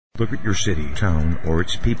look at your city, town, or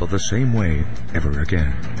its people the same way ever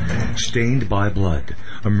again. Stained by Blood,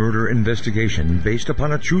 a murder investigation based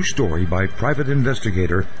upon a true story by private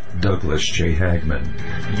investigator Douglas J. Hagmann.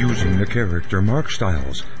 Using the character Mark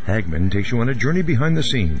Stiles, Hagmann takes you on a journey behind the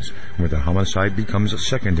scenes where the homicide becomes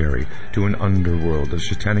secondary to an underworld of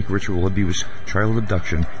satanic ritual abuse, child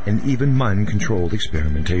abduction, and even mind-controlled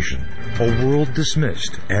experimentation. A world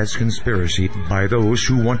dismissed as conspiracy by those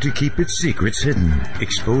who want to keep its secrets hidden,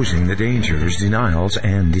 exposing the dangers, denials,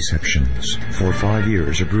 and deceptions. For 5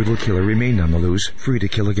 years, a brutal killer remained on the loose, free to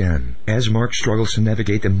kill again. As Mark struggles to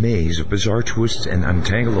navigate the maze of bizarre twists and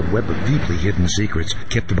untangle a web of deeply hidden secrets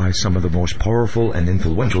kept by some of the most powerful and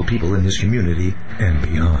influential people in his community and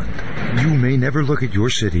beyond. You may never look at your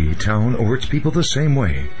city, town, or its people the same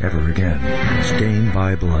way ever again. Stained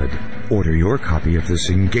by Blood. Order your copy of this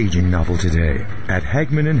engaging novel today at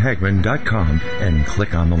HagmannandHagmann.com and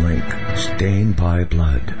click on the link. Stained by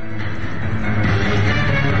Blood.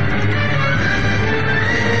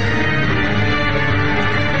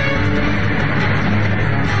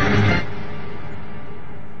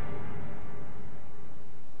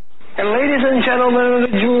 And ladies and gentlemen of the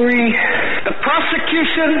jury, the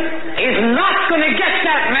prosecution is not going to get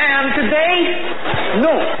that man today.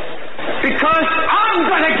 No, because I'm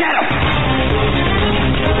going to get him.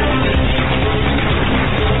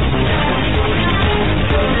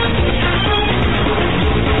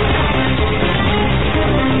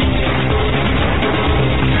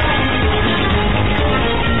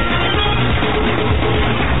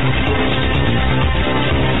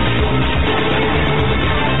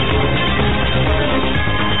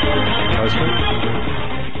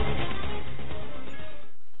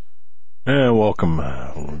 And welcome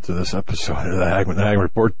to this episode of the Hagmann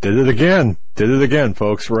Report. Did it again,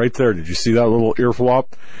 folks, right there. Did you see that little ear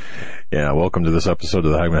flop? Yeah, welcome to this episode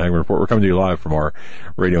of the Hagmann Report. We're coming to you live from our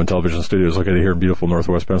radio and television studios located here in beautiful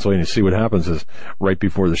Northwest Pennsylvania. See what happens is right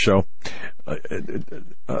before the show.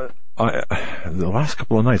 The last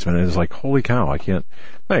couple of nights, man, it was like, holy cow, I can't.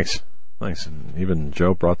 Thanks. And even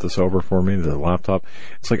Joe brought this over for me, the laptop.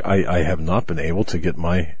 It's like I have not been able to get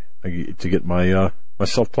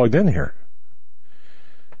myself plugged in here.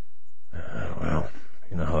 Well,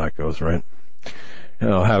 you know how that goes, right? You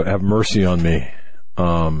know, have mercy on me.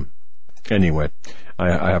 Anyway,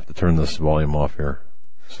 I have to turn this volume off here.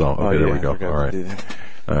 So, okay, there we go.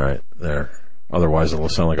 All right, there. Otherwise, it'll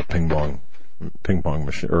sound like a ping pong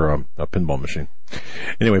machine, or a pinball machine.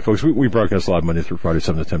 Anyway, folks, we broadcast live Monday through Friday,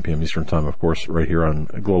 7 to 10 p.m. Eastern Time, of course, right here on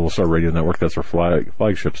Global Star Radio Network. That's our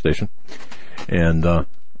flagship station. And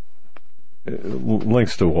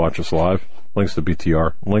links to watch us live, links to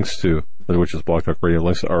BTR, links to, which is Blog Talk Radio,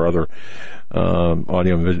 links to our other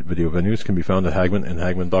audio and video venues can be found at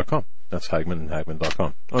HagmannandHagmann.com. That's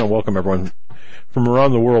HagmannandHagmann.com. I want to welcome everyone from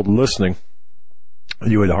around the world listening.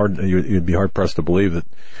 You'd be hard pressed to believe that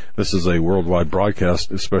this is a worldwide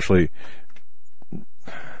broadcast, especially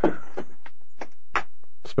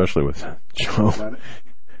with Joe.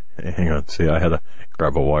 Hang on, see, I had to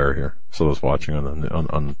grab a wire here. So those watching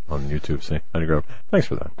on YouTube, see, I had to grab. Thanks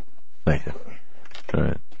for that. Thank you. All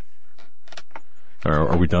right.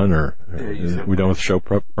 Are we done, or are we done with show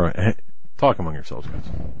prep? All right. Hey, talk among yourselves, guys.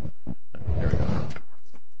 There we go.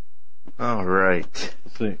 All right.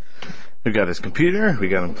 Let's see. We got his computer. We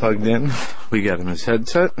got him plugged in. We got him his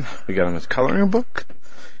headset. We got him his coloring book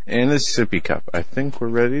and his sippy cup. I think we're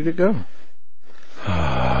ready to go.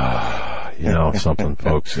 You know something,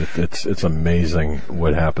 folks. It's amazing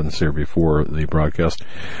what happens here before the broadcast.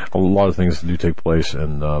 A lot of things do take place,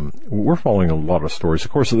 and we're following a lot of stories. Of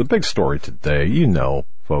course, the big story today,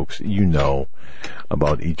 folks,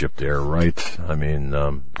 about Egypt Air, right? I mean,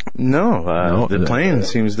 no, the plane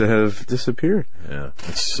seems to have disappeared. Yeah,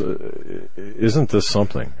 isn't this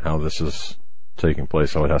something? How this is taking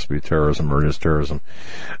place? How it has to be terrorism, or it is terrorism?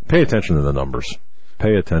 Pay attention to the numbers.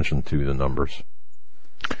 Pay attention to the numbers.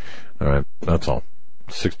 All right, that's all.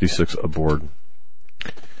 66 aboard.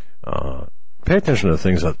 Pay attention to the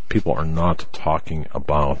things that people are not talking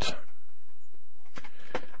about.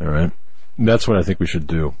 All right, that's what I think we should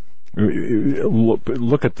do.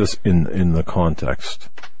 Look at this in the context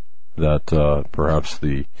that perhaps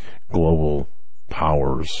the global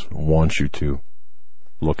powers want you to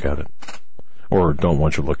look at it, or don't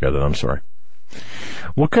want you to look at it. I'm sorry.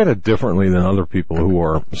 Look at it differently than other people who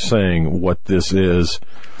are saying what this is.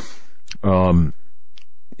 No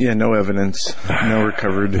evidence, no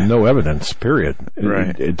recovered. No evidence, period.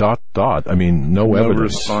 Right. I mean, no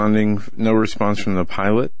evidence. No response from the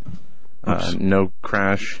pilot. No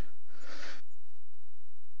crash.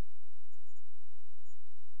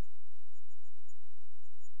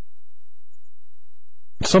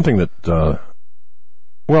 something that,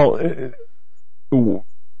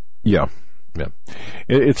 yeah.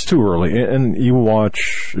 It's too early. And you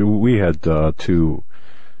watch, we had two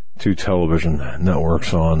television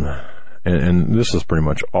networks on, and this is pretty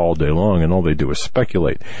much all day long, and all they do is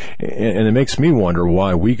speculate. And it makes me wonder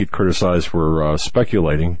why we get criticized for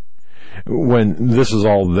speculating when this is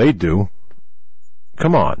all they do.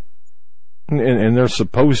 Come on. And they're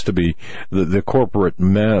supposed to be the corporate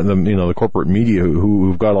the corporate media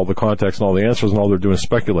who've got all the contacts and all the answers, and all they're doing is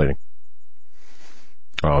speculating.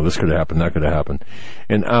 Oh, this could have happened, that could have happened.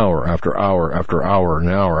 And hour after hour after hour and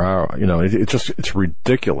hour, it's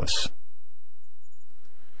ridiculous.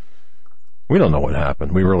 We don't know what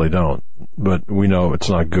happened. We really don't. But we know it's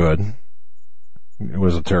not good.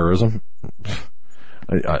 Was it terrorism?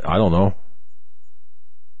 I don't know.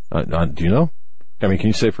 Do you know? I mean, can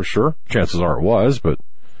you say for sure? Chances are it was, but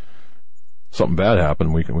something bad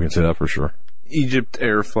happened. We can say that for sure. Egypt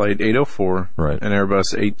Air Flight 804, right, an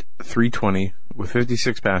Airbus 320 with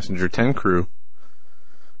 56 passenger, 10 crew,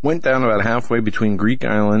 went down about halfway between Greek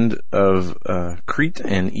island of Crete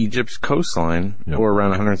and Egypt's coastline, or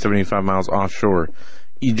around 175 miles offshore.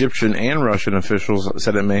 Egyptian and Russian officials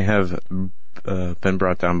said it may have been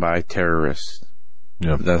brought down by terrorists.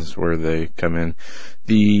 Yeah. That's where they come in.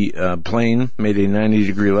 The plane made a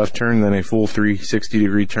 90-degree left turn, then a full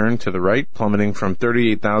 360-degree turn to the right, plummeting from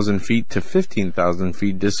 38,000 feet to 15,000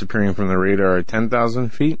 feet, disappearing from the radar at 10,000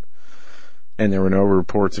 feet. And there were no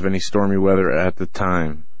reports of any stormy weather at the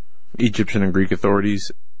time. Egyptian and Greek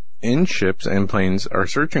authorities in ships and planes are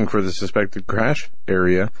searching for the suspected crash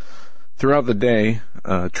area. Throughout the day,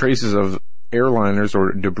 traces of airliners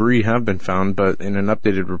or debris have been found, but in an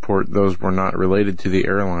updated report, those were not related to the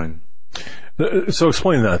airline. So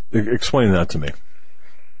explain that to me.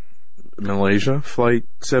 Malaysia, Flight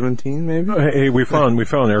 17, maybe? Hey, we found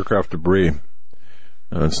aircraft debris.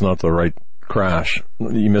 It's not the right crash.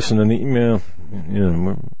 You missing any?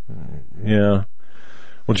 Yeah.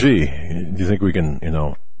 Well, gee, do you think we can,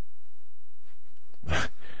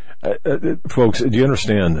 folks, do you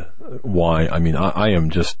understand why? I mean, I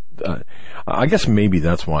am just, I guess maybe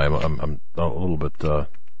that's why I'm a little bit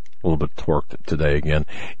torqued today again.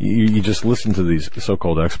 You just listen to these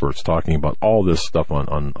so-called experts talking about all this stuff on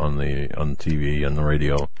TV and the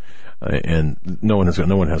radio, and no one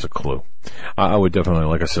has a clue. I would definitely,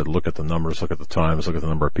 like I said, look at the numbers, look at the times, look at the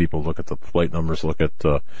number of people, look at the flight numbers, look at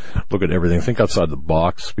everything. Think outside the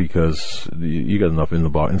box, because you got enough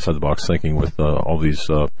inside the box thinking with all these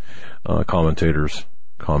commentators,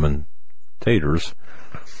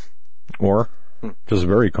 or just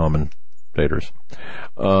very commentators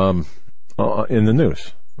in the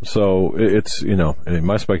news. So it's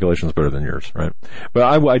my speculation is better than yours, right? But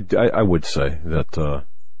I would say that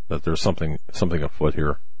there's something afoot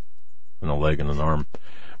here, in a leg and an arm,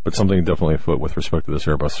 but something definitely afoot with respect to this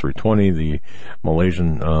Airbus 320, the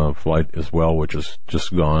Malaysian flight as well, which is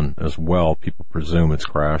just gone as well. People presume it's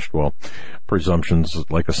crashed. Well, presumptions,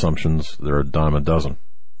 like assumptions, they're a dime a dozen.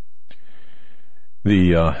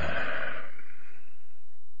 The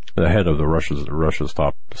head of Russia's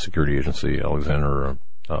top security agency, Alexander,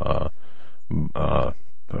 what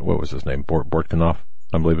was his name? Bortnikov,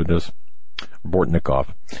 I believe it is.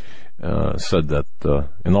 Bortnikov, said that,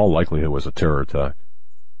 in all likelihood, was a terror attack.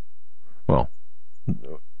 Well,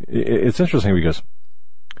 it's interesting because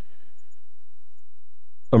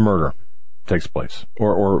a murder takes place,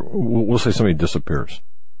 or we'll say somebody disappears,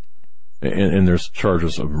 and there's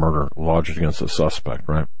charges of murder lodged against a suspect,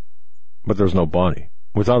 right? But there's no body.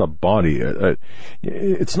 Without a body,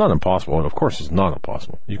 it's not impossible, and of course it's not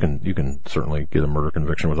impossible. You can certainly get a murder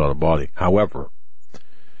conviction without a body. However,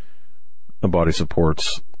 the body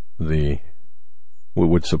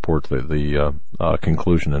would support the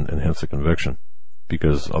conclusion and hence the conviction,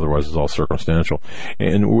 because otherwise it's all circumstantial.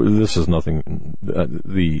 And this is nothing,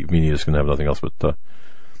 the media is going to have nothing else but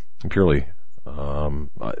purely, I'm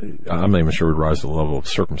not even sure it would rise to the level of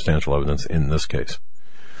circumstantial evidence in this case.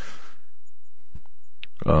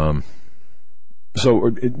 So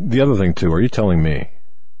the other thing too, are you telling me,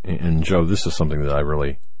 and Joe, this is something that I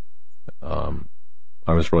really,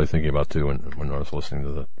 I was really thinking about too when I was listening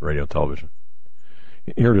to the radio and television.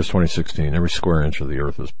 Here it is, 2016. Every square inch of the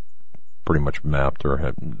earth is pretty much mapped,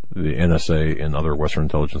 or the NSA and other Western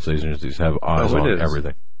intelligence agencies have eyes on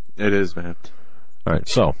everything. It is mapped. All right,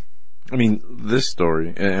 so. I mean, this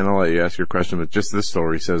story, and I'll let you ask your question, but just this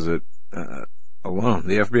story says it alone.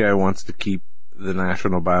 The FBI wants to keep the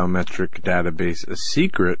National Biometric Database a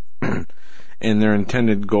secret, and their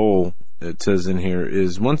intended goal, it says in here,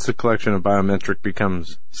 is once the collection of biometric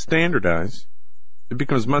becomes standardized, it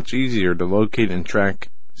becomes much easier to locate and track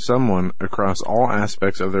someone across all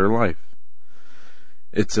aspects of their life.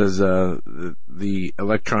 It says the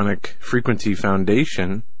Electronic Frequency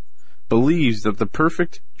Foundation believes that the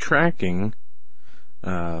perfect tracking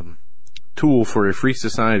tool for a free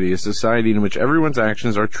society is a society in which everyone's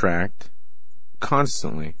actions are tracked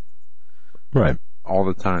constantly. Right. All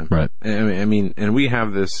the time. Right. I mean, and we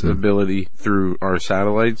have this ability through our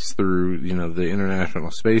satellites, through, the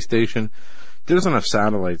International Space Station. There's enough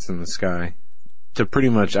satellites in the sky to pretty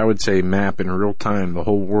much, I would say, map in real time the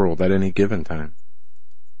whole world at any given time.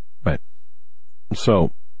 Right.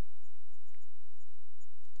 So,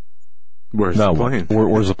 where's the plane?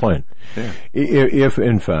 Where's the plane? Yeah. If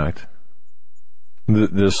in fact,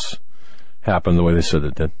 this happened the way they said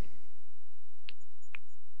it did,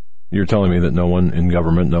 you're telling me that no one in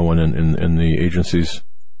government, no one in the agencies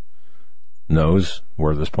knows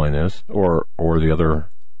where this plane is, or the other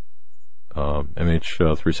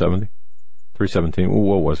MH370, 317.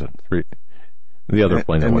 What was it? The other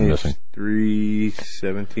plane that went missing.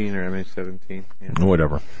 317 or MH17. Yeah.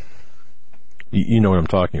 Whatever. You know what I'm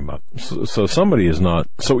talking about. So somebody is not.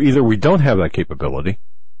 So either we don't have that capability,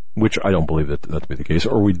 which I don't believe that to be the case,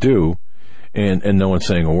 or we do, and no one's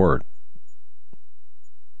saying a word.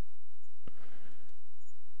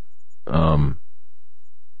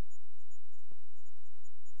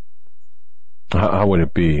 How would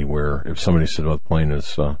it be where if somebody said, well, the plane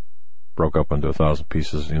is broke up into 1,000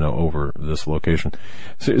 pieces, over this location?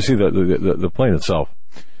 See, the plane itself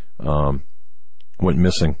went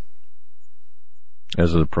missing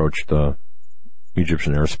as it approached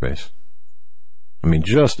Egyptian airspace. I mean,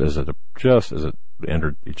 just as it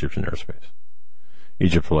entered Egyptian airspace.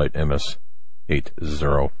 Egypt flight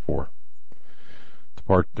MS-804.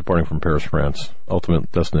 Departing from Paris, France. Ultimate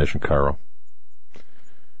destination, Cairo.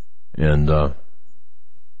 And,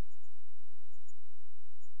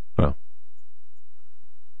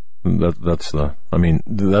 that's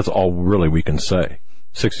all really we can say.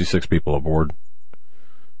 66 people aboard.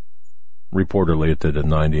 Reportedly, it did at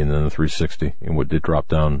 90 and then a 360, and it did drop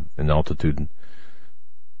down in altitude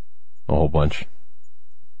a whole bunch,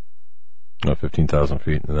 15,000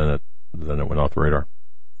 feet, and then it went off the radar.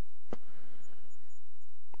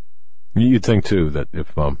 You'd think too that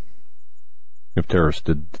if terrorists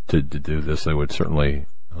did do this, they would certainly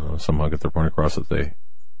somehow get their point across that they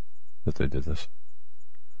did this.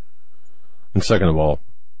 And second of all,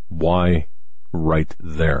 why right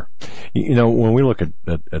there? When we look at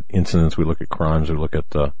incidents, we look at crimes, we look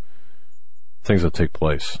at things that take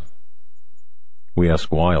place, we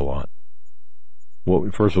ask why a lot.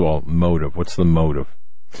 Well, first of all, motive. What's the motive?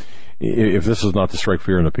 If this is not to strike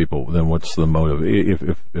fear into people, then what's the motive?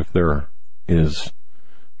 If there is,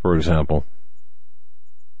 for example,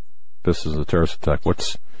 this is a terrorist attack,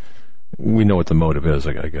 we know what the motive is,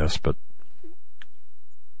 I guess, but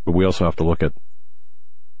we also have to look at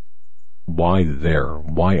why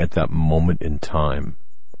at that moment in time.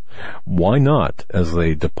 Why not as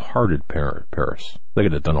they departed Paris? They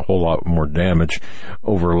could have done a whole lot more damage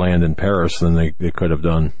over land in Paris than they could have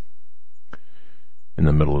done in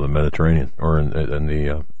the middle of the Mediterranean or in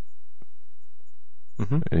the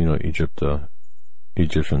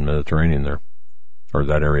Egyptian Mediterranean there, or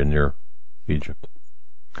that area near Egypt.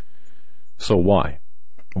 So why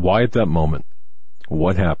at that moment?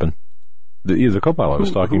 What happened? The co-pilot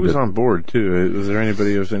was talking. Who was on board too? Was there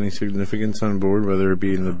anybody of any significance on board, whether it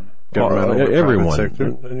be in the governmental or everyone, private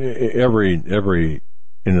sector? Every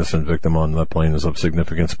innocent victim on that plane is of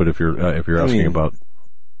significance. But if you're asking about,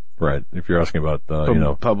 right? If you're asking about,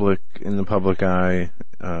 public in the public eye,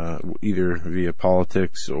 either via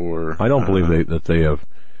politics or I don't believe that they have.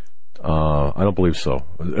 I don't believe so,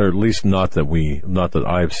 or at least not that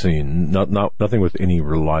I've seen. Nothing with any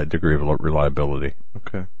degree of reliability.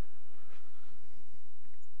 Okay.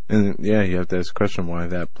 And yeah, you have to ask the question, why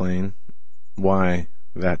that plane? Why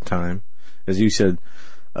that time? As you said,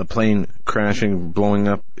 a plane crashing, blowing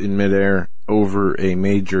up in midair over a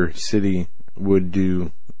major city would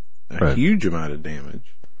do a huge amount of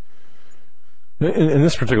damage. And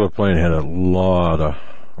this particular plane had a lot of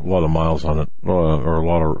miles on it, or a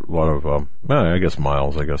lot of I guess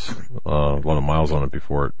miles. A lot of miles on it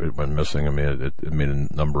before it went missing. I mean, it made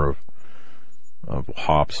a number of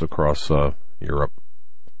hops across Europe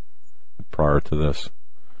prior to this.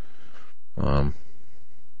 We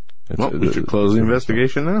should close the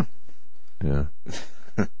investigation now. Yeah.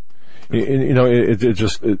 And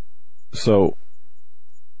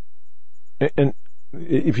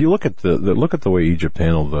if you look at the way Egypt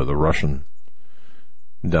handled the Russian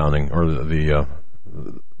downing, or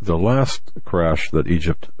the last crash that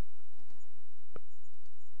Egypt,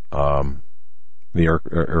 the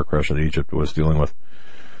air crash that Egypt was dealing with,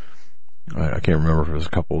 I can't remember if it was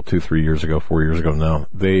 2-3 years ago, 4 years ago now.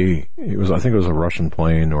 I think it was a Russian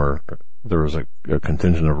plane, or there was a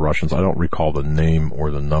contingent of Russians. I don't recall the name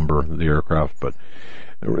or the number of the aircraft, but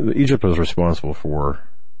Egypt was responsible for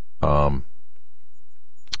the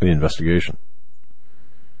investigation.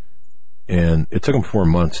 And it took them 4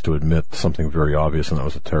 months to admit something very obvious, and that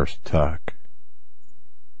was a terrorist attack.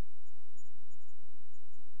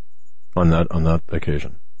 On that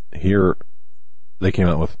occasion. Here, they came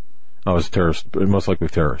out with, it was terrorist, most likely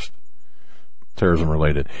terrorism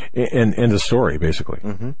related. And end of story, basically.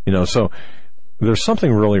 Mm-hmm. So there's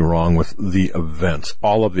something really wrong with the events,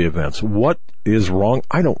 all of the events. What is wrong?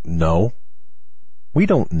 I don't know. We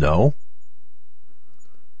don't know.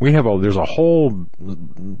 There's a whole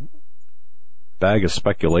bag of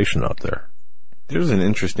speculation out there. There's an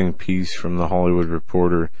interesting piece from the Hollywood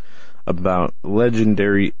Reporter about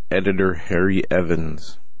legendary editor Harry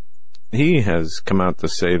Evans. He has come out to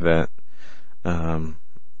say that the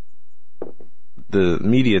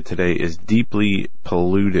media today is deeply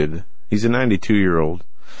polluted. He's a 92-year-old.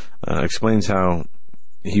 Explains how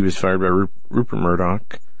he was fired by Rupert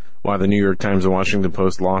Murdoch, why the New York Times and Washington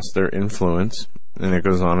Post lost their influence, and it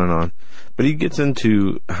goes on and on. But he gets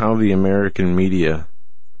into how the American media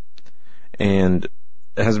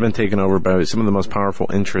has been taken over by some of the most powerful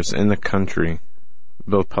interests in the country,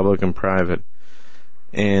 both public and private,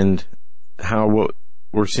 and how what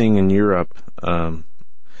we're seeing in Europe,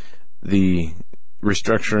 the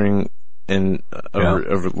restructuring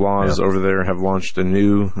of laws over there have launched a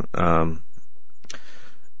new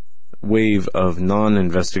wave of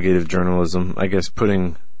non-investigative journalism, I guess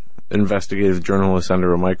putting investigative journalists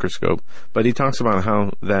under a microscope. But he talks about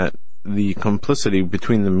how that the complicity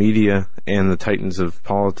between the media and the titans of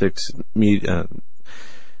politics,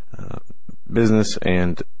 business,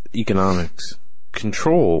 and economics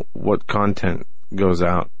control what content goes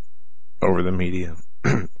out over the media,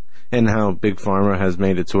 and how Big Pharma has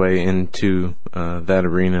made its way into that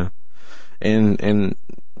arena, and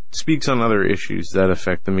speaks on other issues that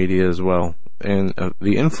affect the media as well, and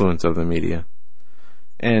the influence of the media,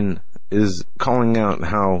 and is calling out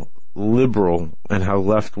how liberal and how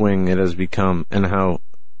left-wing it has become, and how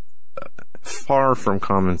far from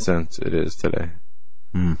common sense it is today.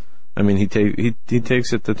 Mm. I mean, he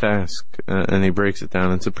takes it to task, and he breaks it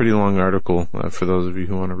down. It's a pretty long article for those of you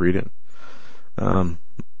who want to read it.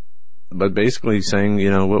 But basically saying,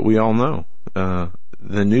 what we all know.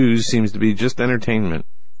 The news seems to be just entertainment.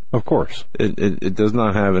 Of course. It does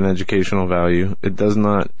not have an educational value. It does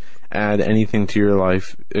not add anything to your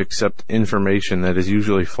life except information that is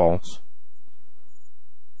usually false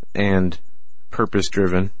and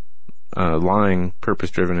purpose-driven, lying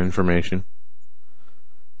purpose-driven information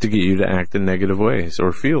to get you to act in negative ways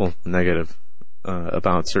or feel negative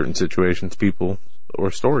about certain situations, people, or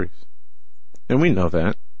stories. And we know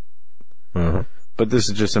that. Uh-huh. But this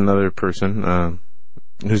is just another person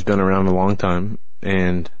who's been around a long time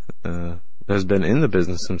and has been in the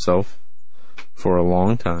business himself for a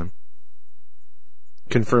long time,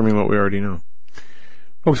 confirming what we already know.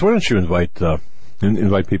 Folks, why don't you invite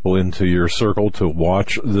people into your circle to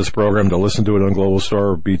watch this program, to listen to it on Global Star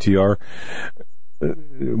or BTR.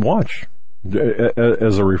 Watch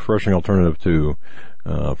as a refreshing alternative to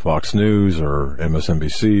Fox News or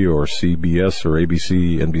MSNBC or CBS or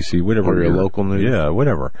ABC, NBC, whatever. Or your local news. Yeah,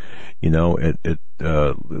 whatever. Gather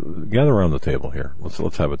around the table here.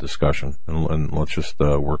 Let's have a discussion and let's just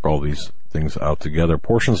work all these things out together.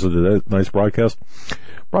 Portions of tonight's broadcast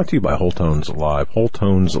brought to you by Whole Tones Live.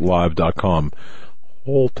 WholeTonesLive.com.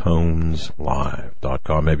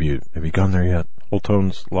 WholeTonesLive.com. Have you gone there yet?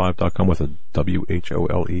 WholeTonesLive.com with a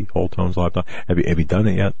WHOLE. WholeTonesLive.com. Have you done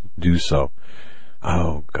it yet? Do so.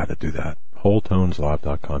 Oh, gotta do that.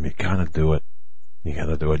 WholeTonesLive.com. You gotta do it. You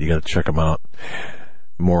gotta check them out.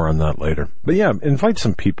 More on that later. But yeah, invite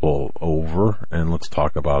some people over and let's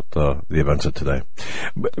talk about the events of today.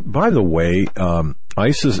 By the way,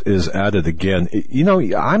 ISIS is at it again.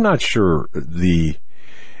 I'm not sure the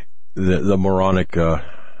moronic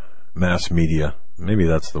mass media, maybe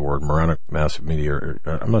that's the word, moronic mass media,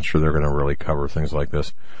 I'm not sure they're going to really cover things like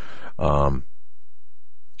this, or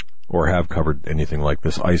have covered anything like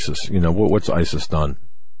this. ISIS, what's ISIS done?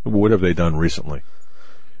 What have they done recently?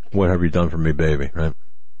 What have you done for me, baby, right?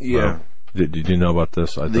 Yeah. Did you know about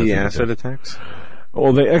this? The acid attacks?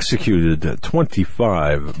 Well, they executed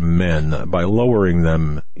 25 men by lowering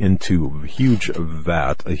them into a huge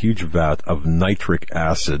vat of nitric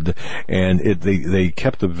acid, and they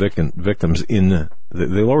kept the victims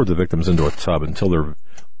they lowered the victims into a tub until their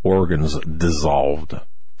organs dissolved.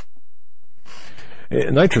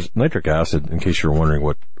 Nitric acid, in case you're wondering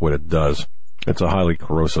what it does, it's a highly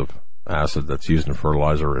corrosive acid that's used in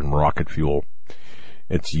fertilizer and rocket fuel.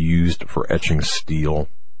 It's used for etching steel.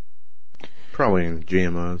 Probably in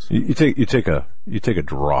GMOs. You take a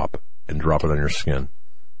drop and drop it on your skin.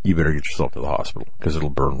 You better get yourself to the hospital because it'll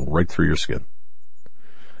burn right through your skin.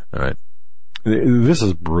 All right. This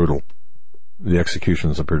is brutal. The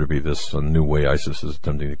executions appear to be this new way ISIS is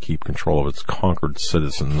attempting to keep control of its conquered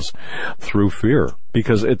citizens through fear,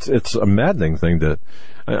 because it's a maddening thing to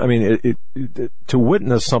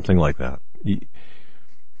witness something like that.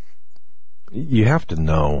 You have to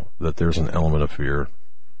know that there's an element of fear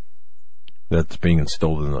that's being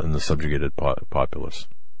instilled in the subjugated populace.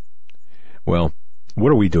 Well, what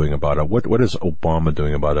are we doing about it? What is Obama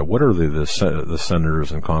doing about it? What are the senators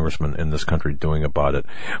and congressmen in this country doing about it?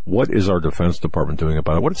 What is our Defense Department doing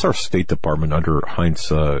about it? What is our State Department under Heinz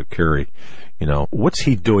Kerry? What's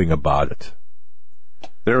he doing about it?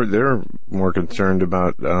 They're more concerned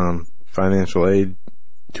about financial aid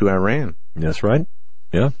to Iran. That's right.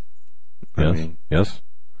 Yeah. Yes.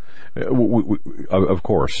 Of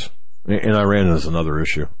course. And Iran is another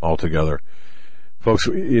issue altogether. Folks,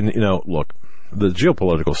 look, the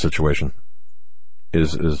geopolitical situation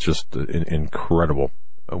is just incredible.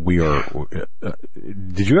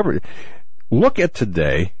 Did you ever look at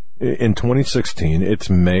today in 2016? It's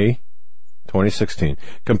May 2016.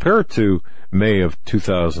 Compare it to May of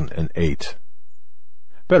 2008.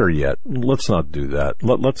 Better yet, let's not do that.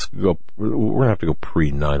 Let's go. We're gonna have to go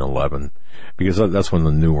pre 9/11 because that's when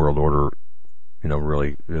the New World Order,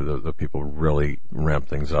 really the people really ramp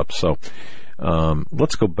things up. So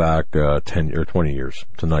let's go back 10 or 20 years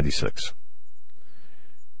to 96.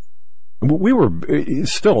 We were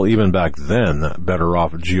still, even back then, better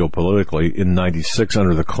off geopolitically in 96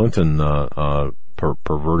 under the Clinton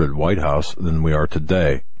perverted White House than we are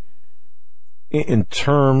today. In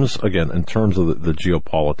terms of the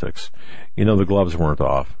geopolitics, the gloves weren't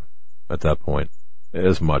off at that point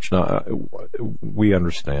as much. Now, we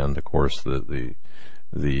understand, of course, the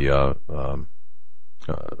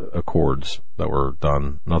accords that were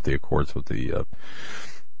done, not the accords, but the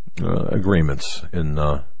agreements in,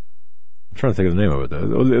 I'm trying to think of the name of it,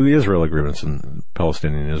 the Israel agreements and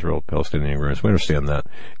Palestinian agreements. We understand that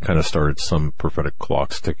kind of started some prophetic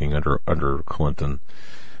clocks ticking under Clinton.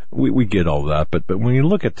 We get all that, but when you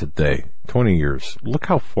look at today, 20 years, look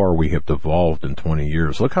how far we have devolved in 20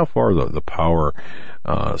 years. Look how far the power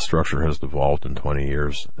structure has devolved in 20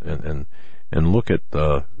 years, and look at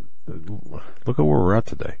where we're at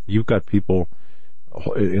today. You've got people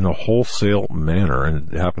in a wholesale manner,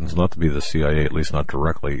 and it happens not to be the CIA, at least not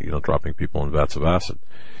directly, dropping people in vats of acid.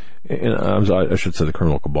 And I should say the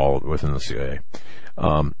criminal cabal within the CIA.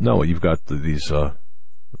 No, you've got these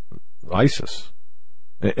ISIS.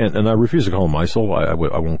 And I refuse to call them ISIL. I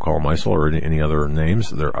won't call them ISIL or any other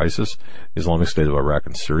names. They're ISIS, Islamic State of Iraq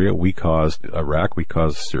and Syria. We caused Iraq. We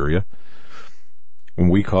caused Syria.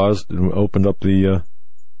 And we opened up the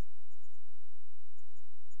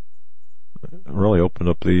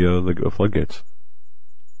floodgates.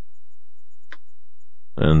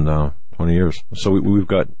 And 20 years. So we've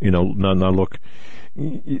got, now look,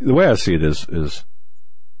 the way I see it is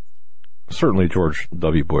certainly George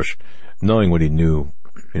W. Bush, knowing what he knew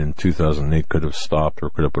in 2008, could have stopped or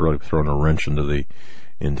could have really thrown a wrench into the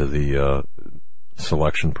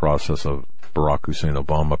selection process of Barack Hussein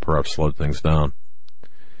Obama, perhaps slowed things down.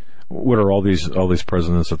 What are all these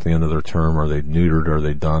presidents at the end of their term? Are they neutered? Are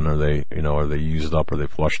they done? Are they used up? Are they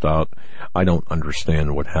flushed out? I don't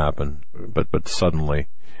understand what happened, but suddenly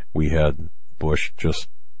we had Bush just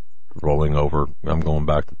rolling over. I'm going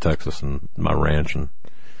back to Texas and my ranch, and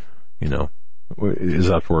is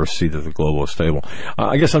that for a seat at the globalist table?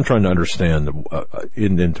 I guess I'm trying to understand,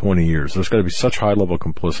 in 20 years, there's got to be such high-level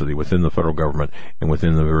complicity within the federal government and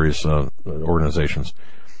within the various organizations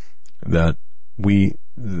that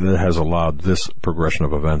has allowed this progression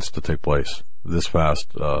of events to take place, this fast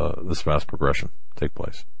progression take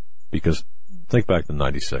place. Because think back to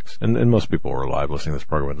 96, and most people who are alive listening to this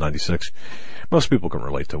program in 96, most people can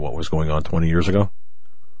relate to what was going on 20 years ago,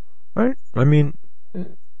 right? I mean,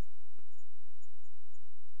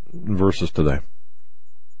 versus today.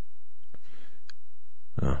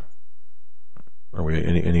 Are we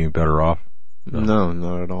any better off? No,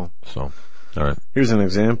 not at all. So, all right. Here's an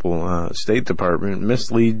example. State Department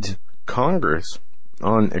misleads Congress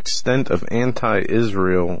on extent of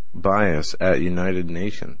anti-Israel bias at United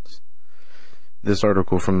Nations. This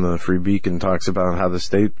article from the Free Beacon talks about how the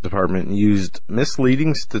State Department used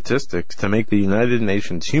misleading statistics to make the United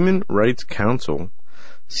Nations Human Rights Council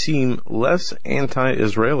seem less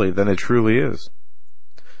anti-Israeli than it truly is.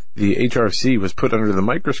 The HRC was put under the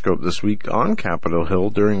microscope this week on Capitol Hill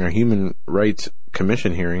during a Human Rights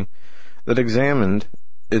Commission hearing that examined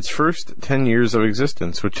its first 10 years of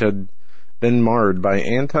existence, which had been marred by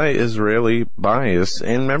anti-Israeli bias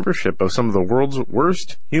and membership of some of the world's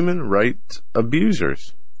worst human rights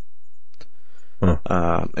abusers.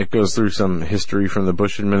 It goes through some history from the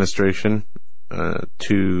Bush administration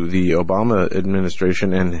to the Obama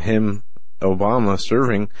administration, and Obama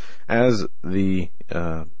serving as the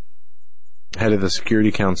head of the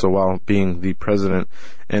Security Council while being the president,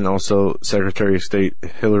 and also Secretary of State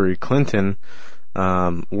Hillary Clinton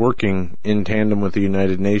working in tandem with the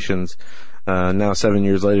United Nations. Now 7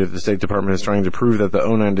 years later, the State Department is trying to prove that the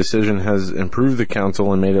 2009 decision has improved the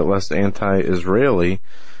Council and made it less anti-Israeli,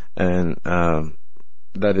 and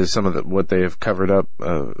that is some of what they have covered up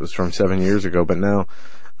was from 7 years ago. But now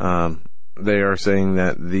they are saying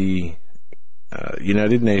that the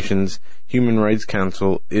United Nations Human Rights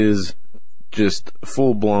Council is just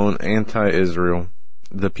full-blown anti-Israel.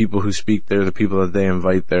 The people who speak there, the people that they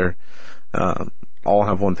invite there, all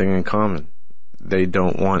have one thing in common. They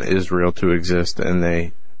don't want Israel to exist, and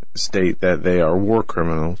they state that they are war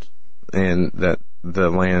criminals and that the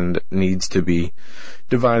land needs to be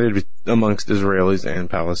divided amongst Israelis and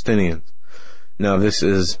Palestinians. Now, this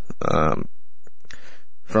is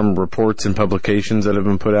from reports and publications that have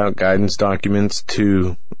been put out, guidance documents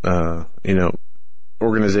to,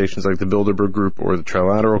 organizations like the Bilderberg Group or the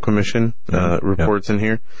Trilateral Commission, reports in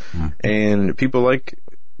here. And people like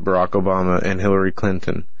Barack Obama and Hillary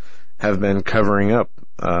Clinton have been covering up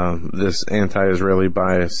this anti-Israeli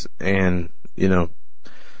bias, and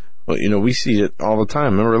we see it all the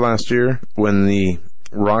time. Remember last year when the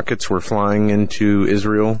rockets were flying into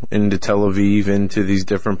Israel, into Tel Aviv, into these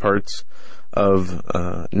different parts of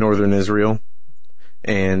northern Israel,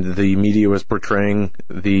 and the media was portraying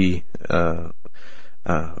the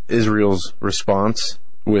Israel's response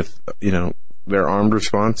with their armed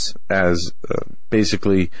response as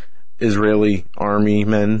basically Israeli army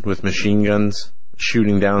men with machine guns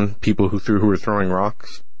shooting down people who were throwing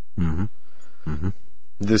rocks.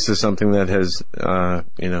 This is something that has,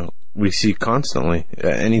 we see constantly.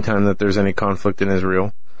 Anytime that there's any conflict in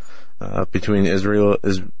Israel, between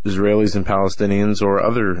Israelis and Palestinians or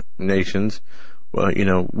other nations,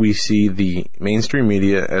 we see the mainstream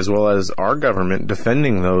media as well as our government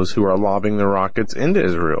defending those who are lobbing the rockets into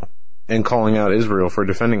Israel and calling out Israel for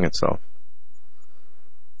defending itself.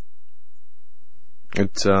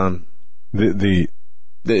 It's and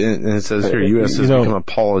it says here, U.S. has become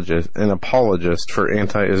an apologist for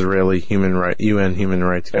anti-Israeli UN Human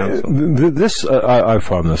Rights Council. This I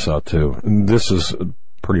found this out too. This is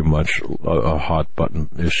pretty much a hot button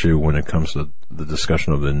issue when it comes to the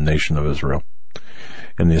discussion of the nation of Israel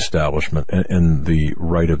and the establishment and the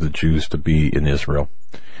right of the Jews to be in Israel.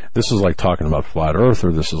 This is like talking about flat Earth,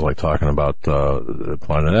 or this is like talking about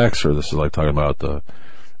Planet X, or this is like talking about the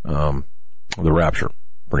rapture.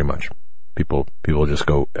 Pretty much, people just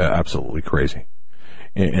go absolutely crazy,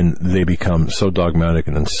 and they become so dogmatic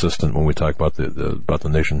and insistent when we talk about the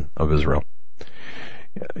nation of Israel.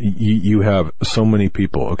 You have so many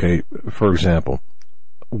people. Okay, for example,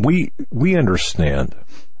 we understand.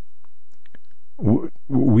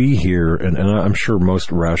 We hear, and I'm sure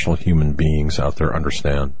most rational human beings out there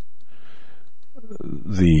understand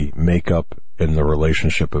the makeup and the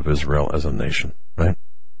relationship of Israel as a nation, right?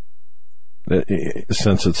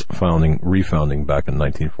 Since its refounding back in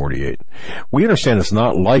 1948. We understand it's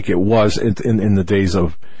not like it was in the days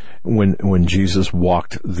of when Jesus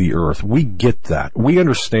walked the earth. We get that. We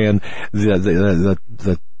understand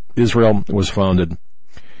that Israel was founded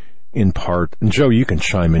in part, and Joe, you can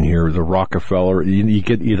chime in here, the Rockefeller, you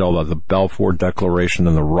get all the Balfour Declaration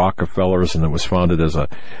and the Rockefellers, and it was founded as and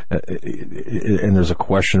there's a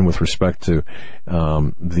question with respect to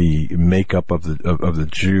the makeup of the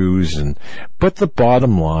Jews, but the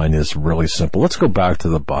bottom line is really simple. Let's go back to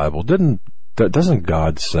the Bible. Doesn't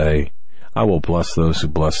God say, I will bless those who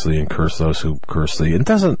bless thee and curse those who curse thee? And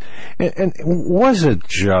was it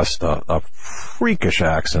just a freakish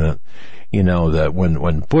accident? That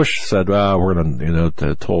when Bush said, we're going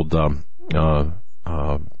to, told the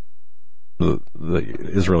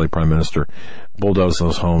Israeli Prime Minister, bulldoze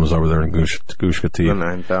those homes over there in Gush Katif. The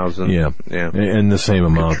 9,000. Yeah. And the same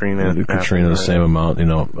amount. Katrina, the same amount,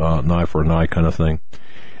 an eye for an eye kind of thing.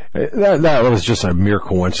 That was just a mere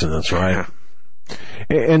coincidence, right?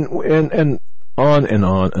 And on and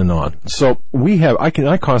on and on. So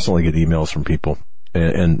I constantly get emails from people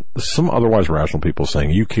and some otherwise rational people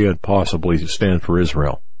saying, you can't possibly stand for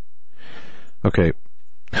Israel. Okay.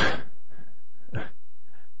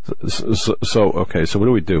 So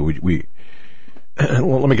what do? We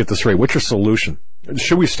well, let me get this straight. What's your solution?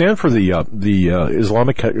 Should we stand for the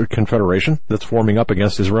Islamic Confederation that's forming up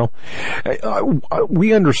against Israel?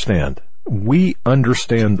 We understand. We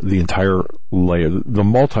understand the entire layer, the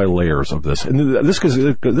multi-layers of this, and this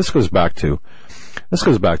goes back to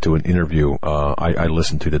an interview I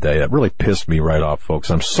listened to today that really pissed me right off,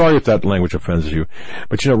 folks. I'm sorry if that language offends you,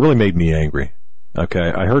 but it really made me angry.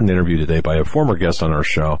 Okay, I heard an interview today by a former guest on our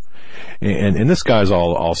show, and this guy's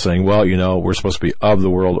all saying, well, we're supposed to be of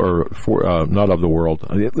the world or not of the world.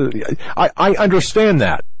 I understand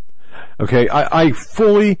that. Okay, I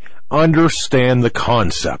fully understand the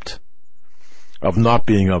concept of not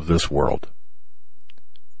being of this world.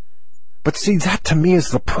 But see, that to me is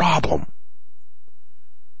the problem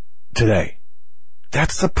today.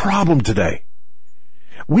 That's the problem today.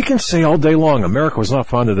 We can say all day long America was not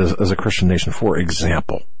founded as a Christian nation, for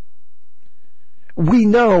example. We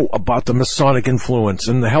know about the Masonic influence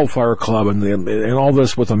and the Hellfire Club and all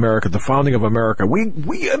this with America, the founding of America.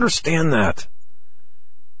 We understand that.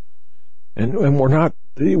 And we're not,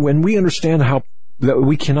 when we understand how that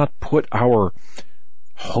we cannot put our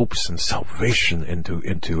hopes and salvation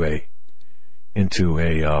into a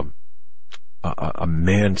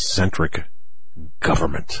man-centric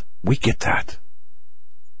government. We get that.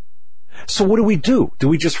 So what do? Do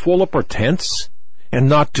we just fold up our tents and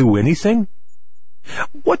not do anything?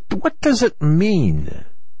 What does it mean?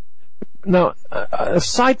 Now,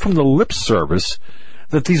 aside from the lip service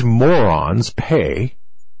that these morons pay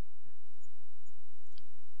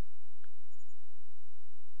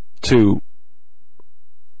to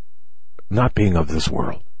not being of this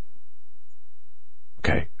world.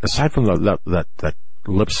 Okay, aside from that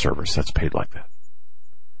lip service that's paid like that,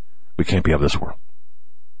 we can't be of this world.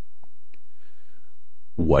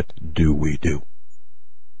 What do we do?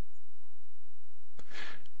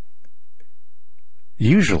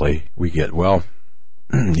 Usually we get, well,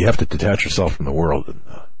 you have to detach yourself from the world and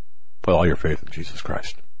put all your faith in Jesus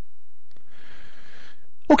Christ.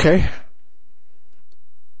 Okay.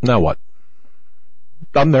 Now what?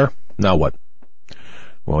 I'm there. Now what?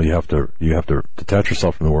 Well, you have to detach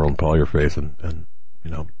yourself from the world and put all your faith and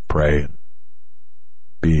pray and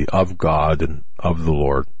be of God and of the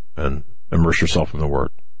Lord and immerse yourself in the Word.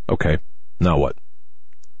 Okay. Now what?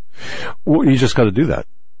 Well, you just got to do that.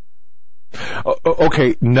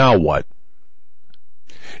 Okay. Now what?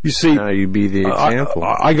 You see, now you be the example.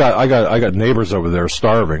 I got neighbors over there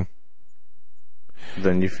starving.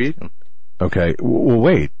 Then you feed them. Okay. Well,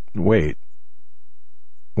 wait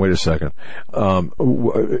a second.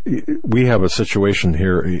 We have a situation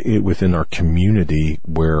here within our community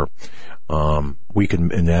where we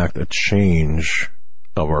can enact a change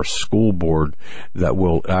of our school board that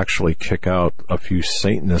will actually kick out a few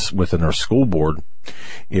Satanists within our school board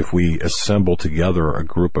if we assemble together a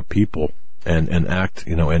group of people and act,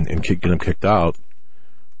 and get them kicked out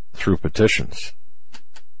through petitions.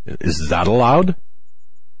 Is that allowed?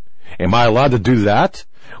 Am I allowed to do that?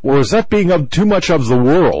 Or is that being too much of the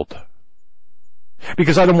world?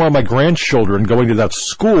 Because I don't want my grandchildren going to that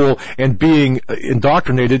school and being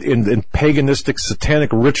indoctrinated in paganistic,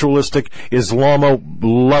 satanic, ritualistic,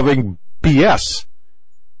 Islamo-loving BS.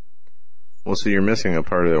 Well, so you're missing a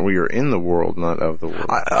part of it. We are in the world, not of the world.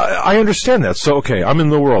 I understand that. So, okay, I'm in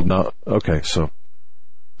the world now. Okay, so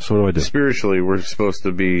what do I do? Spiritually, we're supposed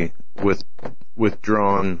to be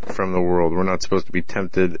withdrawn from the world. We're not supposed to be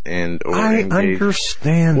tempted or engaged. I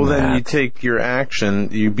understand that. Well, then you take your action,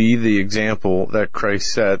 you be the example that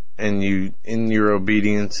Christ set, and you, in your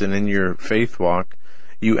obedience and in your faith walk,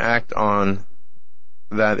 you act on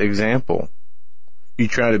that example. You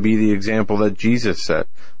try to be the example that Jesus set,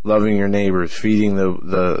 loving your neighbors, feeding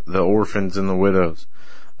the orphans and the widows.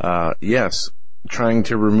 Yes, trying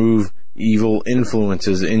to remove evil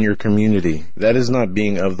influences in your community. That is not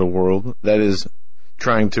being of the world. That is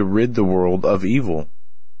trying to rid the world of evil.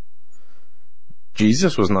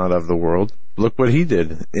 Jesus was not of the world. Look what he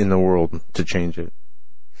did in the world to change it.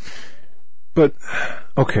 But,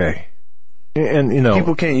 okay. And,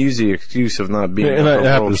 people can't use the excuse of not being and of the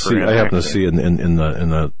I world. I happen to see in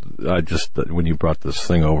the when you brought this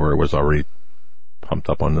thing over, it was already pumped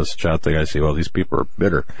up on this chat thing. I see, well, these people are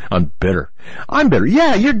bitter. I'm bitter.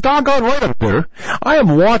 Yeah, you're doggone right I'm bitter. I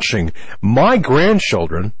am watching my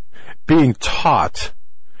grandchildren being taught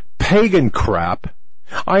pagan crap.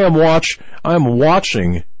 I am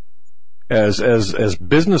watching as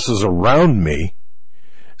businesses around me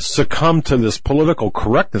succumb to this political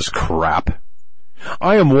correctness crap.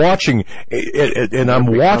 I am watching, and I'm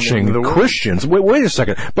watching Christians, wait a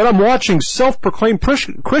second, but I'm watching self-proclaimed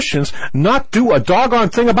Christians not do a doggone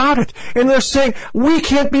thing about it. And they're saying, we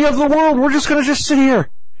can't be of the world, we're just gonna sit here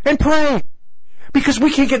and pray. Because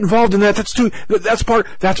we can't get involved in that. That's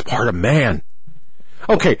part of man.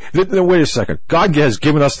 Okay, then wait a second. God has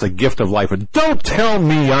given us the gift of life, and don't tell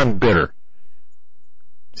me I'm bitter.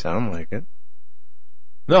 Sound like it.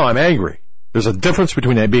 No, I'm angry. There's a difference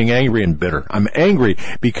between being angry and bitter. I'm angry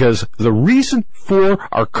because the reason for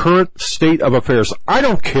our current state of affairs, I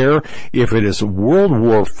don't care if it is World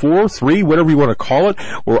War IV, III, whatever you want to call it,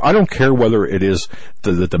 or I don't care whether it is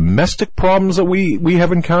the domestic problems that we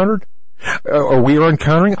have encountered, or we are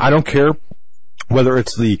encountering. I don't care whether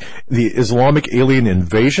it's the Islamic alien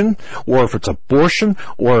invasion, or if it's abortion,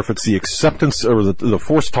 or if it's the acceptance or the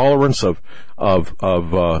forced tolerance of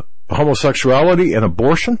homosexuality and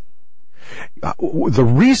abortion. The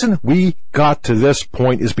reason we got to this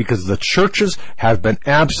point is because the churches have been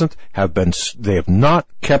absent, they have not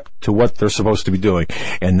kept to what they're supposed to be doing.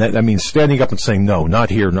 And that means standing up and saying, no,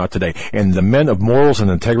 not here, not today. And the men of morals and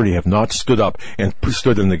integrity have not stood up and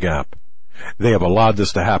stood in the gap. They have allowed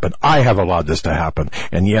this to happen. I have allowed this to happen.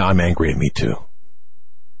 And yeah, I'm angry at me too.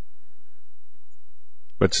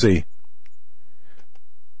 But see,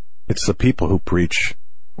 it's the people who preach,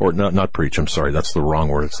 or not preach, I'm sorry, that's the wrong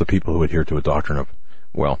word. It's the people who adhere to a doctrine of,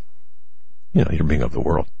 well, you're being of the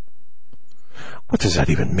world. What does that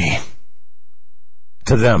even mean?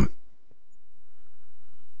 To them.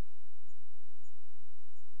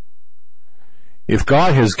 If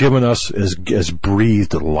God has given us, has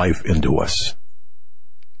breathed life into us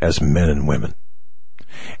as men and women,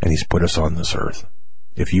 and He's put us on this earth,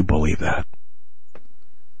 if you believe that,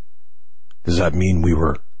 does that mean we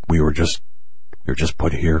were just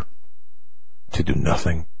put here to do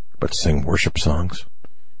nothing but sing worship songs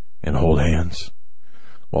and hold hands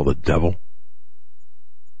while the devil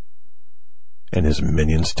and his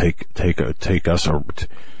minions take us or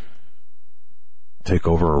take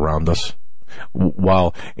over around us?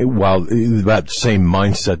 While that same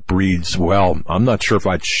mindset breeds, well, I'm not sure if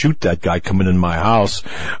I'd shoot that guy coming in my house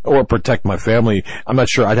or protect my family. I'm not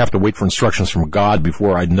sure. I'd have to wait for instructions from God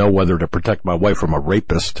before I'd know whether to protect my wife from a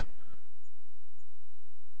rapist.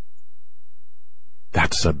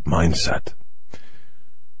 That's a mindset.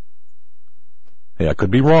 Hey, I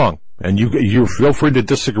could be wrong, and you feel free to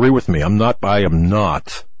disagree with me. I am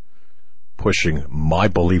not pushing my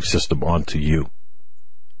belief system onto you.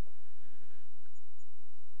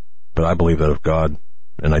 But I believe that of God,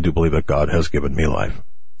 and I do believe that God has given me life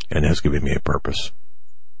and has given me a purpose.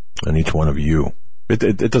 And each one of you, it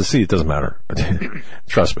doesn't matter.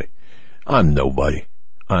 Trust me, I'm nobody.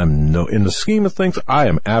 In the scheme of things, I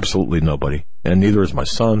am absolutely nobody. And neither is my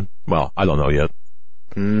son. Well, I don't know yet.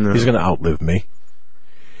 No. He's going to outlive me.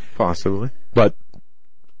 Possibly. But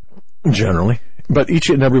generally, each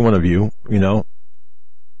and every one of you,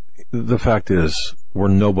 the fact is, we're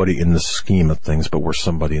nobody in the scheme of things, but we're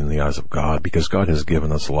somebody in the eyes of God, because God has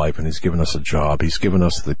given us life, and He's given us a job. He's given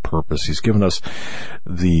us the purpose. He's given us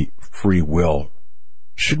the free will.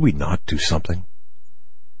 Should we not do something?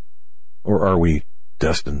 Or are we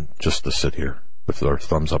destined just to sit here with our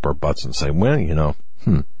thumbs up our butts and say, well,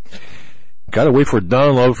 got to wait for a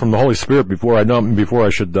download from the Holy Spirit before I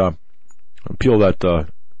should peel that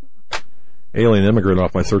alien immigrant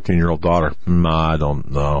off my 13-year-old daughter? I don't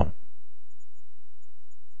know.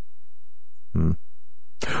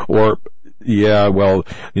 Or, the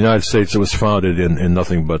United States was founded in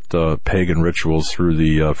nothing but pagan rituals through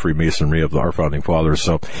the Freemasonry of our founding fathers.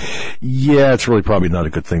 So, yeah, it's really probably not a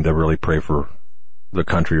good thing to really pray for the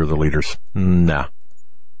country or the leaders. Nah.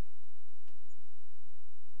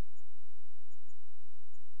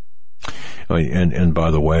 And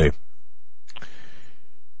by the way,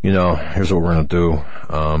 here's what we're going to do.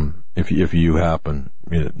 If you happen,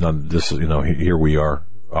 this is, here we are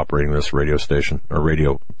operating this radio station or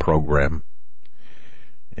radio program,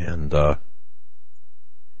 and get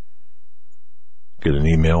an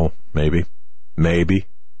email, maybe.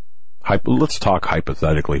 Let's talk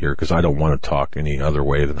hypothetically here, because I don't want to talk any other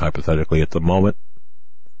way than hypothetically at the moment.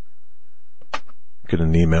 Get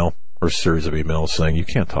an email or a series of emails saying you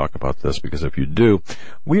can't talk about this, because if you do,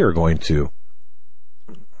 we're going to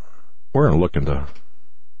look into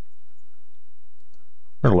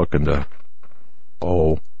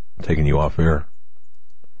taking you off air.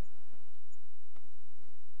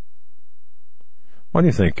 Why do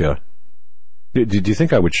you think, do you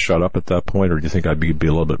think I would shut up at that point, or do you think I'd be a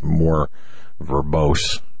little bit more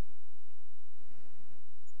verbose?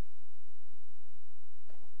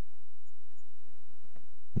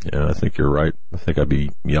 Yeah, I think you're right. I think I'd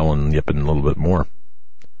be yelling and yipping a little bit more.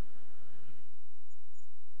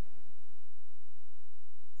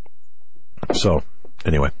 So,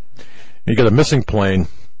 anyway, you got a missing plane,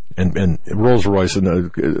 and Rolls-Royce, and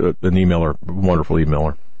an emailer, wonderful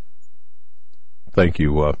emailer, Thank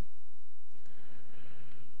you.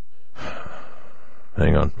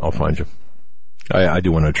 Hang on, I'll find you. I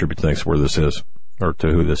do want to attribute thanks where this is, or to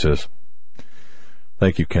who this is.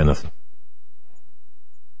 Thank you, Kenneth.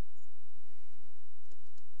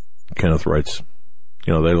 Kenneth writes,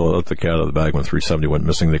 they let the cat out of the bag when 370 went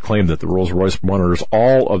missing. They claimed that the Rolls-Royce monitors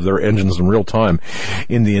all of their engines in real time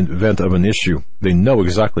in the event of an issue. They know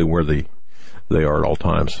exactly where they are at all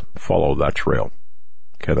times. Follow that trail.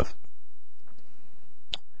 Kenneth.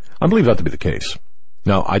 I believe that to be the case.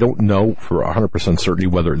 Now, I don't know for 100% certainty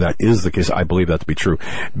whether that is the case. I believe that to be true.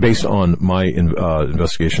 Based on my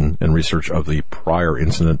investigation and research of the prior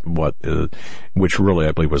incident, which really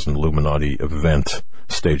I believe was an Illuminati event,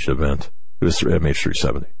 staged event. It was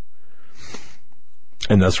MH370.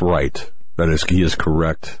 And that's right. That is, he is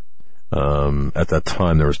correct. At that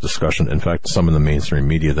time, there was discussion. In fact, some in the mainstream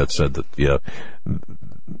media that said that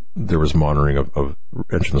there was monitoring of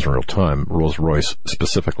engines in real time, Rolls-Royce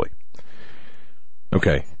specifically.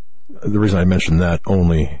 Okay. The reason I mention that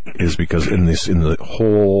only is because in the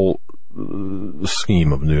whole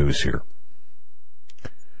scheme of news here,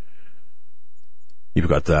 you've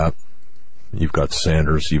got that. You've got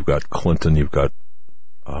Sanders, you've got Clinton, you've got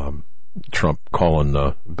Trump calling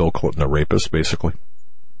Bill Clinton a rapist, basically.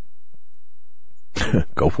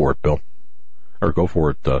 Go for it, Bill. Or go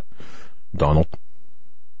for it, Donald.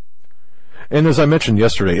 And as I mentioned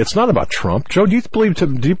yesterday, it's not about Trump. Joe, do you believe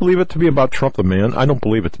it to be about Trump the man? I don't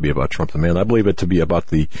believe it to be about Trump the man. I believe it to be about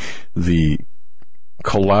the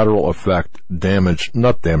collateral effect,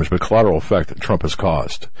 but collateral effect that Trump has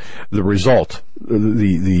caused. The result,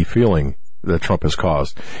 the feeling that Trump has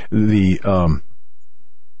caused. It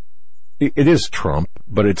is Trump,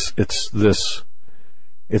 but it's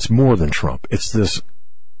more than Trump. It's this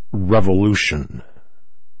revolution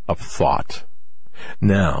of thought.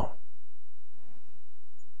 Now,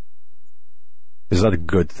 is that a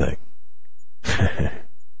good thing?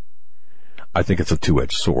 I think it's a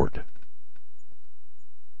two-edged sword.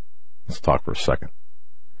 Let's talk for a second.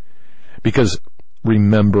 Because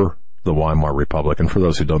remember the Weimar Republic, and for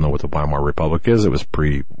those who don't know what the Weimar Republic is, it was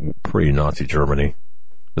pre-Nazi Germany.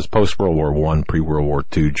 It was post-World War I, pre-World War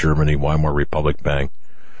II Germany, Weimar Republic, bang.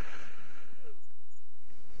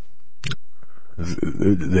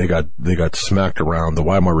 They got smacked around. The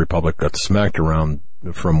Weimar Republic got smacked around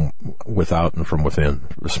from without and from within.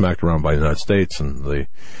 Smacked around by the United States and the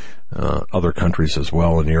other countries as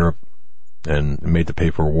well in Europe, and made to pay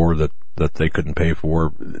for a war that they couldn't pay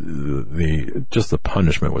for. The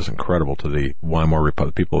punishment was incredible to the Weimar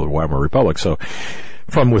Republic, people of the Weimar Republic. So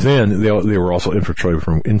from within, they were also infiltrated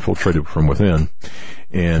from within,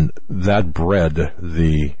 and that bred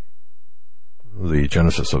the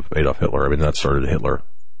genesis of Adolf Hitler. I mean, that started Hitler,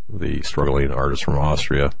 the struggling artist from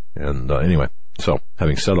Austria. And anyway, so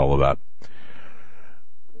having said all of that,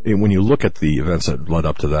 when you look at the events that led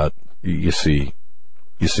up to that, you see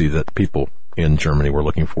that people in Germany were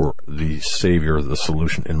looking for the savior, the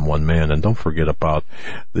solution in one man. And don't forget about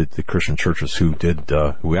the Christian churches who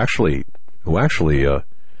actually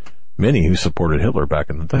many who supported Hitler back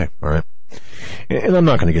in the day. All right. And I'm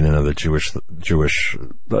not going to get into the Jews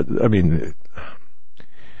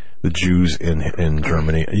in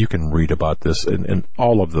Germany. You can read about this and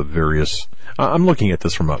all of the various. I'm looking at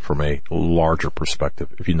this from a larger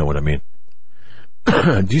perspective, if you know what I mean.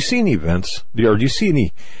 Do you see any events, or do you see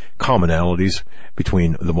any commonalities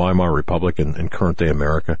between the Weimar Republic and current day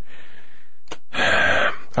America?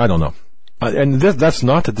 I don't know. And that's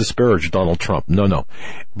not to disparage Donald Trump. No.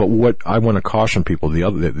 But what I want to caution people,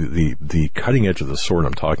 the cutting edge of the sword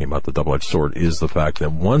I'm talking about, the double-edged sword, is the fact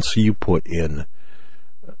that once you put in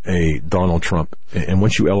a Donald Trump, and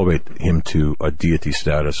once you elevate him to a deity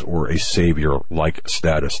status or a savior-like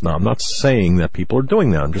status. Now, I'm not saying that people are doing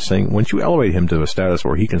that. I'm just saying once you elevate him to a status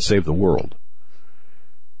where he can save the world,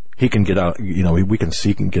 he can get out, he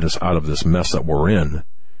can get us out of this mess that we're in.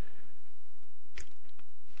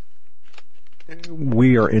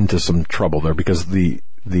 We are into some trouble there, because the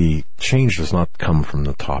change does not come from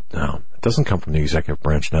the top down. It doesn't come from the executive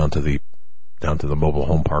branch down to the mobile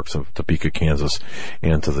home parks of Topeka, Kansas,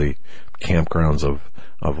 and to the campgrounds of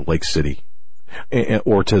Lake City,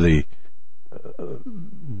 or to the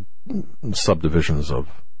subdivisions of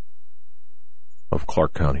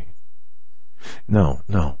Clark County. No.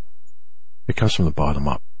 It comes from the bottom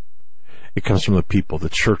up. It comes from the people, the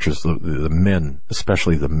churches, the men,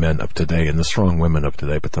 especially the men of today and the strong women of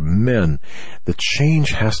today. But the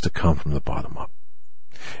change has to come from the bottom up.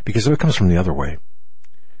 Because if it comes from the other way,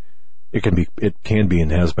 it can be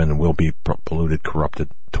and has been and will be polluted,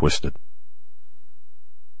 corrupted, twisted.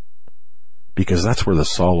 Because that's where the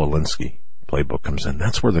Saul Alinsky playbook comes in.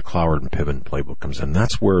 That's where the Cloward and Piven playbook comes in.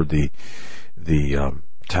 That's where the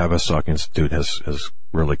Tavistock Institute has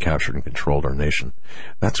really captured and controlled our nation.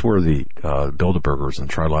 That's where the Bilderbergers and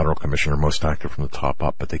Trilateral Commission are most active from the top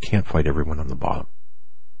up, but they can't fight everyone on the bottom.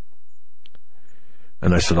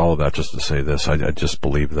 And I said all of that just to say this. I just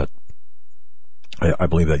believe that, I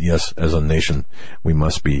believe that, yes, as a nation, we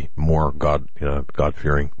must be more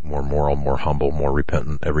God-fearing, more moral, more humble, more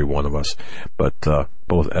repentant, every one of us, but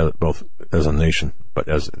both as a nation, but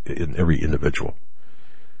as in every individual.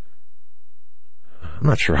 I'm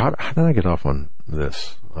not sure. How did I get off on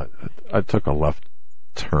this? I took a left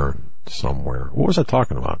turn somewhere. What was I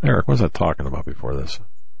talking about? Eric, what was I talking about before this?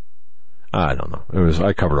 I don't know.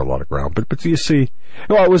 I covered a lot of ground, but do you see?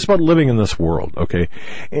 Well, it was about living in this world, okay?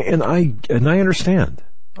 And I understand.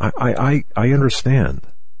 I understand.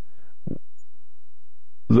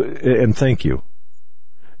 And thank you,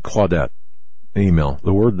 Claudette. Email.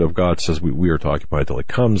 The Word of God says we are to occupy till it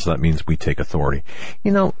comes. That means we take authority.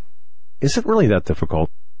 You know, is it really that difficult?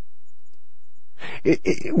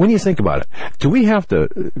 When you think about it, do we have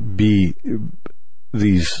to be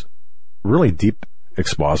these really deep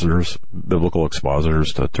expositors, biblical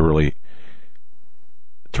expositors, to really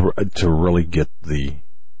get the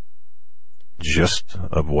gist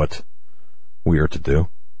of what we are to do?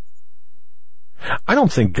 I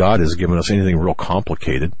don't think God has given us anything real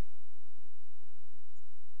complicated.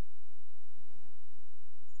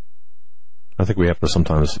 I think we have to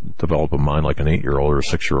sometimes develop a mind like an 8-year-old or a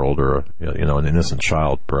 6-year-old or an innocent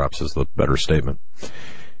child, perhaps is the better statement,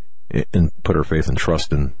 and put our faith and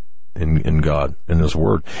trust in God, in His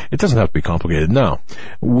Word. It doesn't have to be complicated. Now,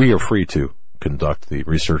 we are free to conduct the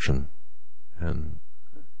research and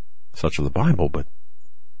such of the Bible, but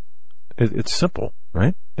it's simple,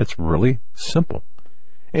 right? It's really simple.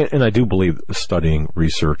 And I do believe studying,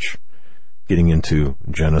 research, getting into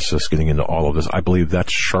Genesis, getting into all of this, I believe that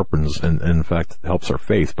sharpens and in fact helps our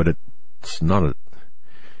faith, but it's not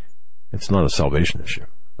a salvation issue.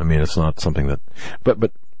 I mean, it's not something that,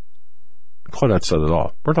 but Claudette said it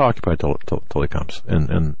all. We're to occupy till He comes.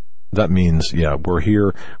 And that means, yeah, we're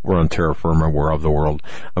here, we're on terra firma, we're of the world.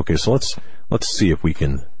 Okay, so let's see if we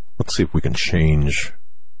can change,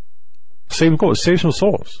 save some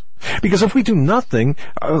souls. Because if we do nothing,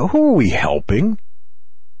 who are we helping?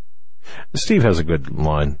 Steve has a good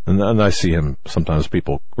line, and I see him, sometimes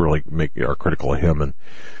people really are critical of him, and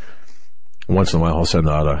once in a while he'll send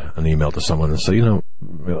out an email to someone and say, he'll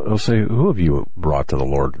say, who have you brought to the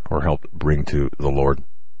Lord or helped bring to the Lord?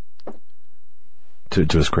 To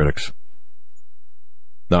his critics.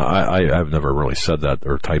 Now, I've never really said that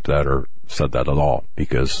or typed that or said that at all,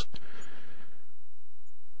 because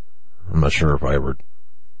I'm not sure if I ever,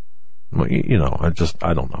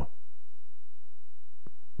 I don't know.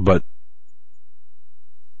 But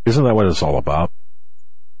isn't that what it's all about?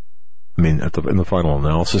 I mean, in the final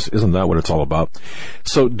analysis, isn't that what it's all about?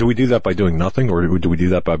 So do we do that by doing nothing, or do we do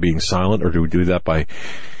that by being silent, or do we do that by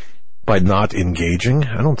not engaging?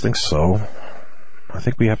 I don't think so. I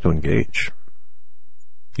think we have to engage.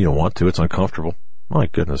 You don't want to. It's uncomfortable. My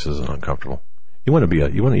goodness, isn't uncomfortable. You want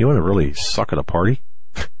to really suck at a party?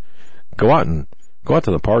 Go out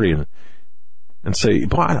to the party and say,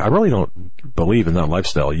 boy, I really don't believe in that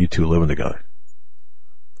lifestyle, you two living together.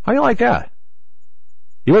 How do you like that?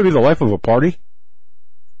 You want to be the life of a party?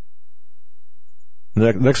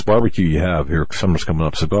 The next barbecue you have here, summer's coming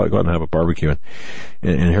up, so go out and have a barbecue.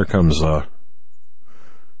 And here comes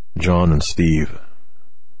John and Steve.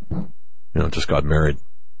 Just got married.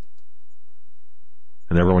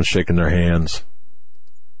 And everyone's shaking their hands,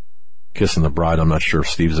 kissing the bride. I'm not sure if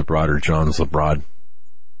Steve's the bride or John's the bride.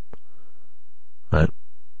 Right?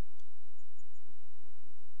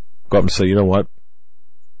 Go up and say, you know what?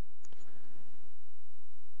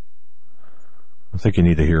 I think you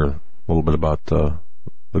need to hear a little bit about the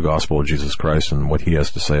gospel of Jesus Christ and what He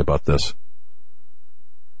has to say about this.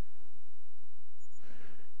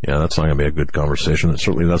 Yeah, that's not going to be a good conversation.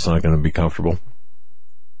 Certainly that's not going to be comfortable.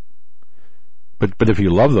 But if you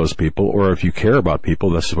love those people, or if you care about people,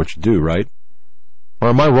 this is what you do, right? Or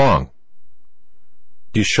am I wrong?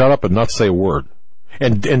 Do you shut up and not say a word?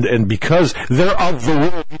 And because they're of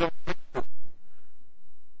the world,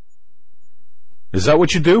 is that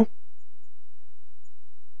what you do?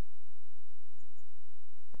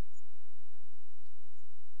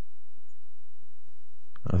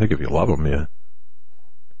 I think if you love them, yeah.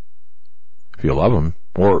 If you love them,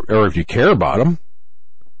 or if you care about them,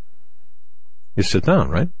 you sit down,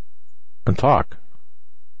 right? And talk.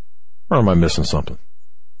 Or am I missing something?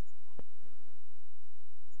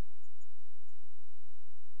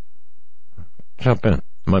 Jump in.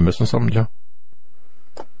 Am I missing something, Joe?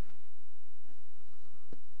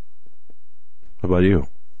 about you?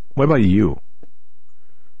 What about you?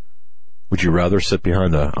 Would you rather sit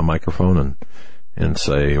behind a microphone and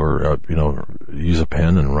say, or, use a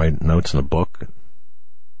pen and write notes in a book?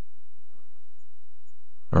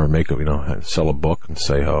 Or sell a book and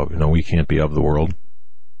say how, we can't be of the world?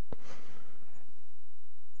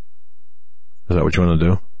 Is that what you want to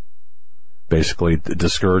do? Basically,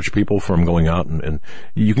 discourage people from going out and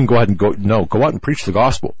you can go ahead and go out and preach the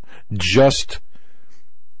gospel.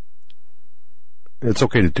 It's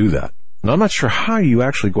okay to do that. Now, I'm not sure how you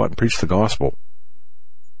actually go out and preach the gospel.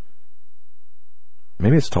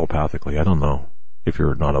 Maybe it's telepathically. I don't know. If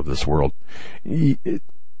you're not of this world.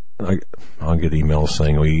 I'll get emails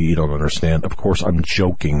saying, "Oh, you don't understand." Of course, I'm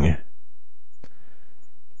joking.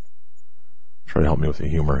 Try to help me with the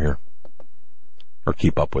humor here. Or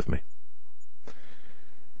keep up with me.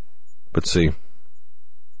 But see,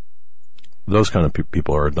 those kind of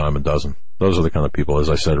people are a dime a dozen. Those are the kind of people, as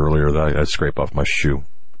I said earlier, that I'd scrape off my shoe.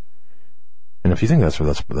 And if you think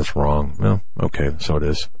that's wrong, well, okay, so it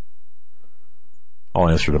is. I'll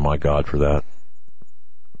answer to my God for that.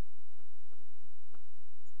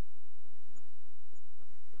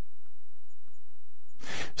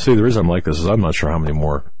 See, the reason I'm like this is I'm not sure how many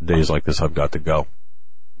more days like this I've got to go.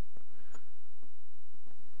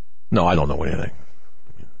 No, I don't know anything.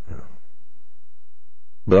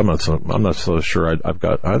 But I'm not so sure I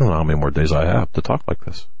don't know how many more days I have to talk like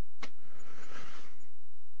this.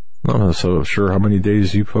 I'm not so sure how many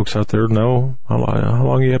days you folks out there know how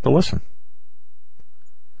long you have to listen.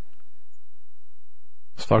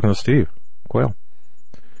 I was talking to Steve Quayle.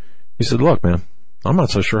 He said, "Look, man, I'm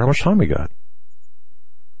not so sure how much time we got."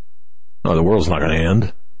 No, the world's not going to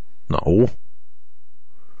end. No.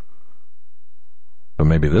 But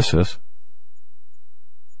maybe this is.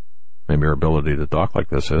 Maybe our ability to talk like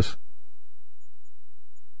this is.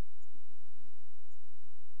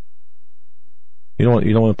 You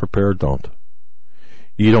don't want to prepare, don't.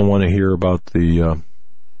 You don't want to hear about the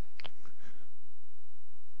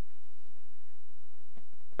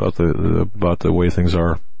way things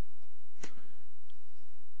are.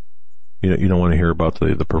 You don't want to hear about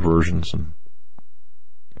the perversions and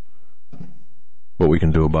what we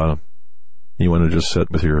can do about them. You want to just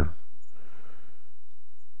sit with your,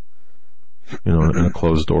 in a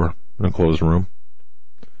closed door, in a closed room,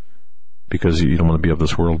 because you don't want to be of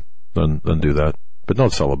this world. Then do that. But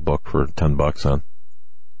don't sell a book for $10 on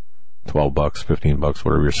 $12, $15,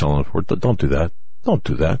 whatever you're selling it for. Don't do that. Don't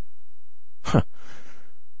do that.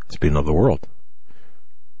 It's being of the world.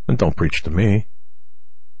 And don't preach to me.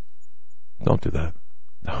 Don't do that.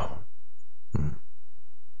 No.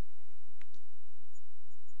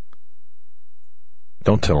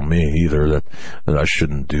 Don't tell me either that I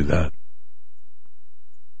shouldn't do that.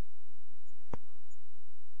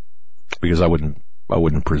 Because I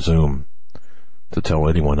wouldn't presume to tell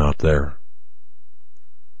anyone out there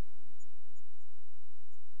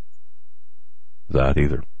that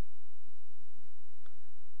either.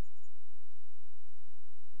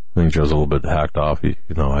 I think Joe's a little bit hacked off. I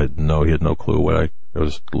know he had no clue what I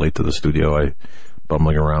was late to the studio. I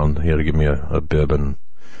bumbling around. He had to give me a bib and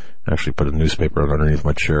actually put a newspaper underneath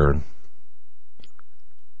my chair. And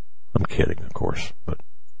I'm kidding, of course, but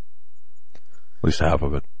at least half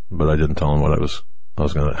of it. But I didn't tell him what I was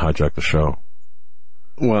going to hijack the show.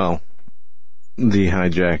 Well, the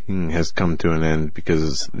hijacking has come to an end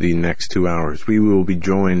because the next 2 hours we will be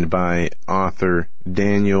joined by author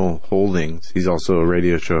Daniel Holdings. He's also a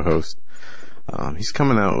radio show host. He's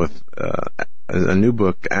coming out with a new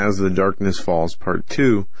book, As the Darkness Falls, Part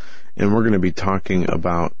 2, and we're going to be talking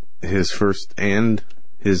about his first and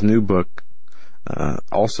his new book.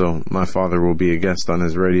 Also, my father will be a guest on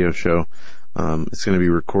his radio show. It's going to be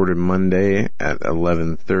recorded Monday at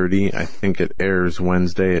 11:30. I think it airs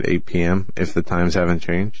Wednesday at 8 p.m. if the times haven't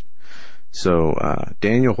changed. So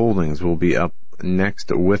Daniel Holdings will be up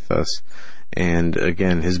next with us. And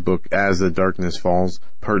again, his book, As the Darkness Falls,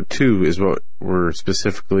 Part 2 is what we're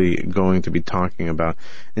specifically going to be talking about.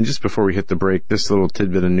 And just before we hit the break, this little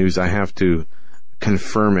tidbit of news, I have to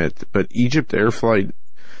confirm it, but Egypt Air Flight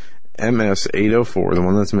MS-804, the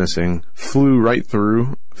one that's missing, flew right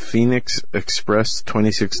through Phoenix Express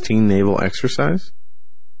 2016 naval exercise.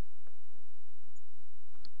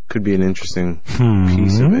 Could be an interesting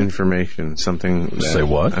piece of information. Something that say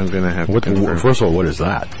what? I'm going to have to confirm. First of all, what is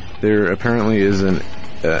that? There apparently is an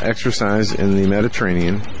exercise in the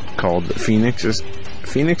Mediterranean called Phoenix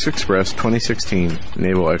Express 2016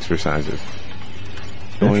 naval exercises,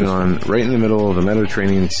 going on right in the middle of the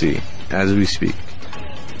Mediterranean Sea as we speak.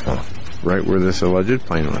 Huh. Right where this alleged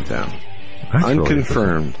plane went down. That's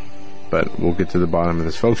unconfirmed, but we'll get to the bottom of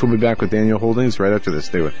this. Folks, we'll be back with Daniel Holdings right after this.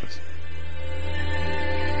 Stay with us.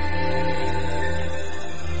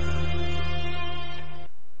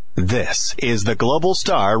 This is the Global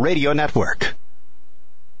Star Radio Network.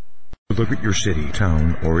 Look at your city,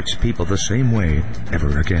 town, or its people the same way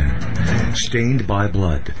ever again. Stained by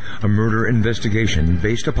Blood, a murder investigation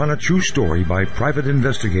based upon a true story by private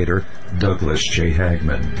investigator Douglas J.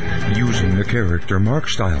 Hagmann. Using the character Mark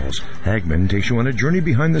Stiles, Hagmann takes you on a journey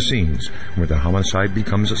behind the scenes where the homicide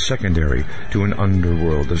becomes secondary to an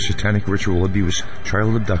underworld of satanic ritual abuse,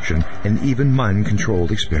 child abduction, and even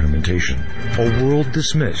mind-controlled experimentation. A world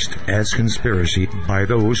dismissed as conspiracy by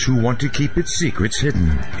those who want to keep its secrets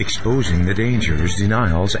hidden, exposing the dangers,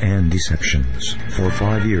 denials, and deceptions. For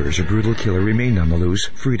 5 years, a brutal killer remained on the loose,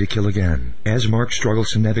 free to kill again. As Mark struggles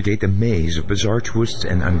to navigate the maze of bizarre twists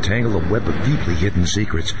and untangle a web of deeply hidden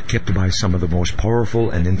secrets kept by some of the most powerful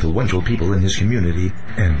and influential people in his community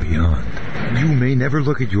and beyond. You may never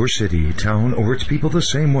look at your city, town, or its people the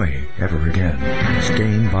same way ever again.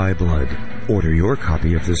 Stained by Blood. Order your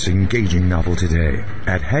copy of this engaging novel today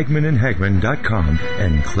at HagmannandHagmann.com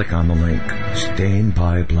and click on the link. Stained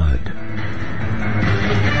by Blood.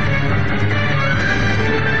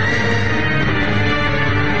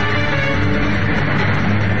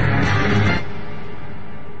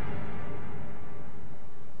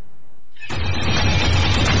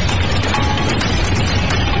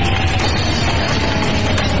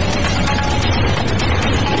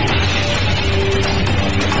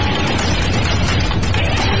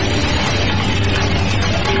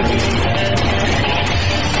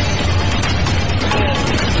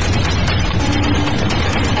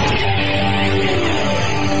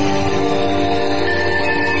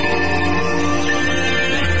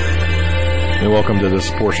 Welcome to this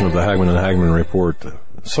portion of the Hagmann and Hagmann Report.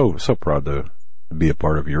 So proud to be a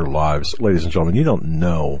part of your lives. Ladies and gentlemen, you don't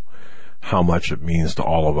know how much it means to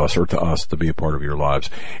all of us, or to us, to be a part of your lives.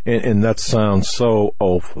 And that sounds so,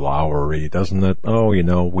 flowery, doesn't it?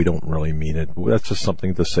 We don't really mean it. That's just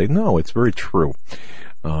something to say. No, it's very true.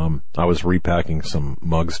 I was repacking some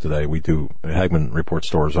mugs today. We do, Hagmann Report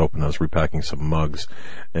store is open. I was repacking some mugs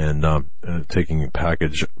and taking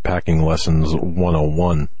packing lessons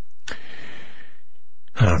 101.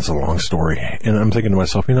 That's a long story. And I'm thinking to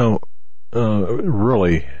myself,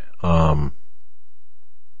 really,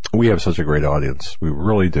 we have such a great audience. We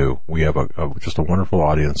really do. We have just a wonderful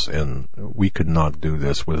audience, and we could not do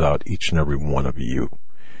this without each and every one of you.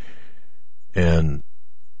 And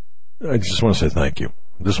I just want to say thank you.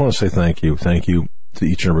 Thank you to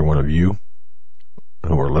each and every one of you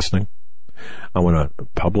who are listening. I want to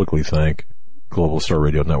publicly thank Global Star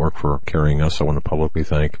Radio Network for carrying us. I want to publicly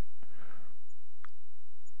thank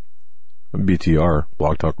BTR,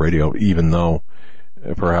 Blog Talk Radio, even though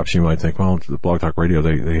perhaps you might think, the Blog Talk Radio,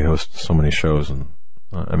 they host so many shows, and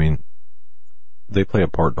they play a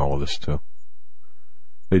part in all of this too.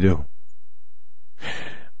 They do.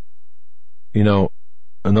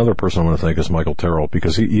 Another person I want to thank is Michael Terrell,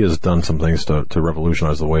 because he has done some things to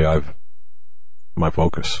revolutionize the way my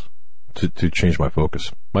focus, to change my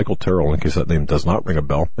focus. Michael Terrell, in case that name does not ring a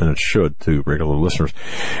bell, and it should to regular listeners,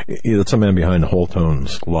 that's a man behind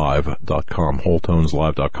WholeTonesLive.com,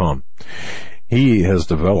 WholeTonesLive.com. He has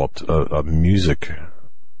developed a music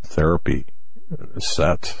therapy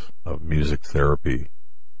set of music therapy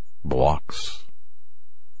blocks.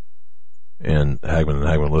 And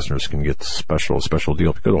Hagmann listeners can get special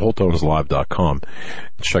deal. If you go to WholeTonesLive.com,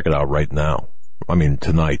 check it out right now.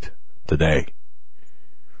 Today.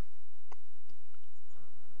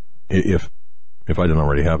 If I didn't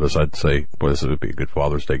already have this, I'd say, boy, this would be a good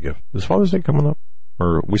Father's Day gift. Is Father's Day coming up?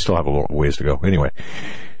 Or we still have a little ways to go. Anyway,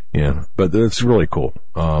 yeah, but it's really cool.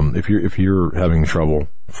 If you're having trouble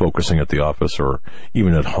focusing at the office, or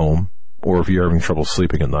even at home, or if you're having trouble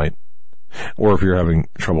sleeping at night, or if you're having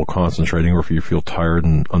trouble concentrating, or if you feel tired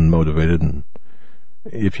and unmotivated, and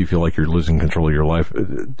if you feel like you're losing control of your life,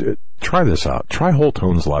 try this out. Try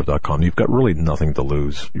WholeTonesLive.com. You've got really nothing to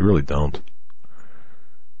lose. You really don't.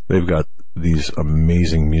 They've got these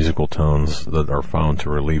amazing musical tones that are found to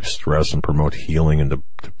relieve stress and promote healing and to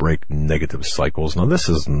break negative cycles. Now, this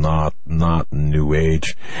is not New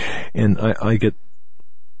Age, and I get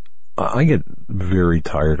very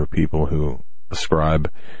tired of people who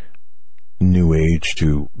ascribe New Age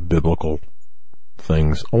to biblical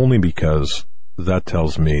things, only because that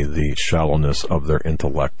tells me the shallowness of their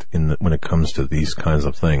intellect when it comes to these kinds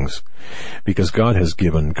of things. Because God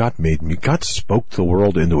made me, God spoke the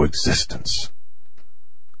world into existence.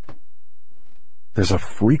 There's a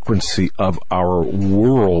frequency of our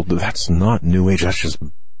world that's not New Age, that's just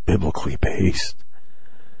biblically based.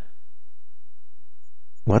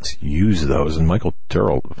 Let's use those, and Michael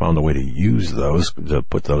Terrell found a way to use those, to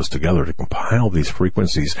put those together, to compile these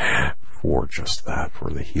frequencies for just that,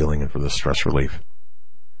 for the healing and for the stress relief.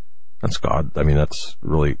 That's God. I mean, that's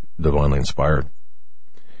really divinely inspired.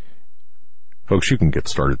 Folks, you can get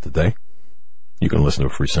started today. You can listen to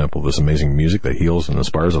a free sample of this amazing music that heals and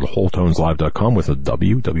inspires at wholetoneslive.com with a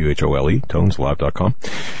W, W-H-O-L-E, toneslive.com.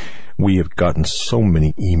 We have gotten so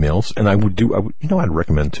many emails, and I'd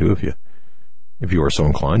recommend too, if you are so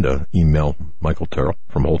inclined, to email Michael Terrell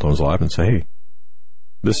from Whole Tones Live and say, hey,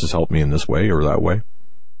 this has helped me in this way or that way.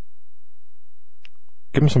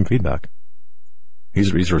 Give him some feedback.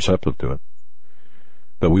 He's receptive to it.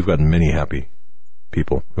 But we've gotten many happy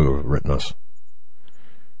people who have written us.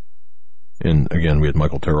 And again, we had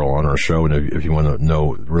Michael Terrell on our show, and if you want to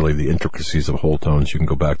know really the intricacies of whole tones, you can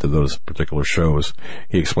go back to those particular shows.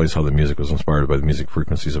 He explains how the music was inspired by the music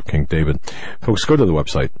frequencies of King David. Folks, go to the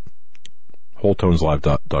website,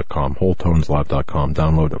 wholetoneslive.com, wholetoneslive.com,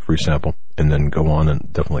 download a free sample, and then go on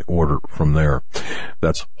and definitely order from there.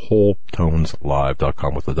 That's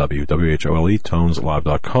wholetoneslive.com with a W, W-H-O-L-E,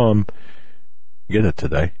 toneslive.com. Get it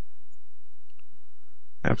today.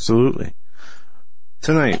 Absolutely.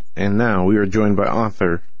 Tonight and now we are joined by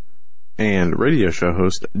author and radio show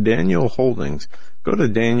host Daniel Holdings. Go to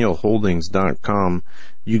danielholdings.com.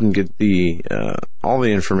 You can get all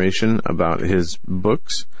the information about his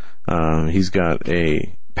books. He's got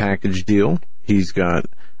a package deal. He's got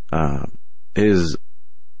I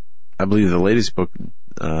believe the latest book,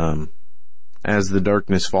 As the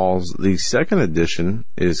Darkness Falls, the second edition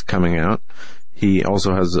is coming out. He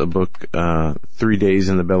also has a book, 3 Days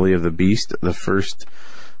in the Belly of the Beast, the first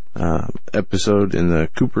episode in the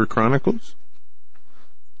Cooper Chronicles.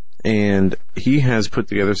 And he has put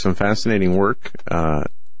together some fascinating work,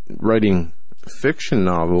 writing fiction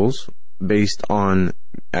novels based on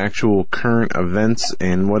actual current events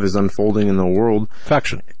and what is unfolding in the world.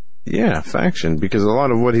 Faction. Yeah, faction, because a lot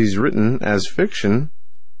of what he's written as fiction,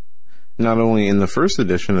 not only in the first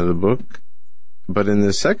edition of the book, but in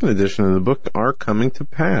the second edition of the book, are coming to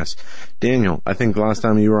pass. Daniel, I think the last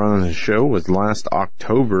time you were on the show was last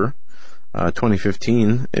October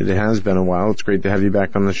 2015. It has been a while. It's great to have you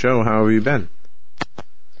back on the show. How have you been?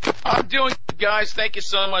 I'm doing good, guys. Thank you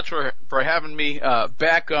so much for having me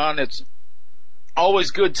back on. It's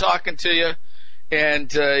always good talking to you.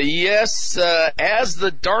 And yes, As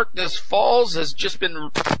the Darkness Falls has just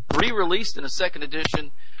been re-released in a second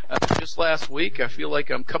edition just last week. I feel like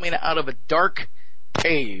I'm coming out of a dark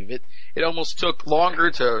cave. It almost took longer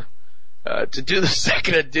to do the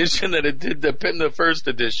second edition than it did to pin the first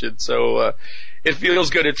edition. So it feels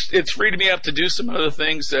good. It's freed me up to do some other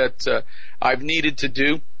things that I've needed to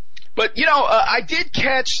do. But I did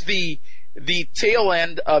catch the tail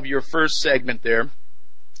end of your first segment there.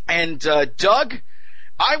 And Doug,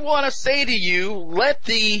 I want to say to you, let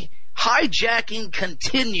the hijacking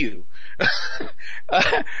continue.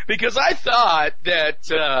 Because I thought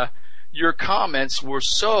that your comments were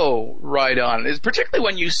so right on. It's particularly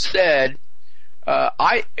when you said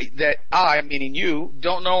I, meaning you,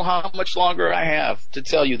 don't know how much longer I have to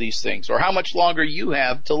tell you these things, or how much longer you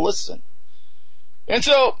have to listen. And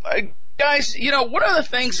so, guys, one of the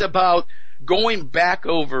things about going back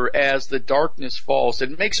over As the Darkness Falls,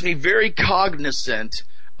 it makes me very cognizant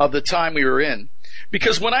of the time we were in.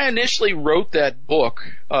 Because when I initially wrote that book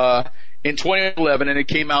in 2011 and it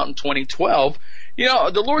came out in 2012,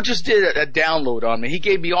 the Lord just did a download on me. He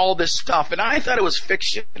gave me all this stuff, and I thought it was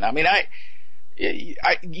fiction. I mean,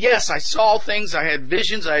 yes, I saw things. I had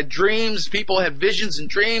visions. I had dreams. People had visions and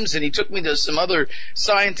dreams, and He took me to some other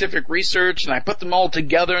scientific research, and I put them all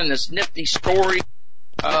together in this nifty story.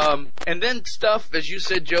 And then stuff, as you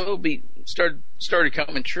said, Joe, started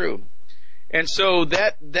coming true. And so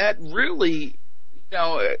that really,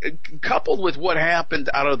 coupled with what happened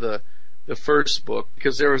out of the first book,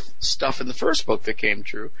 because there was stuff in the first book that came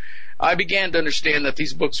true, I began to understand that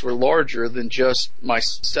these books were larger than just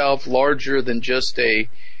myself, larger than just a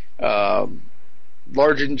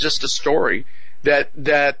story. That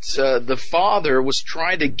the Father was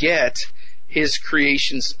trying to get His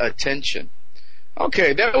creation's attention.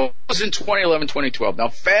 Okay, that was in 2011, 2012. Now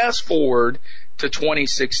fast forward to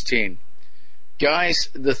 2016. Guys,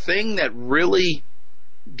 the thing that really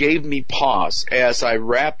gave me pause as I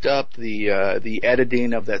wrapped up the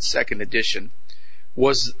editing of that second edition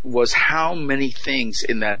was how many things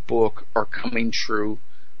in that book are coming true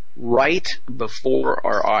right before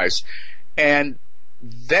our eyes. And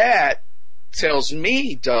that tells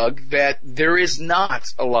me, Doug, that there is not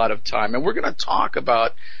a lot of time. And we're going to talk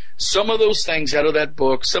about some of those things out of that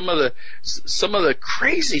book, some of the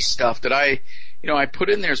crazy stuff that I put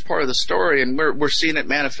in there as part of the story, and we're seeing it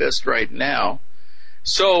manifest right now.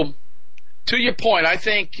 So, to your point, I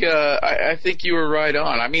think you were right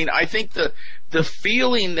on. I mean, I think the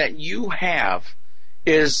feeling that you have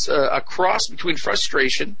is a cross between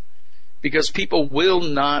frustration, because people will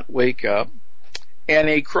not wake up, and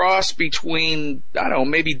a cross between, I don't know,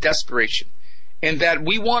 maybe desperation, in that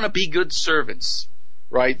we want to be good servants,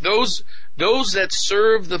 right? Those that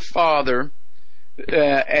serve the Father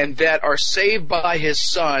and that are saved by His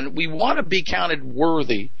Son, we want to be counted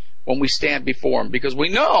worthy when we stand before Him, because we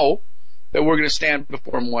know that we're going to stand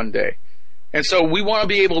before Him one day. And so we want to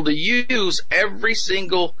be able to use every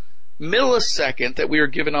single millisecond that we are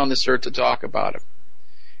given on this earth to talk about Him.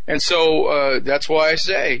 And so that's why I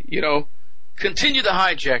say, continue the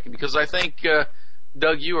hijacking, because I think,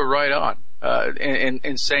 Doug, you were right on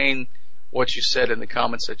in saying what you said in the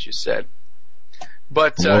comments that you said.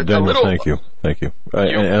 But well, Daniel, thank you.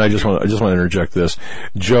 And I just want to interject this.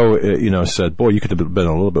 Joe, said, "Boy, you could have been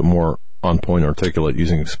a little bit more on point, articulate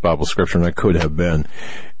using Bible scripture," and I could have been,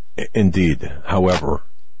 indeed. However,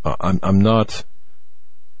 I'm not.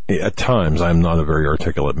 At times, I'm not a very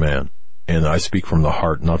articulate man, and I speak from the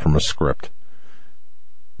heart, not from a script.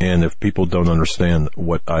 And if people don't understand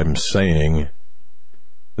what I'm saying,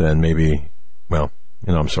 then maybe,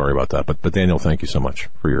 I'm sorry about that. But Daniel, thank you so much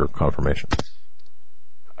for your confirmation.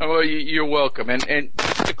 Well, you're welcome. And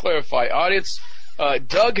just to clarify, audience,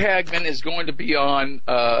 Doug Hagmann is going to be on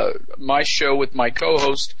my show with my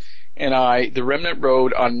co-host and I, The Remnant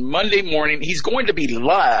Road, on Monday morning. He's going to be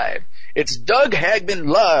live. It's Doug Hagmann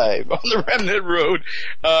live on The Remnant Road.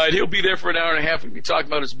 And he'll be there for an hour and a half. We'll be talking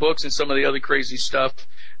about his books and some of the other crazy stuff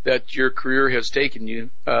that your career has taken you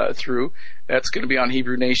through. That's going to be on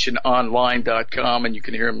HebrewNationOnline.com, and you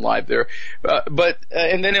can hear him live there.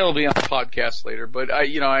 And then it'll be on the podcast later. But I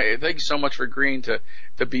thank you so much for agreeing to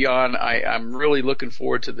be on. I'm really looking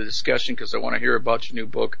forward to the discussion, because I want to hear about your new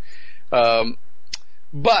book.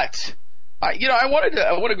 But I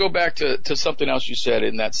want to go back to something else you said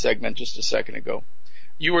in that segment just a second ago.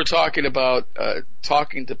 You were talking about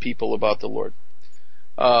talking to people about the Lord.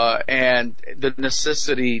 And the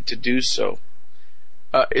necessity to do so.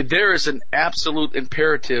 There is an absolute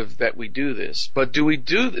imperative that we do this, but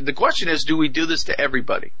the question is, do we do this to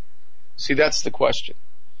everybody? See, that's the question.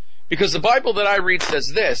 Because the Bible that I read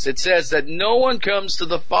says this, it says that no one comes to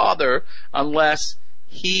the Father unless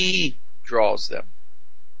He draws them.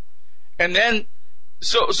 And then,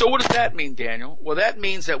 so what does that mean, Daniel? Well, that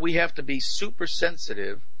means that we have to be super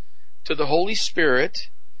sensitive to the Holy Spirit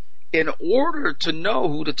in order to know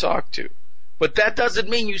who to talk to. But that doesn't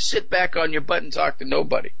mean you sit back on your butt and talk to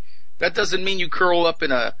nobody. That doesn't mean you curl up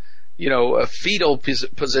in a fetal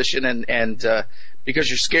position and because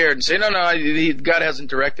you're scared and say, no, God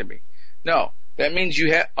hasn't directed me. No, that means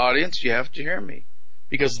audience, you have to hear me,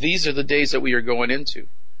 because these are the days that we are going into.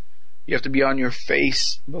 You have to be on your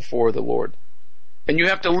face before the Lord, and you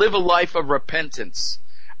have to live a life of repentance.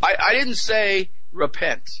 I didn't say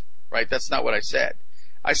repent, right? That's not what I said.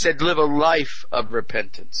 I said live a life of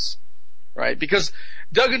repentance, right? Because,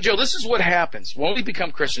 Doug and Joe, this is what happens. When we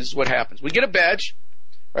become Christians, this is what happens. We get a badge,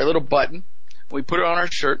 right, a little button, and we put it on our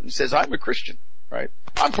shirt, and it says, I'm a Christian, right?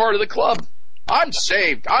 I'm part of the club. I'm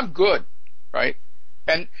saved. I'm good, right?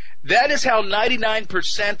 And that is how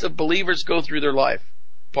 99% of believers go through their life,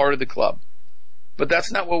 part of the club. But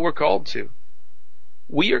that's not what we're called to.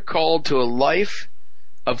 We are called to a life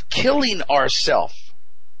of killing ourselves.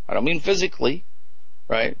 I don't mean physically,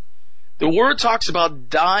 right? The Word talks about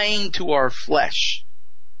dying to our flesh.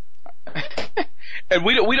 And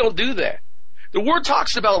we don't do that. The Word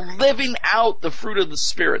talks about living out the fruit of the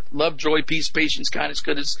Spirit. Love, joy, peace, patience, kindness,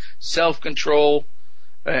 goodness, self-control.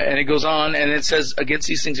 And it goes on, and it says, against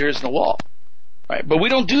these things there is no law. Right? But we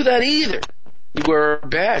don't do that either. We wear a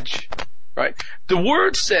badge. Right? The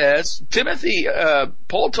Word says,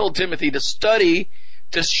 Paul told Timothy to study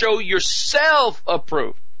to show yourself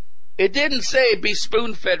approved. It didn't say be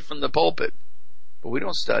spoon-fed from the pulpit. But we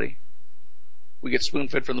don't study. We get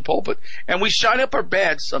spoon-fed from the pulpit. And we shine up our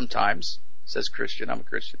badge sometimes. It says Christian, I'm a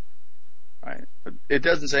Christian. Right? But it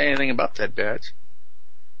doesn't say anything about that badge.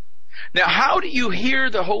 Now, how do you hear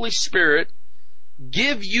the Holy Spirit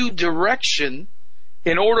give you direction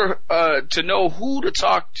in order to know who to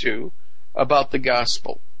talk to about the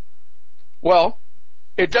gospel? Well,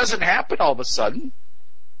 it doesn't happen all of a sudden.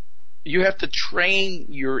 You have to train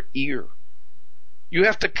your ear. You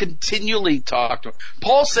have to continually talk to him.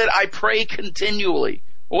 Paul said, I pray continually.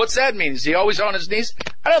 Well, what's that mean? Is he always on his knees?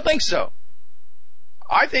 I don't think so.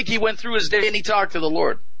 I think he went through his day and he talked to the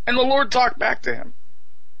Lord. And the Lord talked back to him.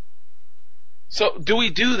 So, do we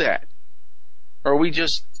do that? Or are we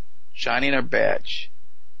just shining our badge?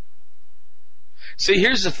 See,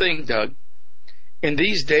 here's the thing, Doug. In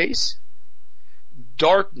these days,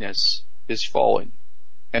 darkness is falling.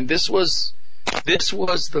 And this was This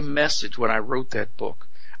was the message when I wrote that book.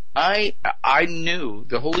 I knew,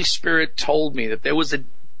 the Holy Spirit told me that there was a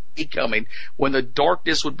day coming when the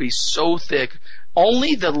darkness would be so thick,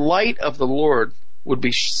 only the light of the Lord would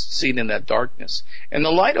be seen in that darkness. And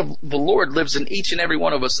the light of the Lord lives in each and every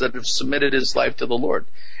one of us that have submitted his life to the Lord.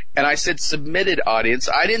 And I said submitted, audience.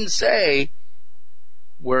 I didn't say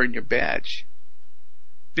wearing your badge.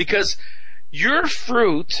 Because your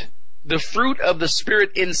fruit, the fruit of the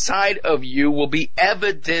Spirit inside of you, will be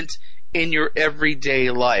evident in your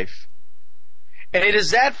everyday life. And it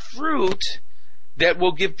is that fruit that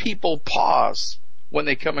will give people pause when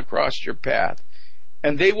they come across your path.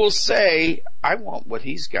 And they will say, I want what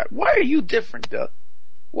he's got. Why are you different, Doug?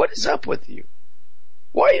 What is up with you?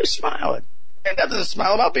 Why are you smiling? And nothing to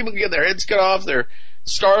smile about. People can get their heads cut off. They're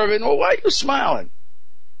starving. Well, why are you smiling?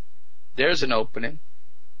 There's an opening.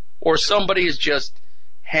 Or somebody is just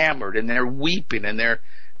hammered and they're weeping and they're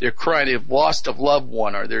crying. They've lost a loved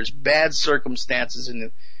one, or there's bad circumstances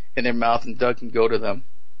in their mouth, and Doug can go to them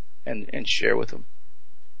and share with them.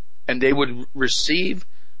 And they would receive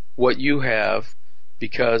what you have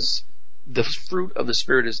because the fruit of the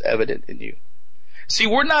Spirit is evident in you. See,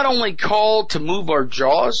 we're not only called to move our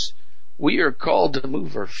jaws, we are called to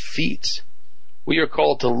move our feet. We are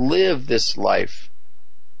called to live this life.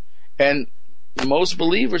 And most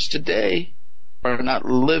believers today are not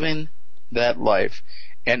living that life.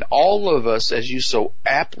 And all of us, as you so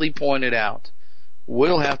aptly pointed out,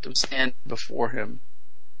 will have to stand before him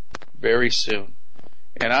very soon.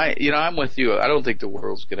 And I'm with you. I don't think the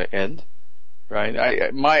world's going to end,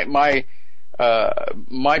 right? My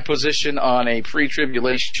position on a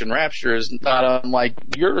pre-tribulation rapture is not unlike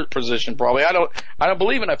your position, probably. I don't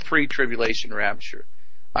believe in a pre-tribulation rapture.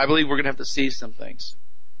 I believe we're going to have to see some things.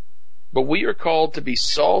 But we are called to be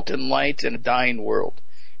salt and light in a dying world,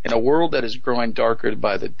 in a world that is growing darker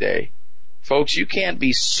by the day. Folks, you can't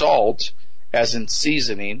be salt, as in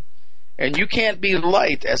seasoning, and you can't be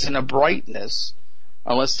light, as in a brightness,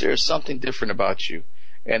 unless there's something different about you.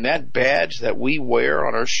 And that badge that we wear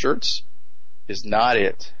on our shirts is not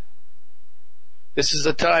it. This is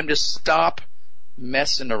a time to stop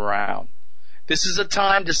messing around. This is a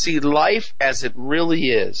time to see life as it really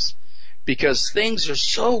is, because things are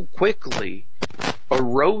so quickly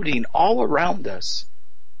eroding all around us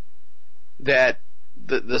that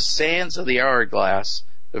the sands of the hourglass,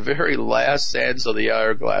 the very last sands of the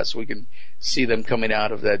hourglass, we can see them coming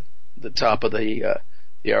out of the top of the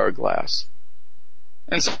hourglass.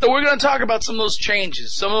 And so we're going to talk about some of those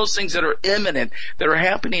changes, some of those things that are imminent, that are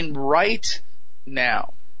happening right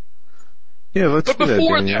now. Yeah, let's do that,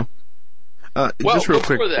 Daniel. Just real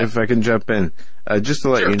quick, if I can jump in, just to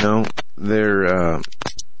let you know,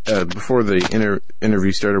 before the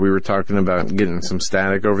interview started, we were talking about getting some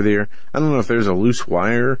static over the air. I don't know if there's a loose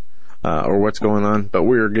wire or what's going on, but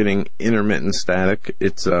we're getting intermittent static.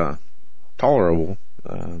 It's tolerable,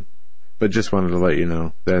 but just wanted to let you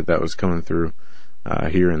know that was coming through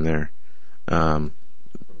here and there. I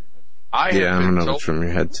don't know if it's from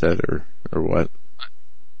your headset or what.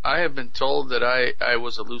 I have been told that I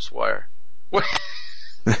was a loose wire.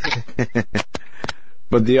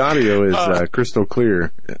 But the audio is crystal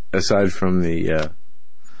clear, aside from the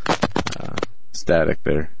static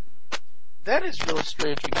there. That is really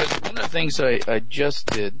strange, because one of the things I just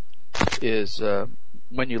did is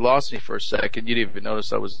when you lost me for a second, you didn't even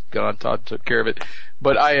notice I was gone. Todd took care of it,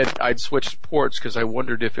 but I'd switched ports because I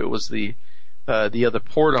wondered if it was the other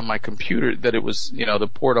port on my computer, that it was the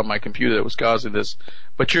port on my computer that was causing this.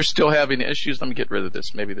 But you're still having issues. Let me get rid of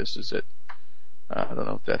this. Maybe this is it. I don't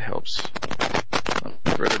know if that helps. Let me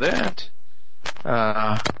get rid of that.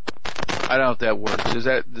 I don't know if that works. Did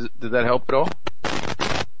that help at all?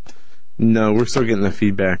 No, we're still getting the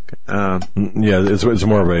feedback. Yeah, it's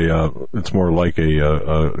more of it's more like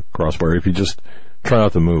a crosswire. If you just try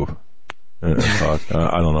not to move, talk.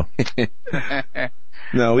 I don't know.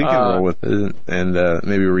 No, we can roll with it and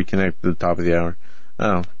maybe reconnect at the top of the hour.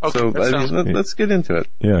 Oh, okay, so let's get into it.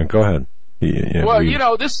 Yeah, go ahead. Yeah,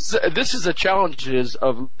 well, this is the challenges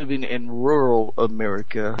of living in rural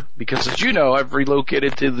America, because, as you know, I've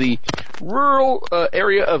relocated to the rural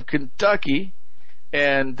area of Kentucky,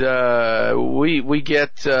 and we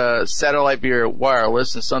get satellite via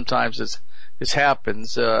wireless, and sometimes this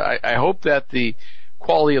happens. I hope that the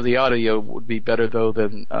quality of the audio would be better though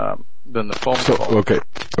than the phone call. Okay.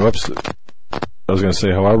 Oops. I was going to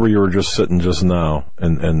say, however you were just sitting just now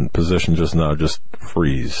and positioned just now, just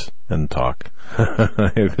freeze and talk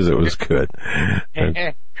because it was good.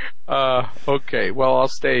 Okay, well, I'll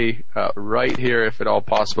stay right here if at all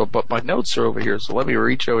possible, but my notes are over here, so let me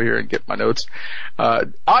reach over here and get my notes.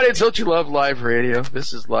 Audience, don't you love live radio?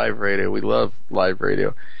 This is live radio. We love live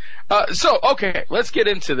radio. Okay, let's get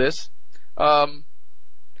into this. Let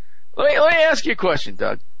me ask you a question,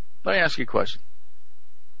 Doug. Let me ask you a question.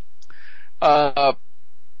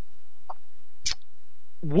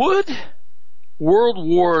 Would World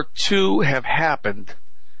War II have happened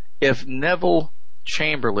if Neville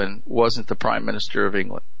Chamberlain wasn't the Prime Minister of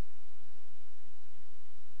England?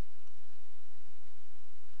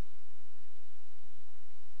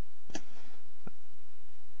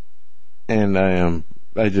 And I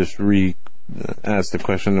just asked the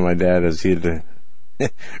question to my dad as he had to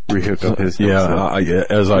re-hook up his Would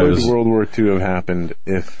World War II have happened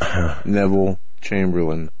if Neville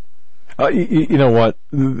Chamberlain? You know what?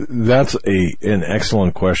 That's an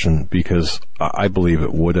excellent question, because I believe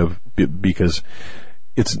it would have, because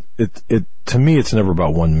to me it's never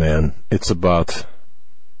about one man. It's about,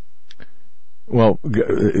 well,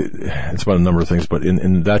 it's about a number of things, but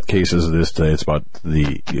in that case, as it is today, it's about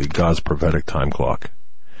God's prophetic time clock.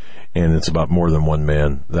 And it's about more than one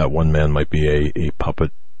man. That one man might be a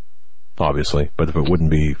puppet, obviously, but if it wouldn't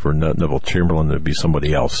be for Neville Chamberlain, it'd be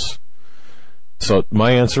somebody else. So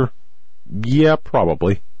my answer, yeah,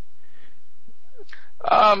 probably.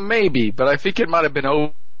 Maybe, but I think it might have been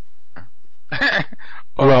over,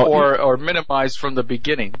 or minimized from the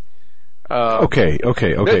beginning. Okay.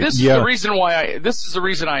 This is the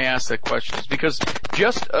reason I asked that question, is because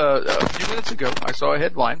just a few minutes ago I saw a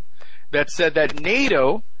headline that said that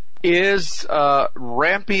NATO is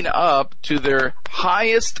ramping up to their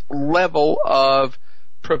highest level of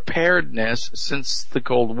preparedness since the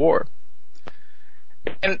Cold War.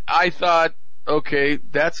 And I thought, okay,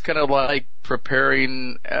 that's kind of like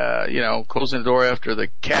preparing, closing the door after the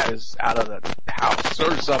cat is out of the house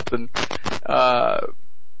or something.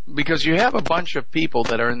 Because you have a bunch of people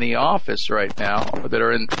that are in the office right now, that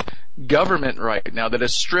are in government right now, that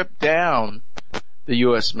has stripped down the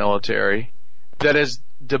U.S. military, that has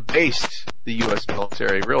debased the U.S.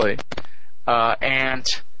 military, really,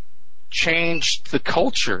 and changed the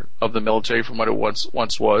culture of the military from what it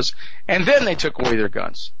once was, and then they took away their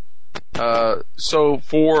guns. So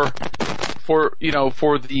for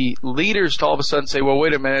the leaders to all of a sudden say, well,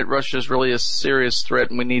 wait a minute, Russia's really a serious threat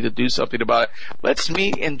and we need to do something about it. Let's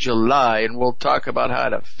meet in July and we'll talk about how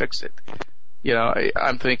to fix it.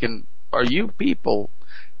 I'm thinking, are you people,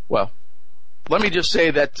 well, let me just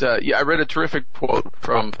say that I read a terrific quote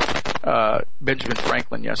from Benjamin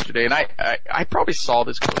Franklin yesterday, and I probably saw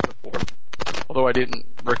this quote before, although I didn't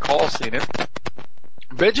recall seeing it.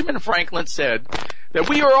 Benjamin Franklin said that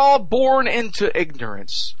we are all born into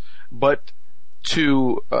ignorance, but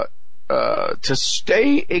to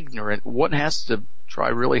stay ignorant, one has to try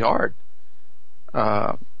really hard.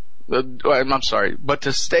 I'm sorry, but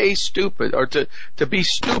to stay stupid, or to be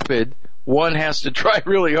stupid, one has to try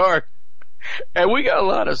really hard. And we got a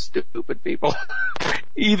lot of stupid people.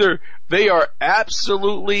 Either they are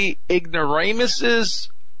absolutely ignoramuses,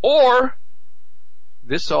 or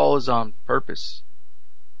this all is on purpose.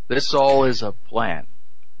 This all is a plan.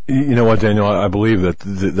 You know what, Daniel? I believe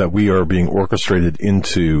that we are being orchestrated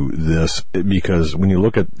into this, because when you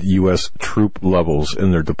look at U.S. troop levels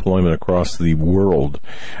and their deployment across the world,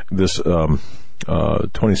 this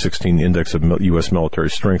 2016 Index of U.S. Military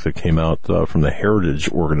Strength that came out from the Heritage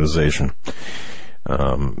Organization.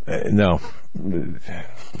 Now,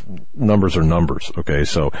 numbers are numbers, okay?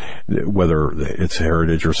 So whether it's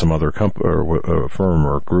Heritage or some other or firm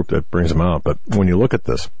or group that brings them out, but when you look at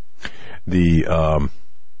this, the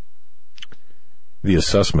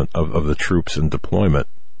assessment of the troops in deployment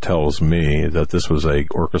tells me that this was a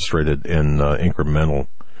orchestrated and incremental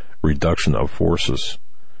reduction of forces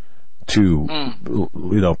to,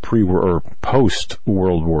 pre or post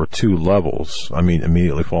World War II levels. I mean,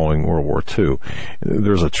 immediately following World War II.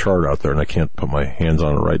 There's a chart out there, and I can't put my hands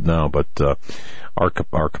on it right now, but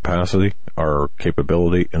our capacity, our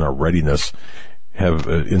capability, and our readiness have,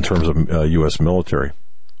 in terms of U.S. military,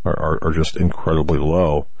 are just incredibly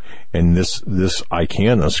low. And this I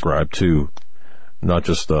can ascribe to not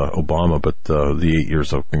just Obama, but the 8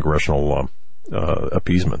 years of congressional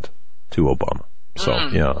appeasement to Obama. So,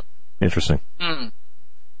 yeah, interesting.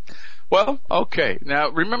 Well, okay. Now,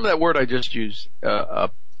 remember that word I just used, a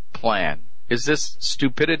plan. Is this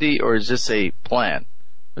stupidity or is this a plan?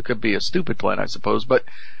 It could be a stupid plan, I suppose, but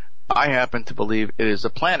I happen to believe it is a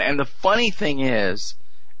plan. And the funny thing is,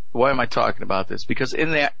 Why am I talking about this? Because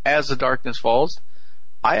in the As the Darkness Falls,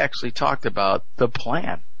 I actually talked about the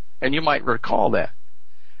plan. And you might recall that.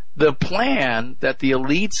 The plan that the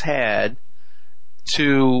elites had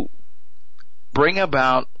to bring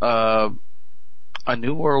about a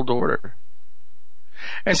new world order.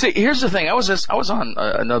 And see, here's the thing. I was on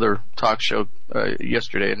another talk show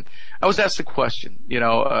yesterday, and I was asked the question,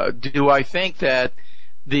 do I think that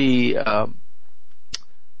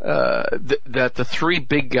that the three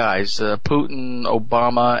big guys, Putin,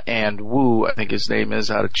 Obama, and Wu, I think his name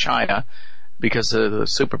is, out of China, because of the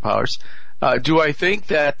superpowers, do I think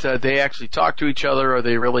that they actually talk to each other, or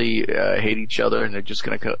they really hate each other and they're just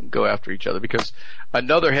going to go after each other? Because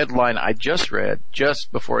another headline I just read,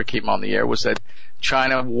 just before I came on the air, was that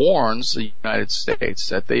China warns the United States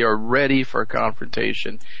that they are ready for a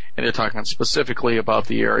confrontation, and they're talking specifically about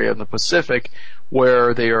the area in the Pacific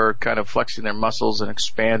where they are kind of flexing their muscles and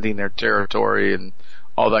expanding their territory and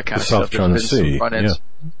all that kind of South stuff. China Sea.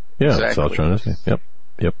 Yeah, exactly. South China Sea. Yep.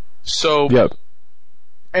 So, yep.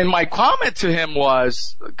 And my comment to him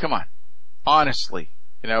was, come on, honestly,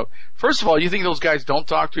 first of all, you think those guys don't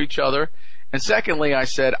talk to each other? And secondly, I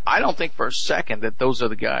said, I don't think for a second that those are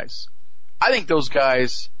the guys. I think those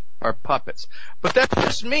guys are puppets. But that's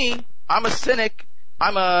just me. I'm a cynic.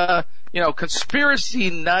 I'm a, conspiracy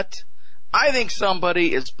nut. I think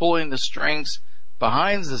somebody is pulling the strings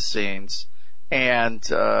behind the scenes and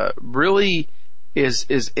really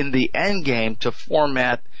is in the end game to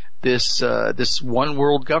format this one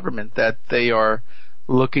world government that they are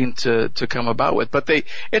looking to come about with. But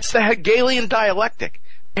it's the Hegelian dialectic.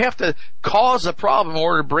 They have to cause a problem in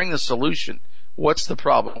order to bring the solution. What's the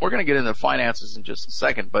problem? We're going to get into finances in just a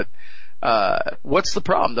second, but what's the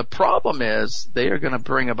problem? The problem is they are going to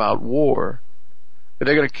bring about war.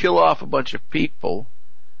 They're going to kill off a bunch of people,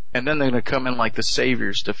 and then they're going to come in like the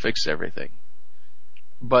saviors to fix everything.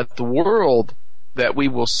 But the world that we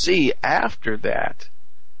will see after that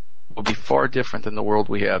will be far different than the world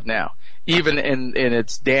we have now, even in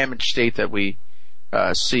its damaged state that we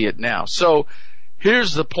see it now. So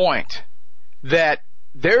here's the point, that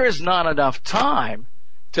there is not enough time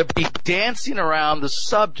to be dancing around the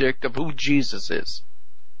subject of who Jesus is.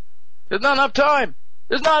 There's not enough time.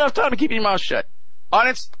 There's not enough time to keep your mouth shut.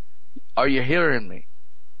 Honest, are you hearing me?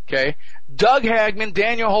 Okay? Doug Hagmann,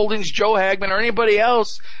 Daniel Holdings, Joe Hagmann, or anybody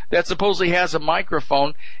else that supposedly has a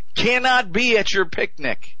microphone cannot be at your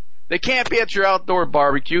picnic. They can't be at your outdoor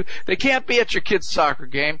barbecue. They can't be at your kid's soccer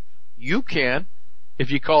game. You can, if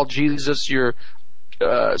you call Jesus your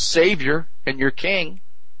Savior and your King.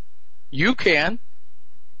 You can.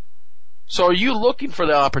 So are you looking for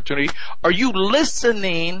the opportunity? Are you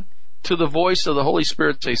listening to the voice of the Holy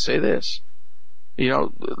Spirit say this? See,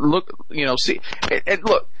 and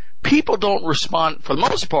look, people don't respond for the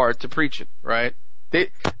most part to preaching, right? They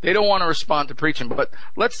don't want to respond to preaching, but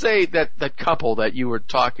let's say that the couple that you were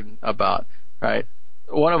talking about, right?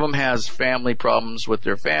 One of them has family problems with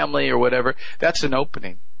their family or whatever. That's an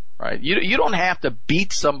opening, right? You don't have to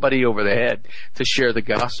beat somebody over the head to share the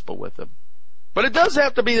gospel with them. But it does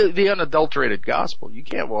have to be the unadulterated gospel. You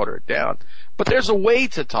can't water it down. But there's a way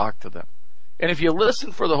to talk to them. And if you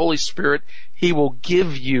listen for the Holy Spirit, He will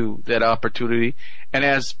give you that opportunity. And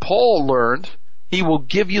as Paul learned, He will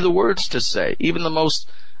give you the words to say, even the most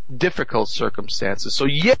difficult circumstances. So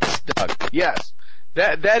yes, Doug, yes.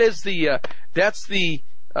 That's the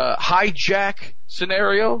hijack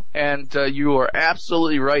scenario, and you are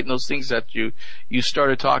absolutely right in those things that you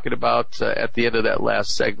started talking about at the end of that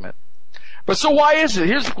last segment. But so why is it?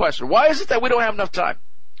 Here's the question: why is it that we don't have enough time?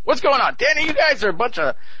 What's going on, Danny? You guys are a bunch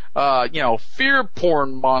of fear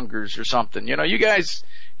porn mongers or something. You guys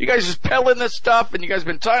just peddling this stuff, and you guys have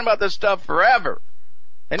been talking about this stuff forever,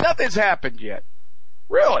 and nothing's happened yet.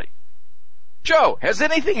 Really, Joe? Has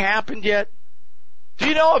anything happened yet? Do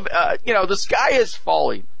you know if the sky is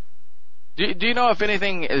falling? Do you know if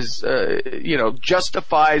anything is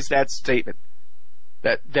justifies that statement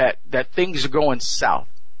that things are going south?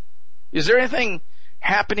 Is there anything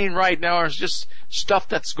happening right now, or is it just stuff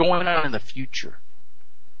that's going on in the future?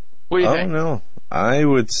 What do you think? No. I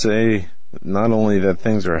would say not only that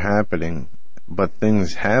things are happening, but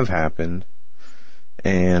things have happened,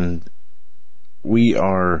 and we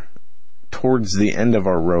are towards the end of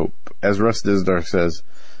our rope. As Russ Dizdar says,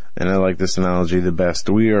 and I like this analogy the best,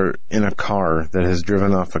 we are in a car that has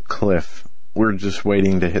driven off a cliff. We're just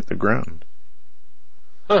waiting to hit the ground.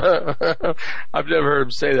 I've never heard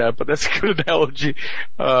him say that, but that's a good analogy.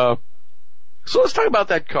 So let's talk about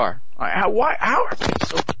that car. How are things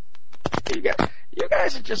so? You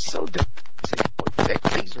guys are just so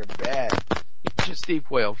things are bad. Steve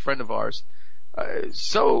Whale, friend of ours,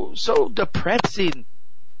 so depressing.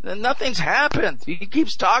 And nothing's happened. He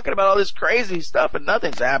keeps talking about all this crazy stuff and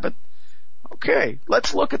nothing's happened. Okay,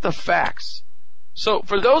 let's look at the facts. So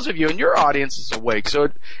for those of you, and your audience is awake, so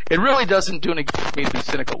it really doesn't do any good for me to be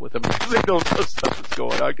cynical with them because they don't know stuff that's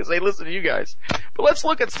going on because they listen to you guys. But let's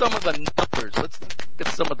look at some of the numbers. Let's look at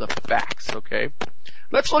some of the facts, okay?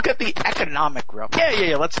 Let's look at the economic realm.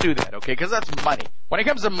 Yeah, let's do that, okay? Because that's money. When it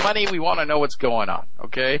comes to money, we want to know what's going on,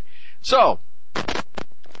 okay? So,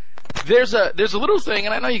 there's a little thing,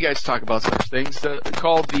 and I know you guys talk about such things,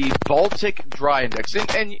 called the Baltic Dry Index.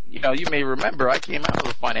 And you know, you may remember I came out of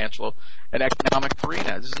the financial and economic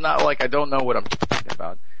arena. This is not like I don't know what I'm talking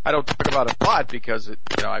about. I don't talk about it a lot because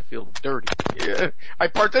I feel dirty. I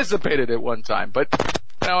participated at one time, but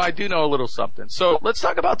I do know a little something. So let's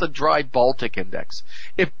talk about the Dry Baltic Index.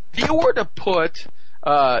 If you were to put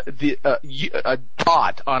a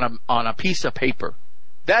dot on a piece of paper,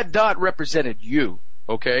 that dot represented you,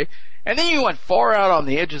 okay? And then you went far out on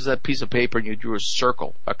the edges of that piece of paper and you drew a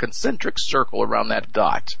circle, a concentric circle around that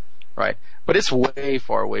dot, right? But it's way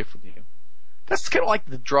far away from you. That's kind of like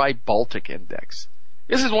the Dry Baltic Index.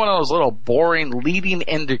 This is one of those little boring leading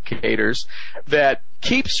indicators that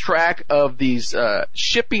keeps track of these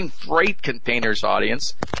shipping freight containers,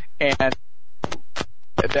 audience, and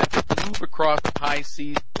that move across the high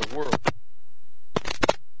seas of the world.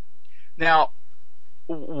 Now,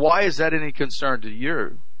 why is that any concern to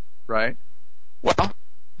you, right? Well,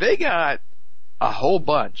 they got a whole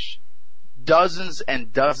bunch, dozens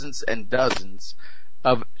and dozens and dozens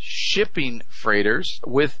of shipping freighters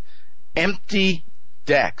with empty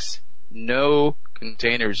decks, no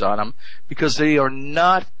containers on them, because they are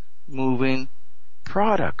not moving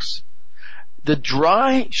products. The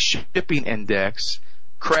Dry Shipping Index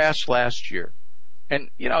crashed last year. And,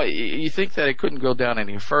 you think that it couldn't go down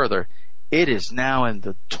any further. It is now in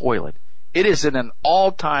the toilet. It is in an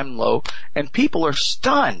all-time low, and people are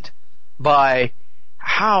stunned by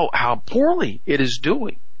how poorly it is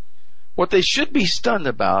doing. What they should be stunned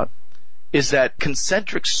about is that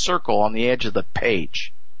concentric circle on the edge of the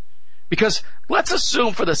page. Because let's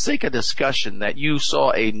assume for the sake of discussion that you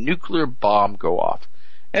saw a nuclear bomb go off.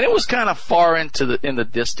 And it was kind of far in the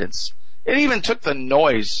distance. It even took the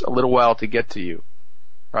noise a little while to get to you.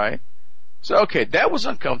 Right? So, okay, that was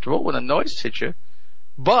uncomfortable when the noise hit you.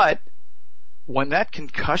 But when that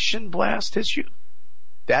concussion blast hits you,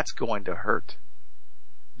 that's going to hurt.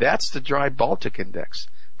 That's the Dry Baltic Index.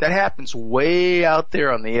 That happens way out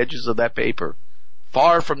there on the edges of that paper,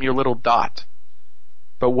 far from your little dot.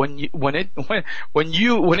 But when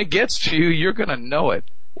it gets to you, you're gonna know it.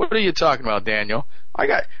 What are you talking about, Daniel?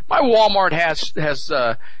 My Walmart has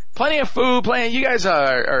plenty of food. You guys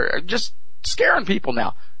are just scaring people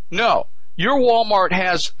now. No, your Walmart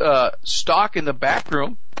has stock in the back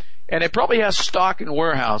room, and it probably has stock in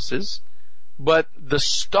warehouses. But the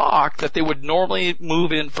stock that they would normally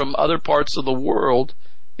move in from other parts of the world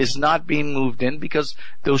is not being moved in because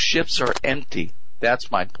those ships are empty. That's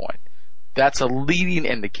my point. That's a leading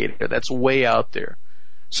indicator. That's way out there.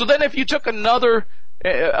 So then if you took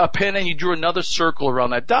a pen and you drew another circle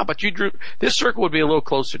around that dot, but this circle would be a little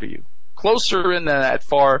closer to you. Closer in that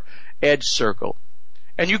far edge circle.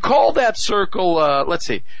 And you call that circle,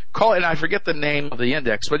 and I forget the name of the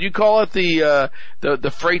index, but you call it the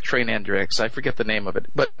freight train index. I forget the name of it.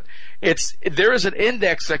 But there is an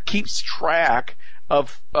index that keeps track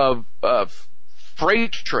of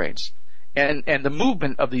freight trains and the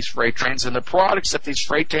movement of these freight trains and the products that these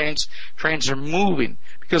freight trains are moving.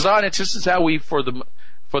 Because this is how we, for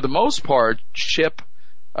the most part, ship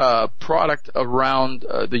product around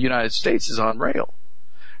the United States is on rail.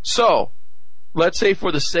 So, let's say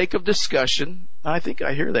for the sake of discussion, I think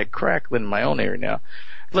I hear that crackling in my own ear now.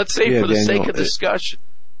 Let's say for the sake of discussion.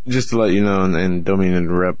 Just to let you know, and don't mean to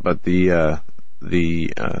interrupt, but the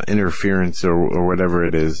interference or whatever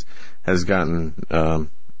it is has gotten,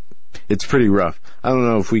 it's pretty rough. I don't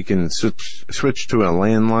know if we can switch to a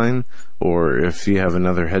landline or if you have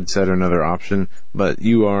another headset or another option, but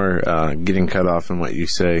you are getting cut off in what you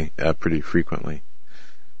say pretty frequently.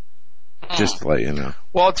 Just to let you know.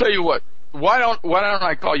 Well, I'll tell you what. Why don't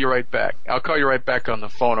I call you right back? I'll call you right back on the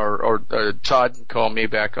phone, or Todd can call me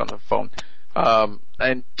back on the phone.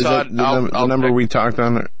 And Todd, is that the number we talked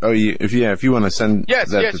on? Oh, if you want to send that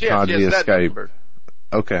to Todd via Skype. Number.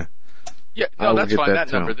 Okay. Yeah, no, that's fine.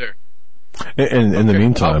 That number there. And in the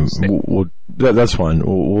meantime, that's fine.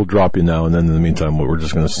 We'll drop you now, and then in the meantime, we're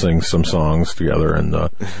just going to sing some songs together and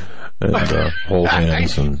hold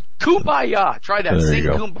hands and Kumbaya. Try that. Sing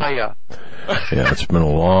Kumbaya. Yeah, it's been a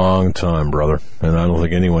long time, brother, and I don't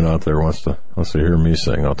think anyone out there wants to hear me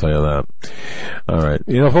sing. I'll tell you that. All right,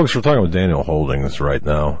 folks, we're talking with Daniel Holdings right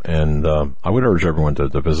now, and I would urge everyone to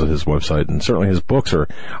visit his website, and certainly his books are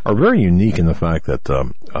very unique in the fact that,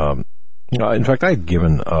 in fact, I had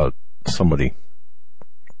given somebody,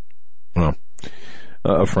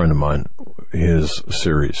 a friend of mine, his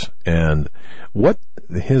series, and what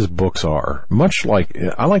his books are, much like,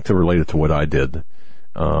 I like to relate it to what I did.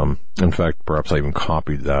 In fact, perhaps I even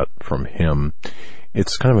copied that from him.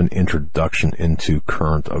 It's kind of an introduction into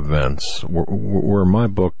current events, where my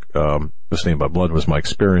book, Sustained by Blood, was my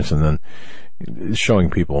experience, and then showing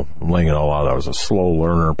people, laying it all out. I was a slow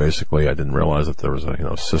learner, basically. I didn't realize that there was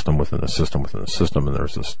a system within a system within a system, and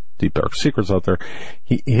there's this deep, dark secrets out there.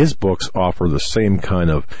 His books offer the same kind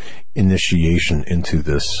of initiation into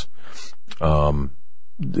this,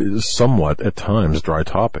 somewhat, at times, dry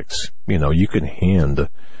topics. You can hand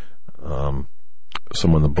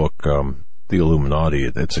someone the book, The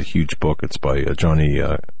Illuminati. It's a huge book. It's by Johnny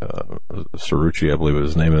Cerrucci, I believe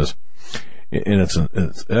his name is. And it's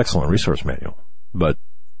an excellent resource manual, but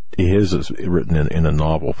his is written in a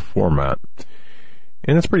novel format,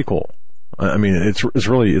 and it's pretty cool. I mean, it's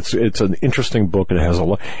really an interesting book. It has a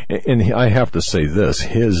lot, and I have to say this: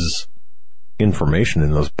 his information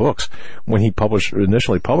in those books, when he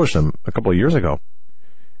initially published them a couple of years ago,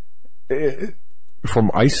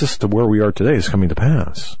 from ISIS to where we are today, is coming to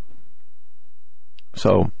pass.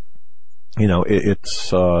 So,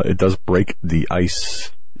 it does break the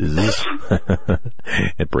ice.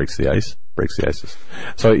 It breaks the ice, breaks the ISIS.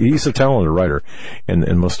 So he's a talented writer,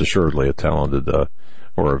 and most assuredly a talented,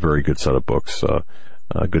 or a very good set of books, a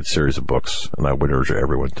good series of books. And I would urge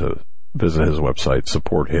everyone to visit his website,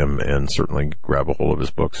 support him, and certainly grab a hold of his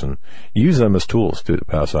books and use them as tools to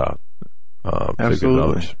pass out.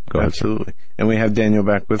 Absolutely. Go ahead, absolutely. And we have Daniel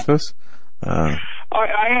back with us. I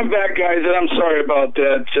am back, guys, and I'm sorry about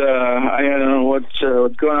that. I don't know what's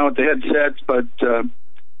going on with the headsets, but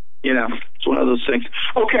it's one of those things.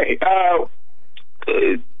 Okay,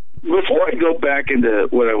 before I go back into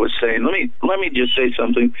what I was saying, let me just say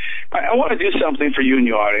something. I want to do something for you and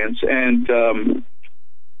your audience, and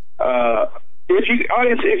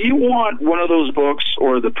if you want one of those books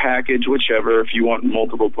or the package, whichever, if you want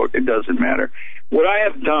multiple books, it doesn't matter. What I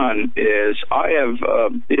have done is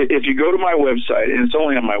if you go to my website, and it's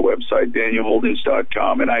only on my website,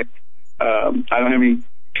 danielholdings.com, and I don't have any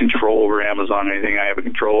control over Amazon or anything. I have a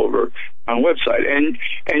control over my website. And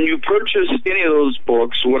you purchase any of those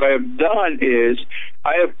books, what I have done is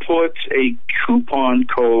I have put a coupon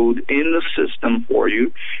code in the system for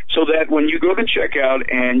you so that when you go to checkout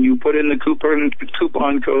and you put in the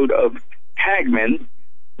coupon code of Hagmann,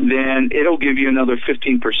 then it'll give you another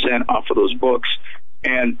 15% off of those books.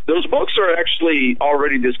 And those books are actually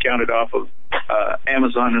already discounted off of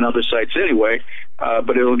Amazon and other sites anyway,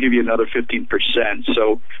 but it'll give you another 15%.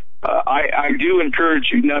 So I do encourage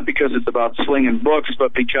you, not because it's about slinging books,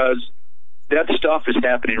 but because that stuff is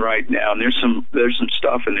happening right now, and there's some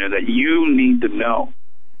stuff in there that you need to know.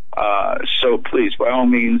 So please, by all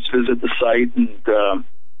means, visit the site and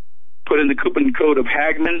put in the coupon code of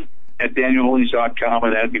Hagmann at danielholdings.com,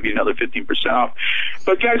 and that'll give you another 15% off.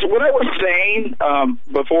 But guys, what I was saying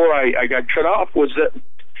before I got cut off was that,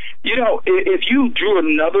 if you drew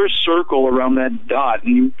another circle around that dot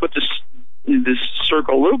and you put this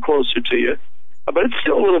circle a little closer to you, but it's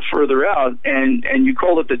still a little further out, and you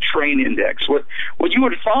call it the train index. What you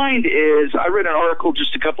would find is, I read an article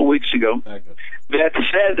just a couple weeks ago that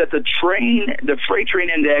said that the freight train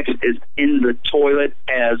index is in the toilet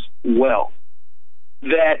as well.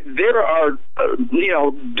 That there are,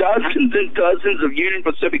 dozens and dozens of Union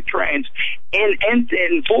Pacific trains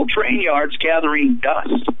in full train yards gathering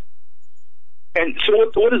dust. And so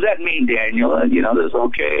what does that mean, Daniel? There's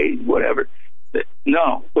okay, whatever.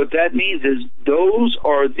 No, what that means is those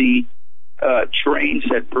are the trains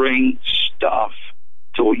that bring stuff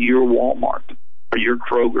to your Walmart or your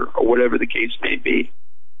Kroger or whatever the case may be.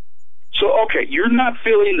 So, okay, you're not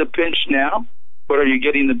feeling the pinch now, but are you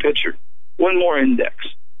getting the picture? One more index.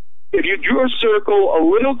 If you drew a circle a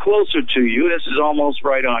little closer to you, this is almost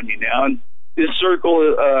right on you now, and this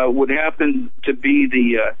circle would happen to be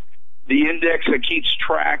the index that keeps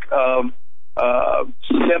track of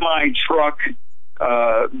semi-truck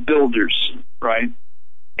builders, right?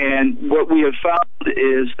 And what we have found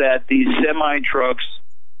is that these semi-trucks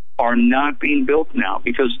are not being built now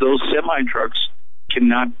because those semi-trucks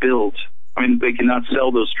cannot build. I mean, they cannot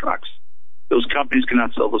sell those trucks. Those companies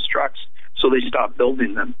cannot sell those trucks, so they stop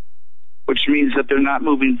building them, which means that they're not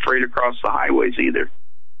moving freight across the highways either.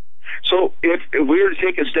 So if we were to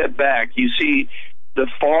take a step back, you see the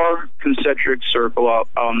far concentric circle out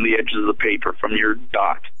on the edges of the paper from your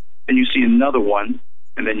dot. And you see another one,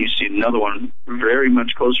 and then you see another one very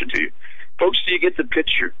much closer to you. Folks, do you get the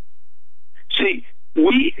picture? See,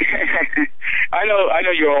 I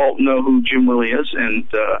know you all know who Jim Willie is, and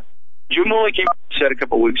Jim Willie came out and said a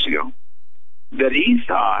couple of weeks ago that he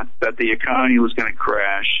thought that the economy was going to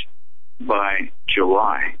crash by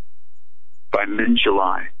July, by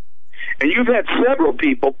mid-July. And you've had several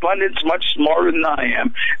people, pundits much smarter than I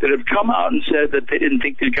am, that have come out and said that they didn't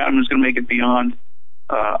think the economy was going to make it beyond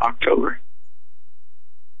October.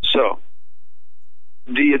 So,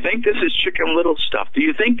 do you think this is Chicken Little stuff? Do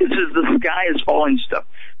you think this is the sky is falling stuff?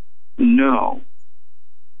 No.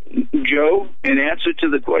 Joe, in answer to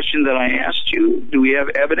the question that I asked you, do we have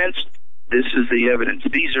evidence? This is the evidence.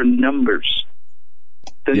 These are numbers.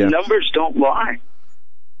 The numbers don't lie.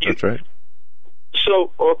 That's right.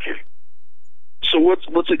 So, okay. So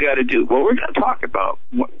what's it got to do? Well, we're going to talk about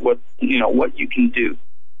what you can do.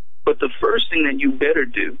 But the first thing that you better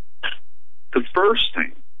do, the first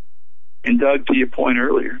thing, and Doug, to your point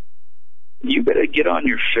earlier, you better get on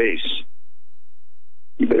your face.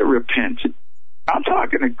 You better repent. I'm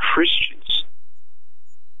talking to Christians.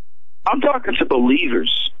 I'm talking to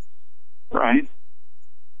believers, right?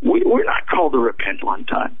 We're not called to repent one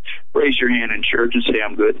time. Raise your hand in church and say,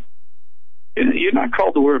 I'm good. You're not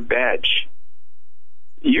called to wear a badge.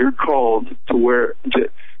 You're called to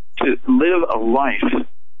live a life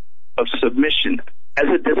of submission as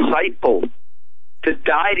a disciple, to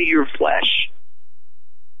die to your flesh,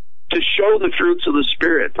 to show the fruits of the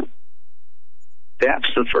Spirit.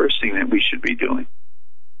 That's the first thing that we should be doing.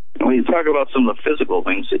 And we can talk about some of the physical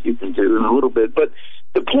things that you can do in a little bit, but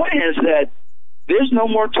the point is that there's no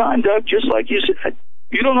more time, Doug, just like you said.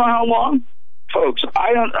 You don't know how long? Folks,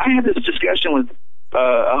 I had this discussion with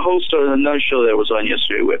a host of another show that I was on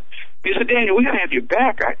yesterday with. He said, Daniel, we got to have you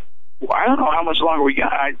back. I don't know how much longer we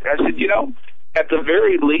got. I said, at the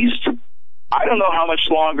very least, I don't know how much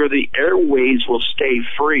longer the airways will stay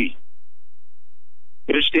free.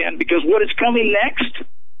 You understand? Because what is coming next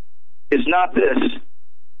is not this.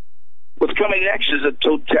 What's coming next is a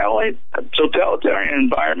totalitarian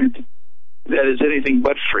environment that is anything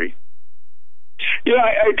but free.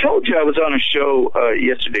 I told you I was on a show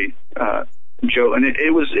yesterday, Joe, and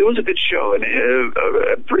it was a good show, and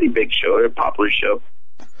a pretty big show, a popular show.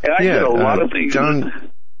 And I did a lot of things.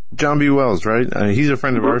 John B. Wells, right? He's a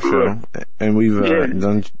friend of our show, and we've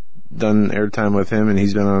done airtime with him, and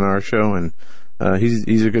he's been on our show, and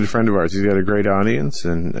he's a good friend of ours. He's got a great audience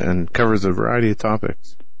and covers a variety of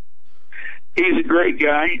topics. He's a great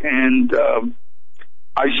guy, and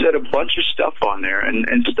I said a bunch of stuff on there,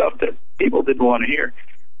 and stuff that people didn't want to hear.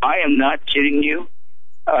 I am not kidding you.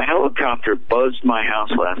 A helicopter buzzed my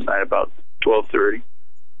house last night about 12:30,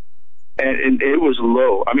 and it was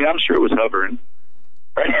low. I mean, I'm sure it was hovering.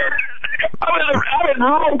 Right? I'm in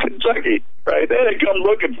rural Kentucky, right? They didn't come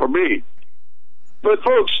looking for me. But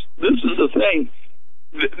folks, this is the thing.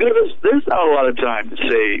 There's not a lot of time to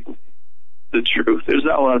say the truth. There's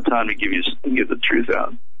not a lot of time to give the truth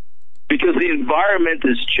out, because the environment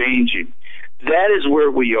is changing. That is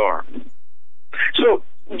where we are. So,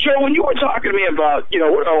 Joe, when you were talking to me about,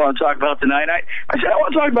 what I want to talk about tonight, I said I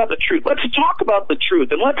want to talk about the truth. Let's talk about the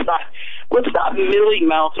truth, and let's not mealy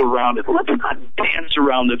mouth around it. Let's not dance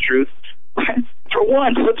around the truth. For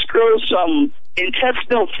once, let's grow some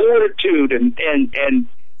intestinal fortitude and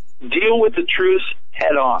deal with the truth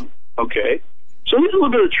head on. Okay. So here's a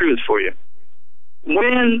little bit of truth for you.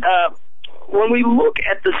 When we look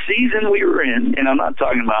at the season we were in, and I'm not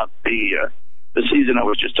talking about the season I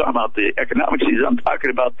was just talking about, the economic season. I'm talking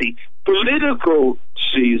about the political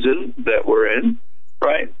season that we're in,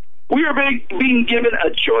 right? We are being given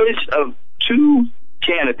a choice of two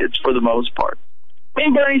candidates for the most part. I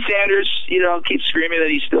mean, Bernie Sanders, keeps screaming that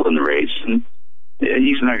he's still in the race, and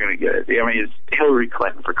he's not going to get it. I mean, it's Hillary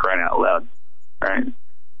Clinton, for crying out loud, right?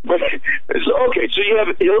 But so you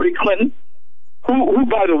have Hillary Clinton, who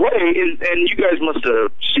by the way, and you guys must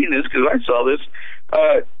have seen this because I saw this,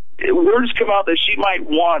 words come out that she might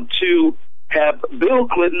want to have Bill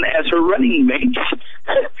Clinton as her running mate.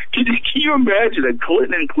 Can you imagine a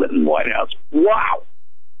Clinton and Clinton White House? Wow.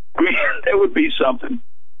 I mean, that would be something.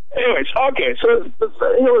 Anyways, okay, so it's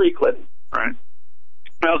Hillary Clinton, right?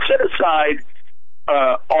 Now, set aside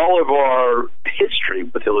all of our history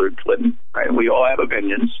with Hillary Clinton, right? We all have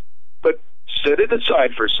opinions, but set it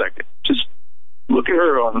aside for a second. Just look at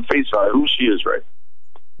her on the face value, who she is, right?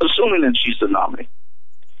 Assuming that she's the nominee.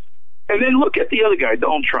 And then look at the other guy,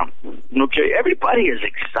 Donald Trump. Okay, everybody is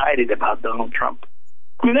excited about Donald Trump.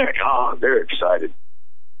 I mean, they're excited.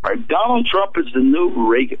 Right? Donald Trump is the new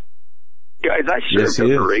Reagan. Guys, I served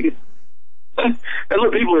under Reagan. That's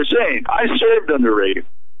what people are saying. I served under Reagan.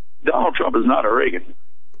 Donald Trump is not a Reagan.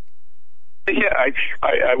 Yeah,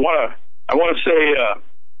 I want to say,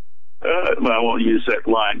 well, I won't use that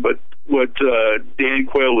line, but what Dan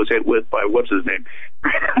Quayle was hit with by what's his name?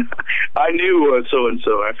 I knew so and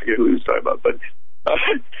so. I forget who he was talking about, but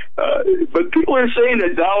people are saying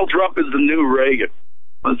that Donald Trump is the new Reagan.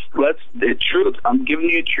 Let's the truth. I'm giving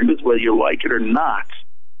you the truth, whether you like it or not.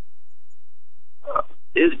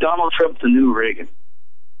 Is Donald Trump the new Reagan?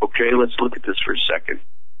 Okay, let's look at this for a second.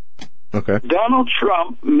 Okay. Donald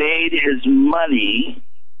Trump made his money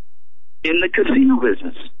in the casino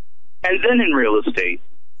business, and then in real estate.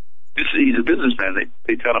 He's a businessman.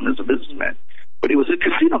 They tell him he's a businessman, but he was a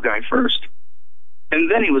casino guy first,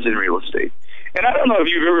 and then he was in real estate. And I don't know if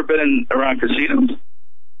you've ever been around casinos,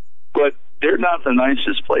 but they're not the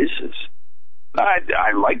nicest places.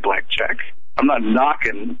 I like blackjack. I'm not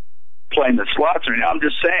knocking playing the slots or anything. I'm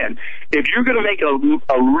just saying, if you're going to make a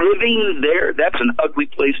living there, that's an ugly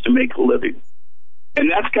place to make a living, and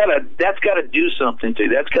that's got to do something to you.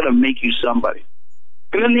 That's got to make you somebody.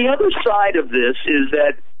 And then the other side of this is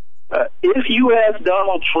that if you ask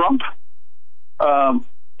Donald Trump, a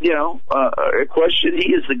question,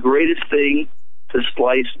 he is the greatest thing to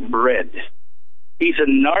slice bread. He's a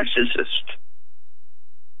narcissist.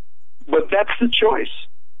 But that's the choice.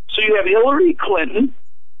 So you have Hillary Clinton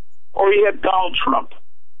or you have Donald Trump.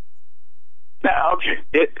 Now,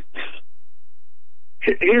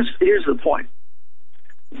 here's the point.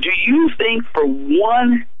 Do you think for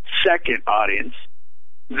 1 second, audience,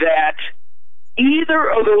 that either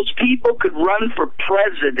of those people could run for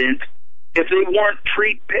president if they weren't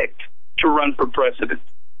pre-picked to run for president?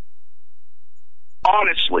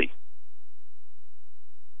 Honestly.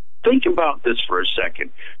 Think about this for a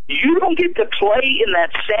second. You don't get to play in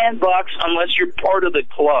that sandbox unless you're part of the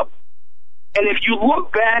club. And if you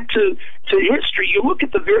look back to history, you look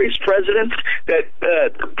at the various presidents, that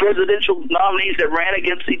the presidential nominees that ran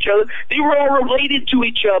against each other, they were all related to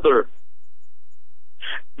each other.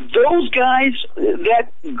 Those guys,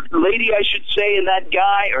 that lady, I should say, and that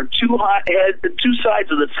guy are two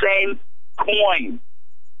sides of the same coin.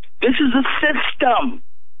 This is a system,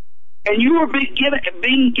 and you are being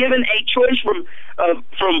given a choice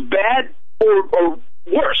from bad or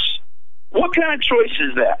worse. What kind of choice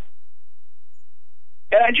is that?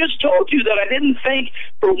 And I just told you that I didn't think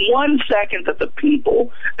for 1 second that the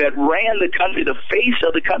people that ran the country, the face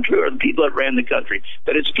of the country, or the people that ran the country,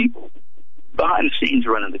 that it's people behind the scenes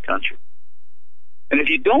running the country. And if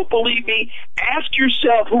you don't believe me, ask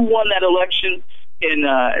yourself who won that election in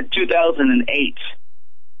 2008.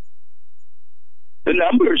 The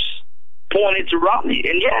numbers pointed to Romney,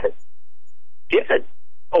 and yet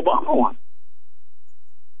Obama won.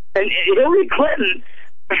 And Hillary Clinton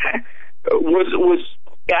was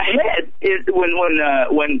ahead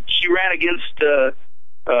when she ran against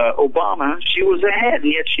Obama. She was ahead,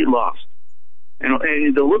 and yet she lost.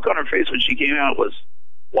 And the look on her face when she came out was,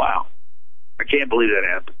 wow, I can't believe that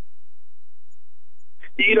happened.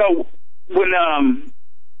 You know, when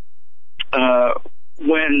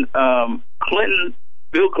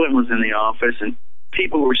Bill Clinton was in the office, and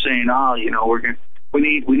people were saying, we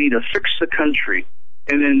need to fix the country.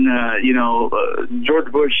 And then, George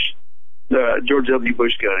W.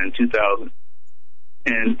 Bush got in 2000.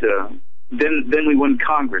 And then we won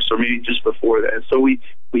Congress, or maybe just before that. So we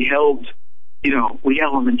held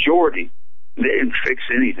a majority. They didn't fix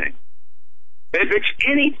anything. They didn't fix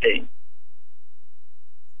anything.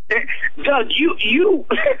 Doug, you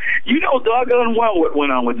know doggone well what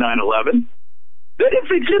went on with 9/11. They didn't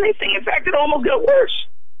fix anything. In fact, it almost got worse.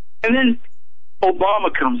 And then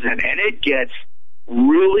Obama comes in, and it gets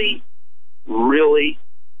really, really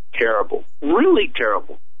terrible. Really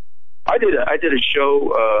terrible. I did a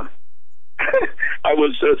show. I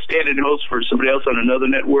was stand-in host for somebody else on another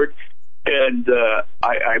network, and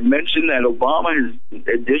I mentioned that Obama has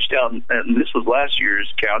dished out, and this was last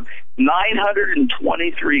year's count,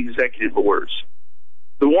 923 executive orders.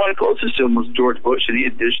 The one closest to him was George Bush, and he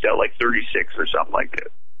had dished out like 36 or something like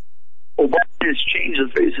that. Obama has changed the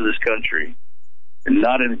face of this country, and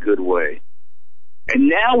not in a good way. And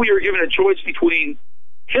now we are given a choice between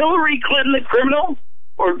Hillary Clinton, the criminal,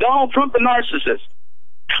 or Donald Trump, the narcissist.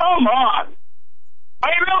 Come on. I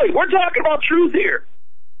mean, really, we're talking about truth here.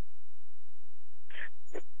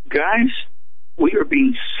 Guys, we are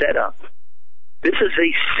being set up. This is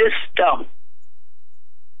a system.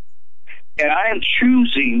 And I am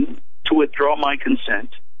choosing to withdraw my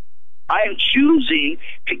consent. I am choosing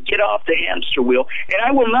to get off the hamster wheel, and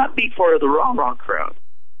I will not be part of the rah-rah crowd.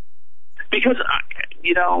 Because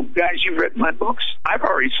guys, you've read my books. I've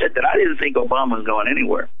already said that I didn't think Obama was going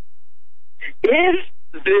anywhere. If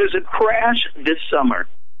there's a crash this summer,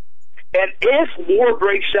 and if war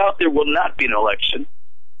breaks out, there will not be an election.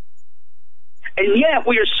 And yet,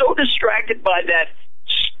 we are so distracted by that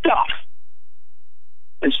stuff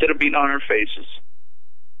instead of being on our faces,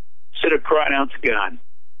 instead of crying out to God.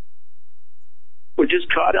 We're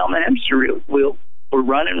just caught on the hamster wheel. We're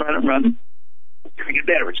running. It's going to get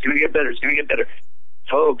better. It's going to get better. It's going to get better.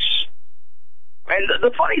 Folks, and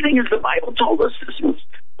the funny thing is the Bible told us this was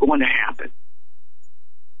going to happen.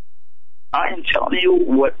 I am telling you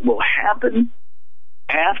what will happen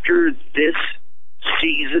after this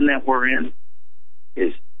season that we're in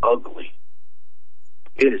is ugly.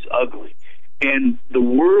 It is ugly. And the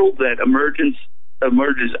world that emerges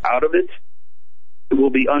out of it will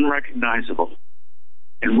be unrecognizable.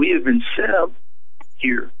 And we have been set up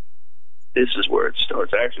here. This is where it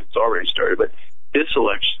starts. Actually, it's already started, but this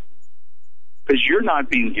election. Because you're not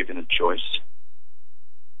being given a choice.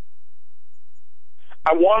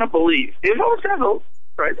 I want to believe, if I was going to vote,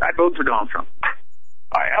 right, I'd vote for Donald Trump.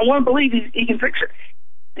 I want to believe he can fix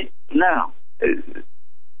it. Now, the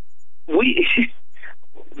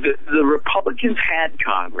Republicans had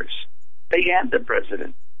Congress. They had the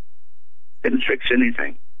president. Didn't fix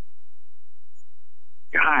anything.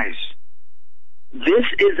 Guys, this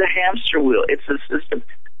is a hamster wheel. It's a system.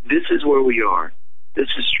 This is where we are. This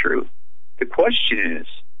is true. The question is,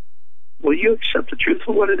 will you accept the truth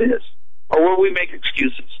for what it is? Or will we make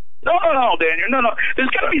excuses? No, Daniel, no. There's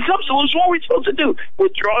got to be some solution. What are we supposed to do?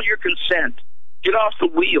 Withdraw your consent. Get off the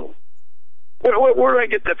wheel. Where did I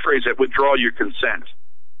get that phrase, that withdraw your consent?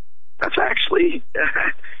 That's actually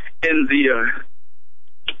in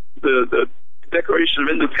the Declaration of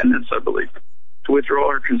Independence, I believe, to withdraw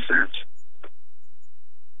our consent.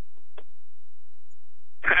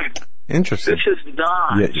 Interesting. This is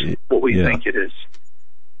not what we think it is.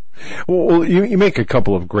 Well, you make a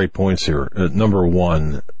couple of great points here. Number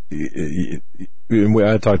one, I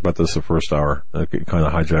talked about this the first hour. I kind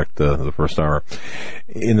of hijacked the first hour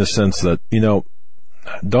in the sense that,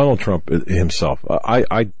 Donald Trump himself, oh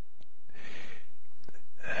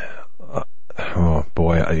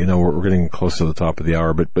boy, we're getting close to the top of the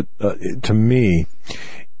hour, but to me,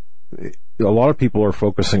 a lot of people are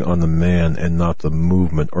focusing on the man and not the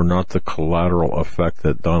movement, or not the collateral effect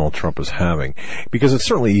that Donald Trump is having. Because it's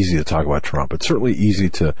certainly easy to talk about Trump. It's certainly easy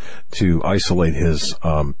to isolate his,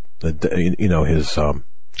 how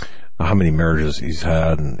many marriages he's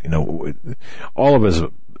had, and, all of his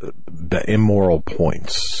immoral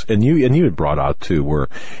points. And you had brought out too, where,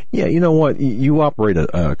 you know what, you operate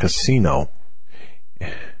a casino.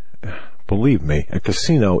 Believe me, a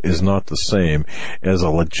casino is not the same as a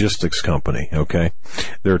logistics company, okay?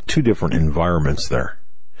 There are two different environments there.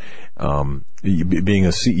 Being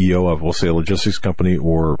a CEO of, we'll say, a logistics company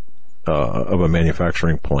or of a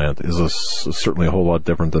manufacturing plant is certainly a whole lot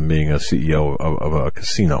different than being a CEO of a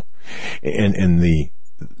casino. And the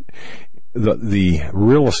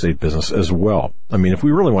real estate business as well. I mean, if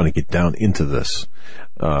we really want to get down into this,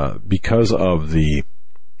 because of the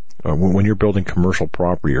when you're building commercial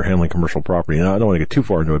property or handling commercial property, and I don't want to get too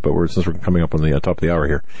far into it, but since we're coming up on the top of the hour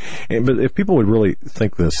here, but if people would really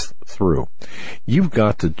think this through, you've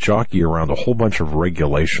got to jockey around a whole bunch of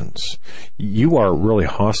regulations. You are really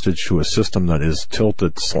hostage to a system that is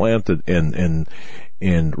tilted, slanted, and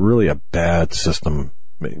really a bad system,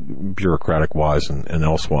 bureaucratic wise and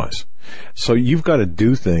elsewise. So you've got to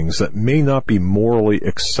do things that may not be morally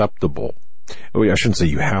acceptable. I shouldn't say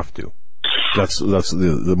you have to. That's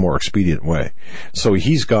the more expedient way. So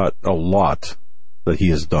he's got a lot that he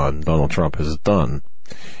has done, Donald Trump has done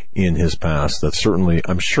in his past that certainly,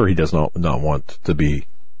 I'm sure he does not want to be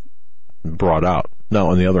brought out. Now,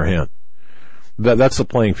 on the other hand, that's the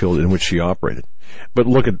playing field in which she operated. But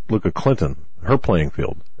look at Clinton, her playing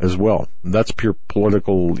field as well. That's pure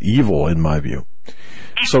political evil in my view.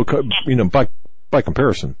 So, by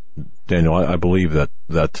comparison, Daniel, I believe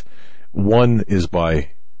that one is by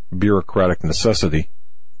bureaucratic necessity.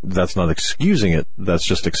 That's not excusing it. That's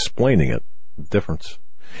just explaining it. Difference.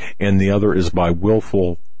 And the other is by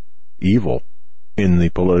willful evil in the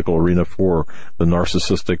political arena for the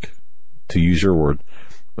narcissistic, to use your word,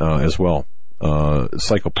 as well.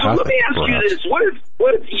 Psychopathic. So let me ask you this: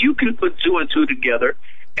 What if you can put two and two together,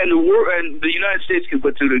 and the United States can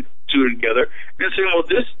put two together, and say, well,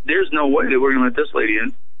 there's no way that we're going to let this lady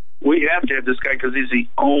in. We have to have this guy because he's the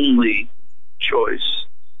only choice.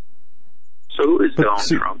 So who is Donald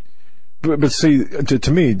Trump? But see,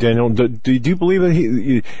 to me, Daniel, do you believe that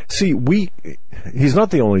he's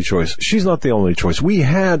not the only choice. She's not the only choice. We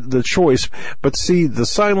had the choice, but see, the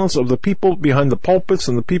silence of the people behind the pulpits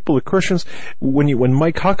and the people, the Christians, when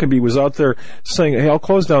Mike Huckabee was out there saying, hey, I'll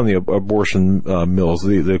close down the abortion mills,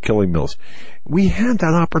 the killing mills. We had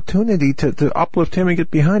that opportunity to uplift him and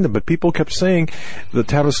get behind him, but people kept saying the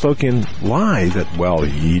Tavistokian lie that, well,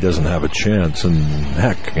 he doesn't have a chance, and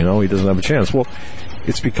heck, he doesn't have a chance. Well,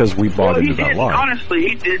 it's because we bought into that lie. Honestly,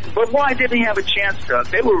 he did. But why didn't he have a chance, Doug?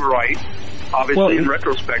 They were right. Obviously, in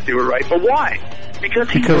retrospect, they were right. But why? Because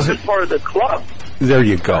he wasn't part of the club. There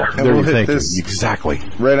you go. Thank you. Exactly.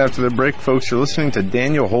 Right after the break, folks, you're listening to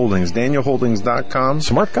Daniel Holdings, danielholdings.com.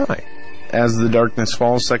 Smart guy. As the Darkness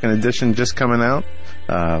Falls, second edition just coming out.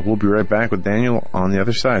 We'll be right back with Daniel on the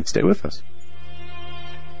other side. Stay with us.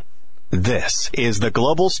 This is the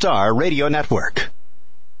Global Star Radio Network.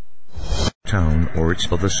 Town or it's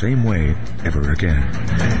spelled the same way ever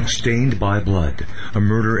again. Stained by Blood, a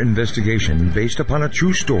murder investigation based upon a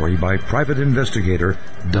true story by private investigator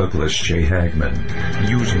Douglas J. Hagmann.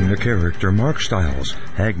 Using the character Mark Stiles,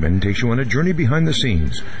 Hagmann takes you on a journey behind the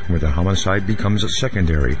scenes where the homicide becomes a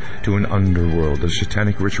secondary to an underworld of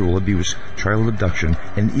satanic ritual abuse, child abduction,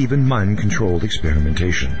 and even mind-controlled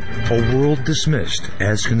experimentation. A world dismissed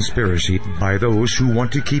as conspiracy by those who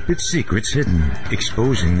want to keep its secrets hidden,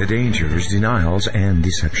 exposing the dangers, denials, and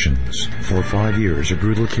deceptions. For 5 years, a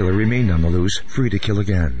brutal killer remained on the loose, free to kill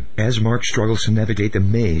again. As Mark struggles to navigate the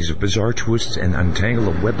maze of bizarre twists and untangle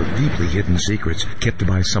a web of deeply hidden secrets kept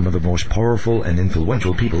by some of the most powerful and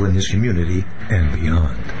influential people in his community and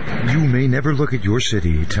beyond. You may never look at your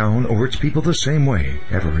city, town, or its people the same way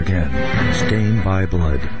ever again. Stained by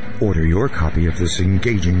Blood. Order your copy of this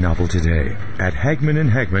engaging novel today at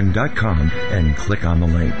HagmannandHagmann.com and click on the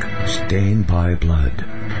link. Stained by Blood.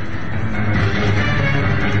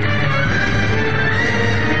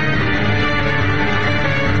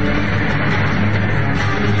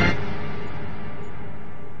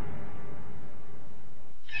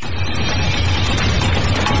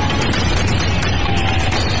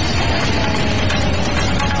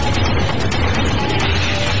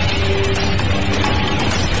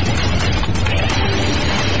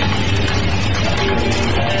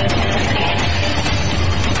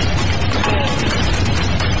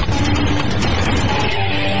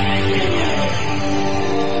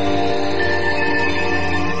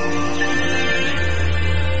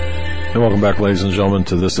 Welcome back, ladies and gentlemen,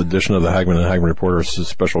 to this edition of the Hagmann and Hagmann Reporter.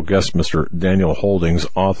 Special guest, Mr. Daniel Holdings,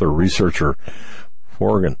 author, researcher,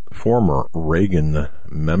 former Reagan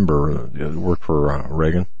member, worked for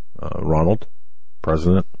Reagan, Ronald,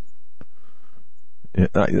 president. Yeah,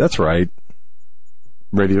 that's right.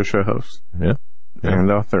 Radio show host. Yeah.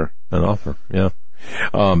 And author. Yeah.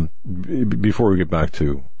 Before we get back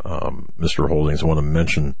to Mr. Holdings, I want to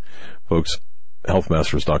mention, folks,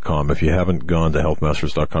 healthmasters.com. If you haven't gone to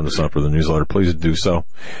healthmasters.com to sign up for the newsletter, please do so.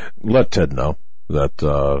 Let Ted know that,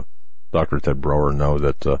 Dr. Ted Brower know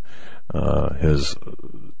that, his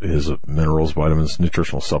minerals, vitamins,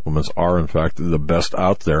 nutritional supplements are in fact the best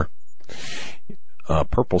out there.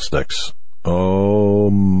 Purple sticks. Oh,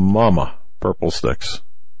 mama. Purple sticks.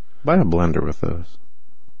 Buy a blender with those.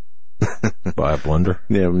 Buy a blender?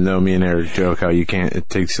 Yeah, no, me and Eric joke how you can't, it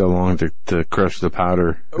takes so long to crush the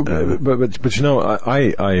powder. But you know,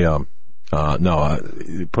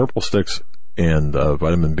 Purple Sticks and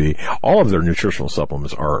Vitamin B, all of their nutritional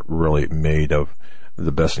supplements are really made of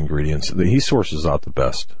the best ingredients. He sources out the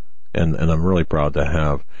best. And I'm really proud to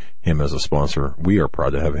have him as a sponsor. We are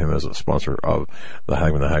proud to have him as a sponsor of the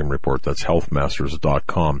Hagmann Report. That's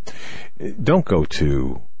healthmasters.com. Don't go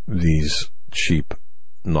to these cheap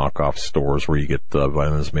knockoff stores where you get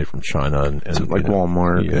vitamins made from China and like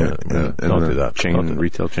Walmart. Don't do that.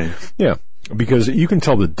 Retail chain. Yeah, because you can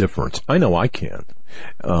tell the difference. I know I can.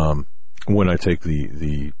 When I take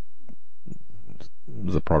the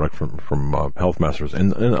product from Health Masters,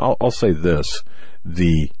 and I'll say this,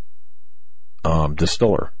 the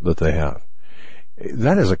distiller that they have,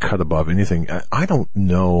 that is a cut above anything. I don't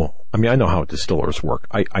know. I mean, I know how distillers work.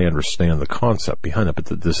 I understand the concept behind it, but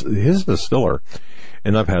his distiller,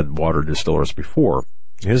 and I've had water distillers before,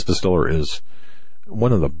 his distiller is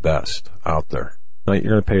one of the best out there. Now, you're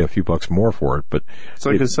going to pay a few bucks more for it, but it's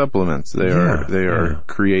like his supplements. They are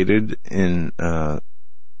created in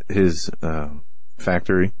his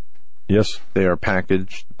factory. Yes. They are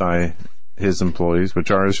packaged by his employees,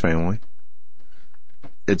 which are his family.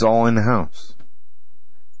 It's all in the house.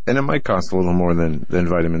 And it might cost a little more than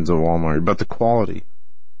vitamins at Walmart, but the quality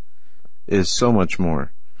is so much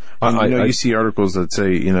more. You see articles that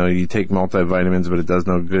say, you take multivitamins, but it does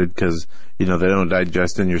no good because, they don't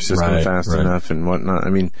digest in your system fast enough and whatnot. I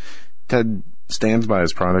mean, Ted stands by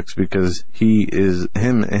his products because him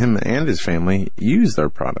and his family use their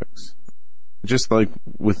products. Just like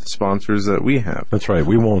with sponsors that we have. That's right.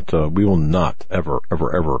 We will not ever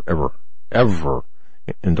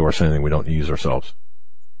endorse anything we don't use ourselves.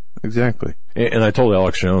 Exactly. And I told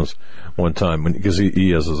Alex Jones one time, because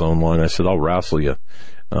he has his own line, I said, I'll wrestle you.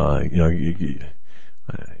 You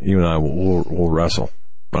and I will wrestle.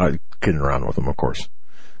 I kidding around with him, of course.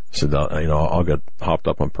 I said, I'll get hopped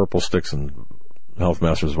up on Purple Sticks and Health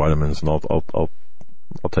Masters vitamins, and I'll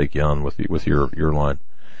take you on with your line.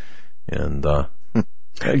 And I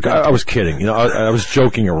was kidding. I was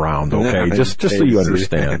joking around. Okay, just so you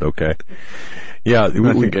understand. Okay. Yeah,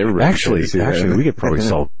 we could probably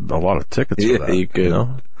sell a lot of tickets for that. You could.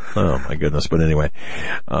 Oh my goodness! But anyway,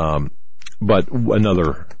 but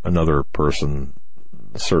another person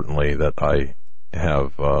certainly that I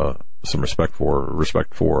have some respect for. I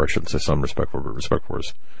shouldn't say some respect for, but respect for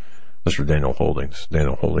is Mr. Daniel Holdings,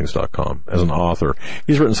 danielholdings.com. As an author,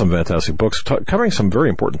 he's written some fantastic books covering some very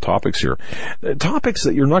important topics here. Topics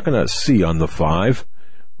that you're not going to see on The Five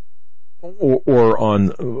or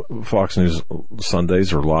on Fox News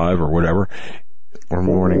Sundays or Live or whatever. Or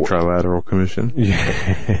Morning Trilateral Commission.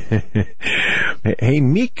 Hey,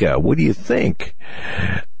 Mika, what do you think?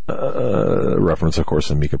 Reference, of course,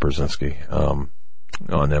 to Mika Brzezinski on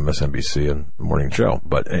MSNBC and Morning Joe.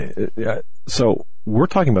 But so we're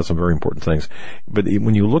talking about some very important things. But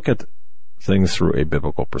when you look at things through a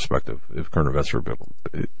biblical perspective, if current events through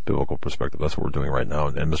a biblical perspective, that's what we're doing right now.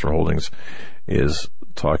 And Mr. Holdings is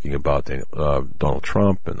talking about Donald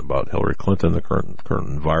Trump and about Hillary Clinton, the current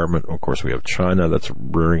environment. Of course, we have China that's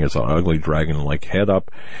rearing its ugly dragon-like head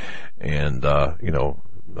up, and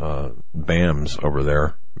BAMS over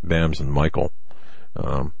there, BAMS and Michael,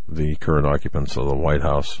 the current occupants of the White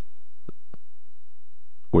House.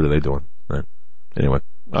 What are they doing? Right. Anyway,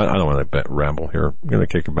 I don't want to ramble here. I'm going to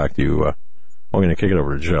kick it back to you. I'm going to kick it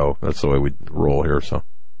over to Joe. That's the way we roll here. So,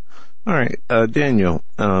 all right, Daniel.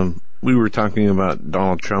 We were talking about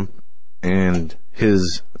Donald Trump and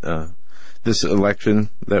his this election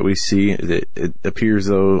that we see. It appears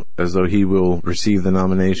as though he will receive the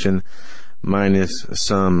nomination, minus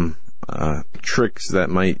some tricks that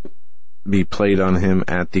might be played on him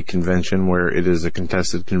at the convention, where it is a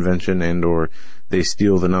contested convention and or they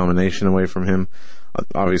steal the nomination away from him.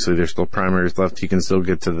 Obviously, there's still primaries left. He can still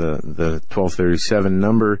get to the 1237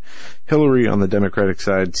 number. Hillary on the Democratic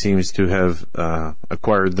side seems to have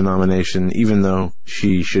acquired the nomination, even though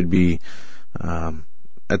she should be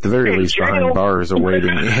at the very least behind bars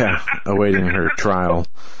awaiting her trial,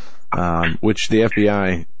 which the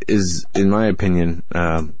FBI is, in my opinion,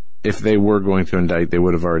 if they were going to indict, they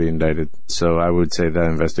would have already indicted. So I would say that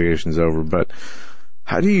investigation's over. But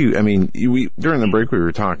how do you, during the break we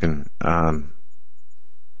were talking,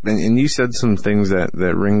 and you said some things that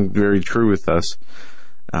ring very true with us,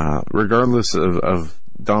 regardless of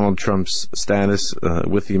Donald Trump's status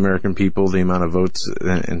with the American people, the amount of votes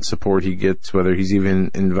and support he gets, whether he's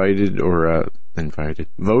even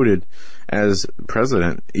voted as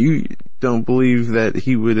president, you don't believe that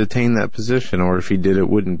he would attain that position, or if he did, it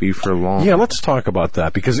wouldn't be for long. Yeah, let's talk about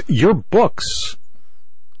that, because your books,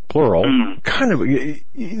 plural, kind of,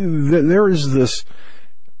 there is this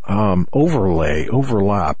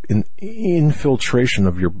overlap, infiltration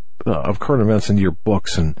of your of current events into your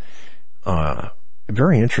books, and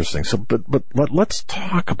very interesting. So, but let's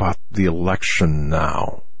talk about the election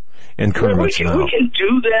now and current events now. We can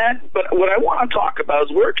do that, but what I want to talk about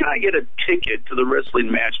is where can I get a ticket to the wrestling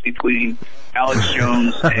match between Alex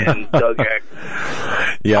Jones and Doug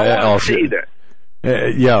Hagmann? Yeah, I'll see that.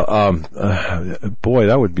 Boy,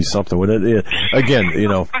 that would be something, wouldn't it? Again,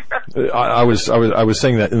 I was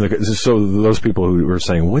saying that so those people who were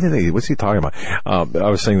saying, what's he talking about? I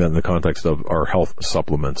was saying that in the context of our health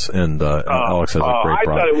supplements, and Alex has a great product.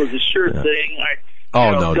 I thought it was a shirt thing.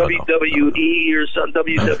 No. WWE or some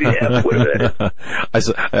WWF. I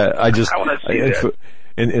want to see that.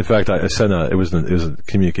 In fact, I sent it was a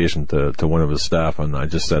communication to one of his staff, and I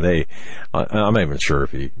just said, "Hey, I'm not even sure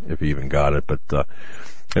if he even got it, but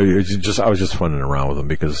I was just funning around with him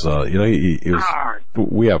because he was.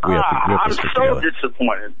 We have to stick together. I'm so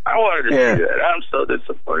disappointed. I wanted to see that. I'm so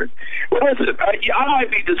disappointed. Well, listen, I might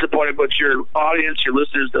be disappointed, but your audience, your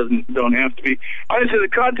listeners, don't have to be. I would say the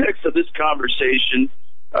context of this conversation.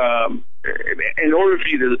 In order for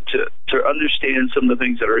you to understand some of the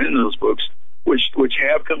things that are in those books, which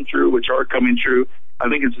have come true, which are coming true, I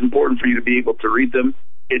think it's important for you to be able to read them.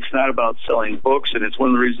 It's not about selling books, and it's one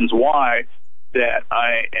of the reasons why that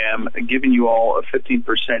I am giving you all a 15%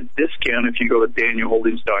 discount if you go to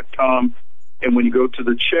danielholdings.com. And when you go to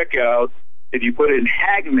the checkout, if you put in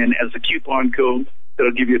Hagmann as a coupon code,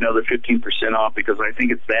 that'll give you another 15% off, because I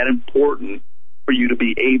think it's that important for you to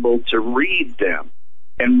be able to read them.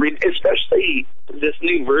 And read, especially this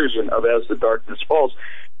new version of As the Darkness Falls.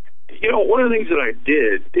 You know, one of the things that I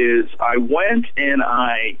did is I went and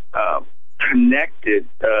I connected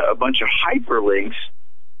a bunch of hyperlinks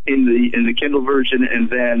in the Kindle version, and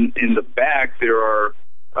then in the back there's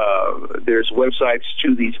websites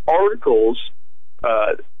to these articles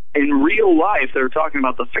in real life that are talking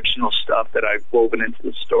about the fictional stuff that I've woven into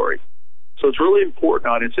the story. So it's really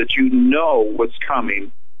important, audience, that you know what's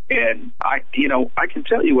coming. And I can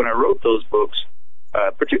tell you when I wrote those books,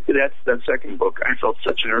 particularly that second book, I felt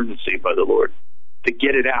such an urgency by the Lord to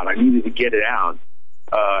get it out. I needed to get it out.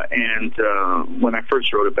 And when I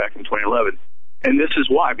first wrote it back in 2011, and this is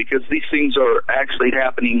why, because these things are actually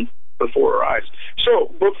happening before our eyes.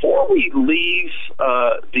 So before we leave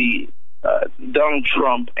the Donald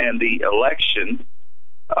Trump and the election,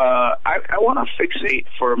 I want to fixate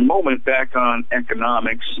for a moment back on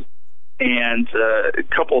economics and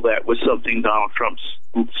couple that with something Donald Trump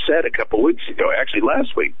said a couple weeks ago, actually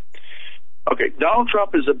last week. Okay, Donald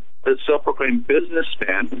Trump is a self-proclaimed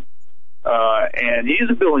businessman, and he's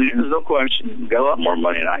a billionaire, there's no question. He's got a lot more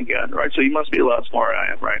money than I got, right? So he must be a lot smarter than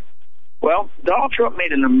I am, right? Well, Donald Trump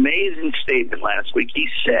made an amazing statement last week. He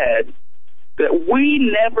said that we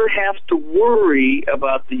never have to worry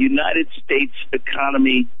about the United States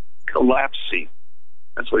economy collapsing.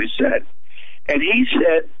 That's what he said. And he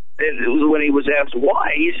said, when he was asked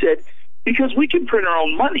why, he said, because we can print our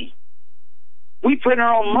own money. We print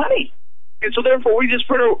our own money. And so therefore we just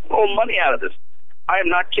print our own money out of this. I am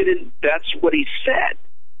not kidding. That's what he said.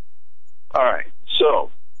 All right.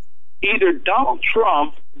 So either Donald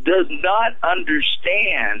Trump does not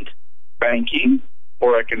understand banking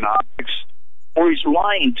or economics, or he's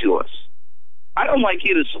lying to us. I don't like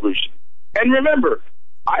either solution. And remember,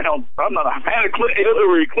 I'm not a fan of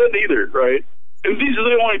Hillary Clinton either, right? And these are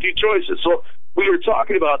the only two choices. So we were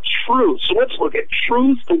talking about truth. So let's look at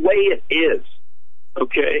truth the way it is.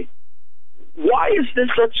 Okay? Why is this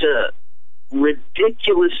such a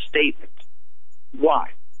ridiculous statement? Why?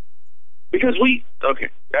 Because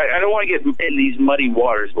I don't want to get in these muddy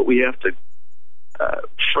waters, but we have to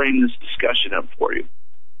frame this discussion up for you.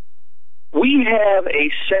 We have a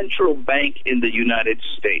central bank in the United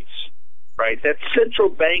States, right? That central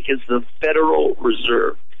bank is the Federal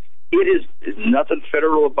Reserve. It is nothing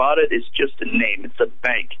federal about it. It's just a name. It's a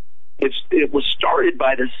bank. It was started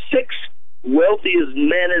by the 6 wealthiest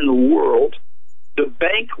men in the world. The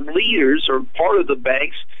bank leaders are part of the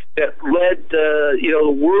banks that led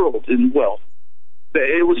the world in wealth.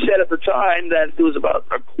 It was said at the time that it was about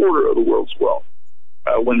a quarter of the world's wealth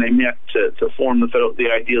when they met to form the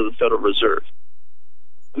idea of the Federal Reserve.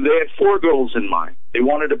 They had 4 goals in mind. They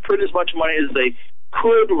wanted to print as much money as they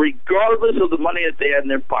could, regardless of the money that they had in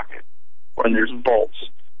their pocket or in their vaults.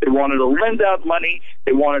 They wanted to lend out money.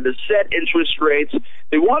 They wanted to set interest rates.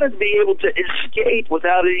 They wanted to be able to escape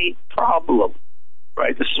without any problem.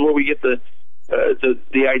 Right? This is where we get the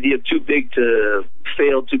idea of too big to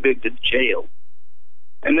fail, too big to jail.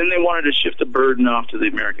 And then they wanted to shift the burden off to the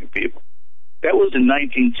American people. That was in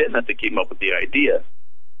 1910 that they came up with the idea.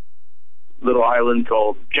 Little island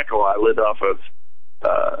called Jekyll Island off of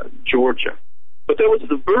Georgia. But that was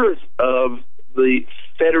the birth of the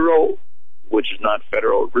Federal, which is not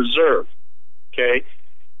Federal Reserve. Okay?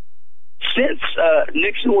 Since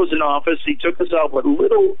Nixon was in office, he took us out what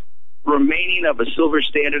little remaining of a silver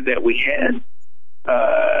standard that we had.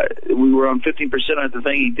 We were on 15% of the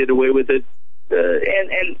thing. He did away with it.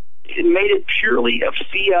 And it made it purely a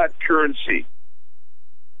fiat currency.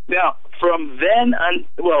 Now, from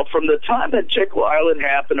the time that Jekyll Island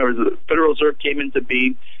happened, or the Federal Reserve came into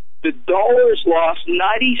being, the dollar's lost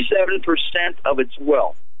 97% of its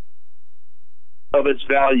wealth, of its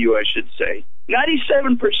value, I should say.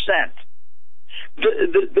 97%.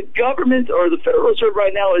 The government, or the Federal Reserve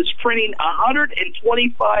right now, is printing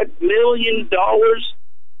 $125 million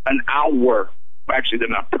an hour. Actually, they're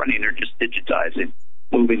not printing, they're just digitizing,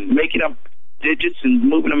 making up digits and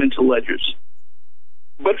moving them into ledgers.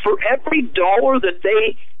 But for every dollar that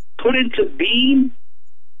they put into being,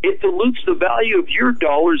 it dilutes the value of your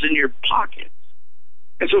dollars in your pocket.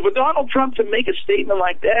 And so for Donald Trump to make a statement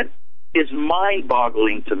like that is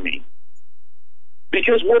mind-boggling to me.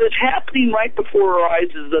 Because what is happening right before our eyes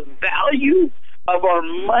is the value of our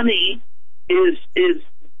money is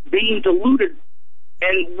being diluted.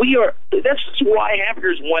 And that's why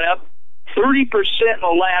hamburgers went up 30% in the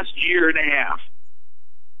last year and a half.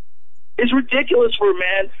 It's ridiculous for a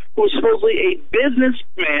man who is supposedly a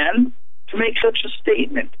businessman to make such a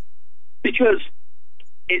statement. Because,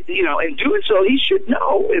 in doing so, he should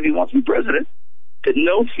know, if he wants to be president, that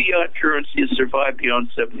no fiat currency has survived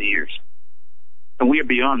beyond 70 years. And we are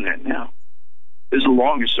beyond that now. This is the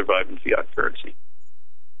longest surviving fiat currency.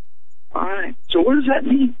 All right. So what does that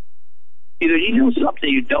mean? Either he knows something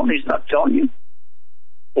you don't, he's not telling you,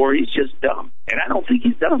 or he's just dumb. And I don't think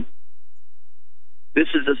he's dumb. This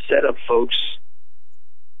is a setup, folks.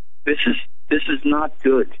 This is not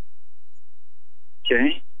good.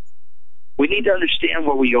 Okay? We need to understand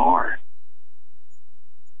where we are.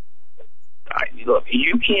 Look,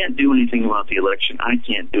 you can't do anything about the election. I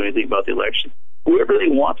can't do anything about the election. Whoever they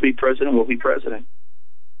want to be president will be president.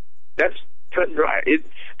 That's cut and dry.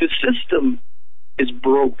 The system is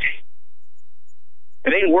broke.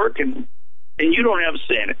 It ain't working, and you don't have a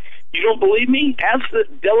say in it. You don't believe me? Ask the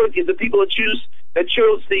delegate, the people that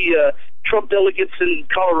chose the Trump delegates in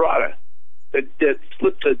Colorado that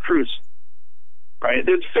flipped to Cruz. Right?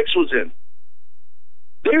 The fix was in.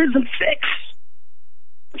 There's a fix.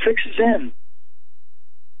 The fix is in.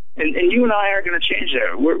 And you and I aren't going to change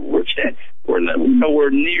that. We're nowhere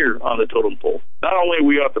near on the totem pole. Not only are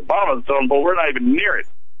we at the bottom of the totem pole, we're not even near it.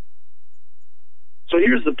 So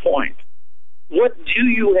here's the point. What do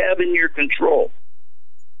you have in your control?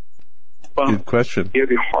 Well, good question. You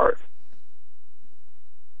have your heart.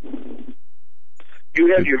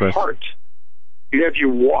 You have your heart. You have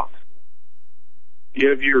your walk. You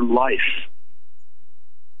have your life.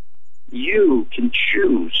 You can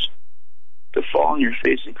choose to fall on your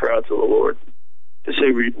face and cry out to the Lord, to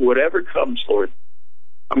say, whatever comes, Lord,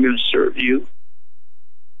 I'm going to serve you.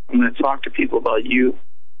 I'm going to talk to people about you.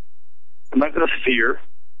 I'm not going to fear.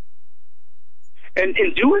 And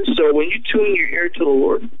in doing so, when you tune your ear to the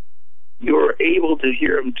Lord, you're able to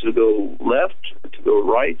hear him to go left, to go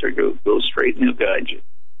right, or go straight, and he'll guide you.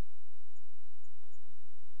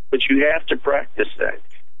 But you have to practice that.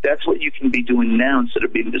 That's what you can be doing now instead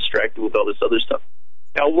of being distracted with all this other stuff.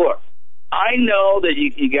 Now, look, I know that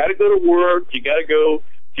you got to go to work, you got to go,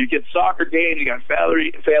 you get soccer games, you got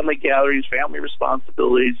family gatherings, family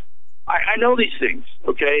responsibilities. I know these things,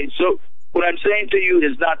 okay? So what I'm saying to you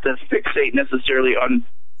is not to fixate necessarily on,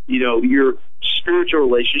 your spiritual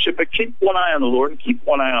relationship, but keep one eye on the Lord and keep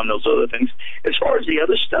one eye on those other things. As far as the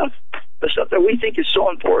other stuff, the stuff that we think is so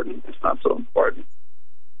important, it's not so important.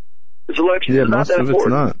 This election is not that important.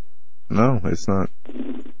 It's not. No, it's not.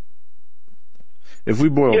 If we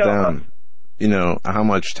boil down, how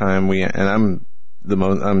much time I'm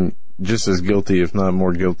just as guilty, if not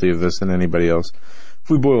more guilty of this than anybody else. If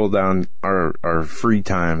we boil down our free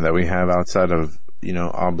time that we have outside of,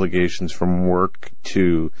 obligations from work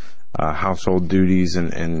to household duties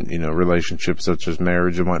and relationships such as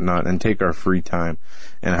marriage and whatnot, and take our free time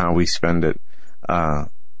and how we spend it, I'm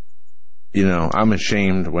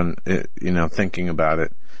ashamed when, thinking about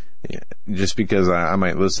it. Just because I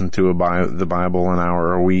might listen to the Bible an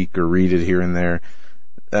hour a week or read it here and there.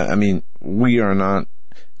 We are not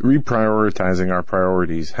reprioritizing our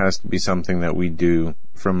priorities. Has to be something that we do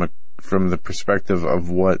from the perspective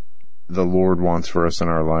of what the Lord wants for us in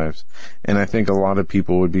our lives. And I think a lot of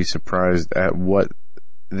people would be surprised at what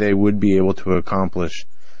they would be able to accomplish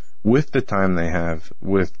with the time they have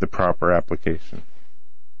with the proper application.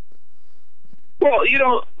 Well,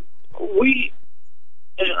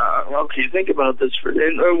 okay, think about this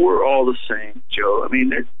and we're all the same, Joe.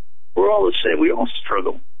 We're all the same. We all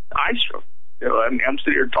struggle. I struggle. I'm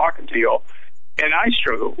sitting here talking to y'all, and I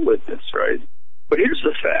struggle with this, right? But here's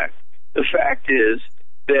the fact. The fact is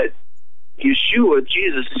that Yeshua,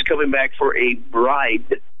 Jesus, is coming back for a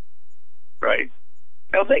bride, right?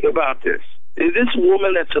 Now think about this. Is this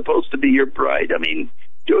woman that's supposed to be your bride?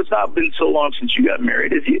 Joe, it's not been so long since you got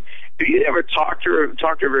married. If you ever talked to her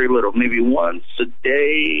very little, maybe once a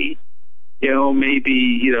day,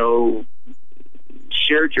 maybe,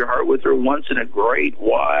 shared your heart with her once in a great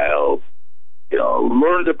while,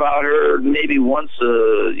 learned about her maybe once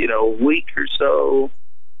a week or so,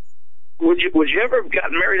 would you ever have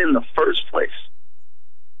gotten married in the first place?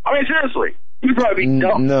 Seriously, you'd probably be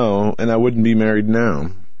dumb. No, and I wouldn't be married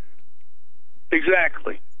now.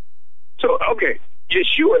 Exactly. So, okay,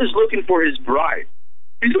 Yeshua is looking for his bride.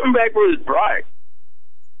 He's coming back for his bride.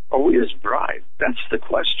 Are we his bride? That's the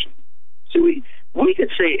question. See, we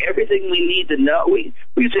could say everything we need to know. We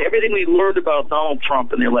could say everything we learned about Donald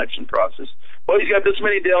Trump in the election process. Well, he's got this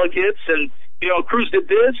many delegates, and, Cruz did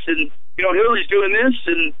this, and, Hillary's doing this,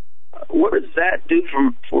 and what does that do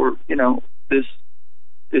for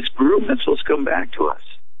this group that's supposed to come back to us?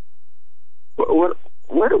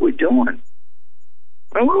 What are we doing?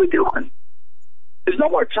 What are we doing? There's no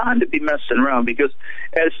more time to be messing around because,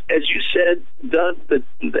 as you said, at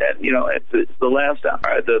the last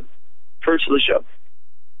hour, the first of the show,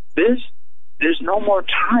 there's no more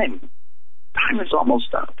time. Time is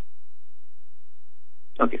almost up.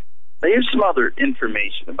 Okay. Now here's some other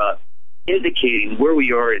information about indicating where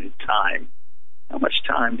we are in time. How much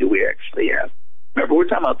time do we actually have? Remember, we're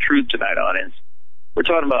talking about truth tonight, audience. We're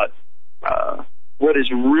talking about what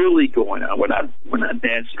is really going on. We're not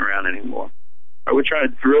dancing around anymore. We're trying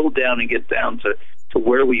to drill down and get down to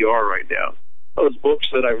where we are right now. Those books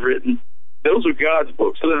that I've written, those are God's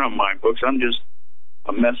books. They're not my books. I'm just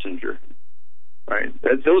a messenger. Right?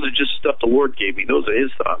 Those are just stuff the Lord gave me. Those are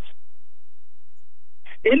His thoughts.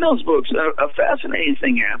 In those books, a fascinating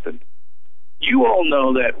thing happened. You all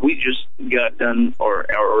know that we just got done, or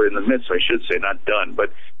in the midst, I should say, not done,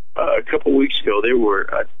 but a couple weeks ago, there were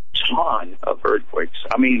a ton of earthquakes.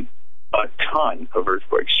 I mean, a ton of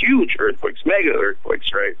earthquakes, huge earthquakes, mega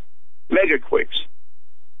earthquakes, right? Mega quakes.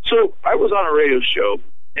 So I was on a radio show,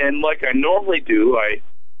 and like I normally do,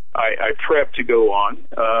 I prepped to go on,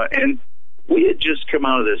 and we had just come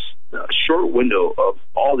out of this short window of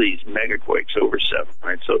all these mega quakes over 7,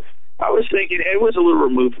 right? So I was thinking, it was a little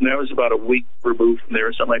removed from there. It was about a week removed from there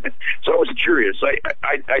or something like that. So I was curious.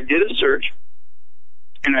 I did a search,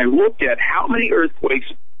 and I looked at how many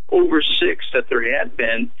earthquakes over 6 that there had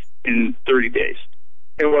been in 30 days.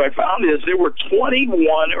 And what I found is there were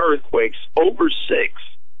 21 earthquakes over 6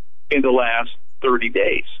 in the last 30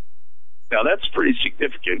 days. Now, that's pretty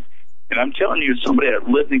significant. And I'm telling you, somebody that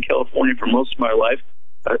lived in California for most of my life,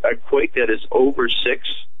 a quake that is over 6,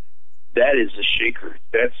 that is a shaker.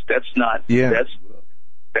 That's not,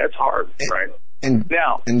 that's hard, right? And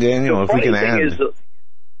Daniel, if we can add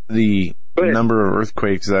the number of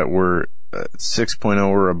earthquakes that were 6.0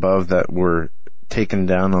 or above that were taken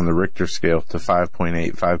down on the Richter scale to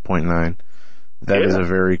 5.8, 5.9, that is a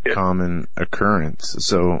very common occurrence.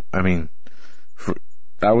 So, I mean,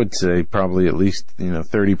 I would say probably at least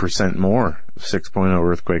 30% more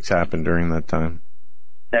 6.0 earthquakes happened during that time.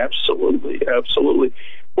 Absolutely.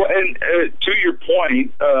 Well, and to your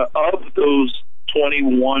point, of those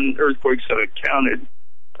 21 earthquakes that I counted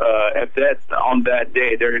on that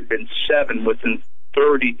day, there had been 7 within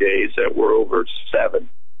 30 days that were over 7.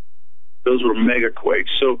 Those were mega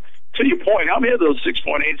quakes. So, to your point, how many of those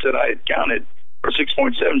 6.8s that I had counted, or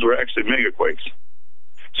 6.7s, were actually mega quakes?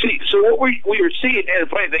 See, so what we were seeing, and the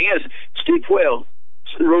funny thing is, Steve Quayle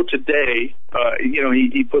wrote today,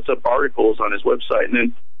 he puts up articles on his website, and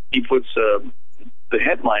then he puts the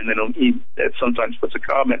headline, then he sometimes puts a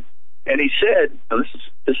comment, and he said, this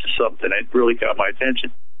is something that really caught my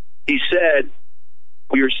attention. He said,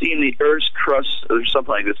 we are seeing the Earth's crust, or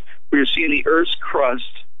something like this, we are seeing the Earth's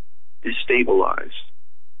crust destabilized.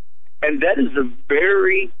 And that is the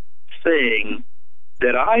very thing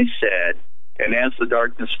that I said, and as the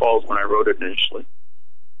darkness falls, when I wrote it initially.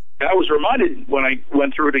 And I was reminded when I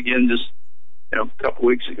went through it again just a couple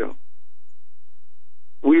weeks ago.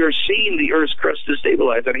 We are seeing the Earth's crust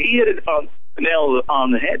destabilized, and he hit it on the nail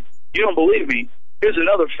on the head. You don't believe me? Here's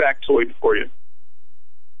another factoid for you.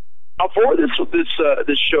 Now, for this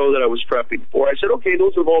show that I was prepping for, I said, okay,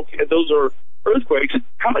 those are earthquakes.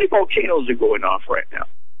 How many volcanoes are going off right now?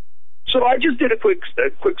 So I just did a quick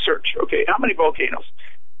search. Okay, how many volcanoes?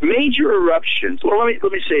 Major eruptions. Well,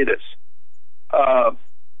 let me say this.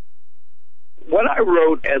 When I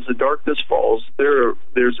wrote As the Darkness Falls,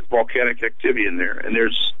 there's volcanic activity in there, and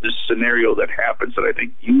there's this scenario that happens that I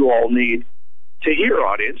think you all need to hear,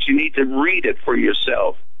 audience. You need to read it for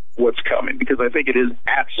yourself, what's coming, because I think it is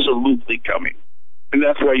absolutely coming. And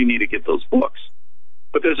that's why you need to get those books.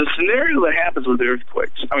 But there's a scenario that happens with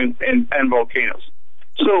earthquakes, and volcanoes.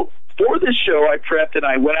 So for this show, I prepped and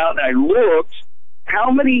I went out and I looked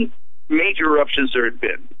how many major eruptions there had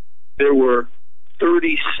been. There were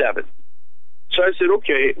 37. So I said,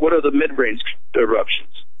 okay, what are the mid-range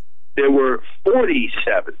eruptions? There were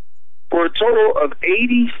 47, for a total of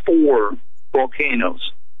 84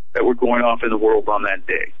 volcanoes that were going off in the world on that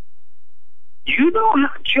day. You know,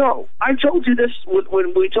 Joe, I told you this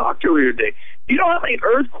when we talked earlier today. You know how many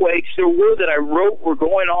earthquakes there were that I wrote were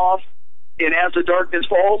going off in As the Darkness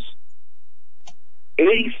Falls?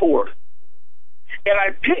 84. And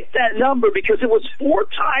I picked that number because it was 4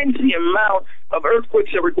 times the amount of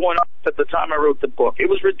earthquakes that were going off at the time I wrote the book. It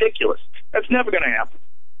was ridiculous. That's never going to happen.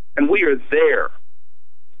 And we are there.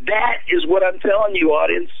 That is what I'm telling you,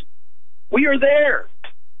 audience. We are there.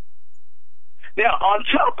 Now, on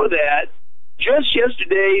top of that, just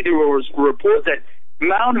yesterday there was a report that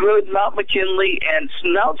Mount Hood, Mount McKinley, and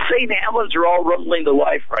Mount St. Helens are all rumbling to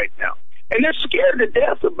life right now. And they're scared to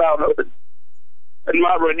death of Mount Hood. and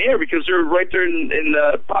Mount Rainier because they're right there in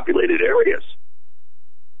populated areas.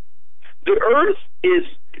 The Earth is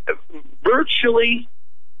virtually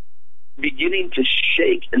beginning to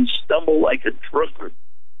shake and stumble like a drunkard.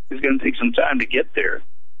 It's going to take some time to get there,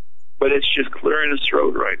 but it's just clearing its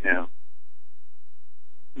throat right now.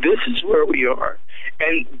 This is where we are.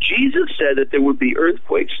 And Jesus said that there would be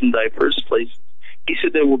earthquakes in diverse places. He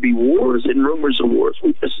said there will be wars and rumors of wars.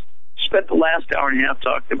 We just spent the last hour and a half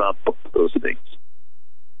talking about both of those things.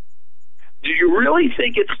 Do you really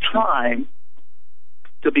think it's time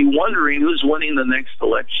to be wondering who's winning the next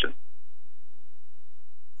election?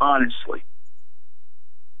 Honestly.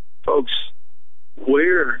 Folks,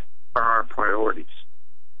 where are our priorities?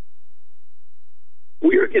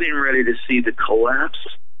 We are getting ready to see the collapse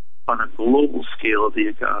on a global scale of the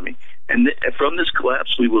economy. And from this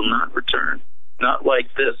collapse, we will not return. Not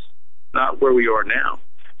like this. Not where we are now.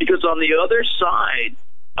 Because on the other side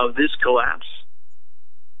of this collapse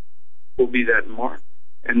will be that mark.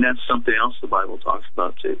 And that's something else the Bible talks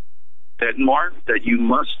about too. That mark that you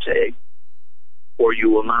must take or you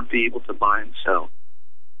will not be able to buy and sell.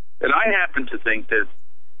 And I happen to think that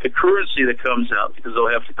the currency that comes out, because they'll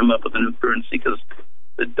have to come up with a new currency because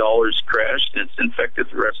the dollar's crashed and it's infected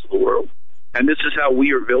the rest of the world. And this is how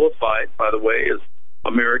we are vilified, by the way, as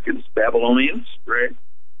Americans, Babylonians, right,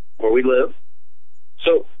 where we live.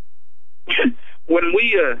 So when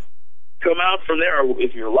we come out from there,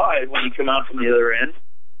 if you're alive, when you come out from the other end,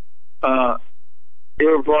 it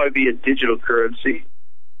will probably be a digital currency.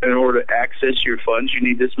 In order to access your funds, you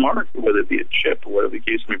need this mark, whether it be a chip or whatever the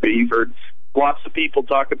case may be. You've heard lots of people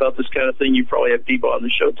talk about this kind of thing. You probably have people on the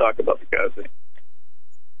show talk about the kind of thing.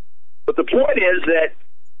 But the point is that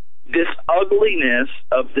this ugliness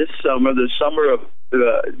of this summer, the summer of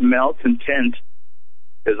malcontent,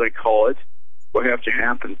 as I call it, will have to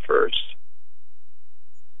happen first.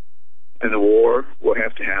 And the war will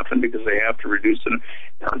have to happen because they have to reduce it.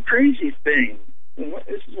 Now, a crazy thing,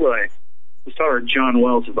 this is what I was talking to John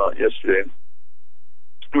Wells about yesterday.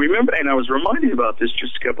 Remember, and I was reminded about this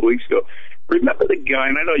just a couple of weeks ago. Remember the guy,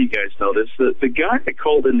 and I know you guys know this, the guy that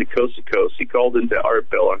called into Coast to Coast, he called into Art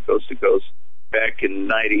Bell on Coast to Coast back in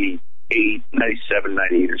 98, 97,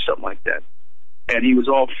 98 or something like that. And he was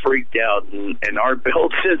all freaked out, and Art Bell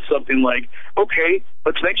said something like, okay,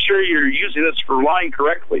 let's make sure you're using this for lying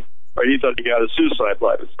correctly. Right? He thought he got a suicide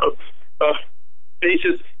letter. So, and he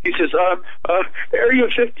says, Area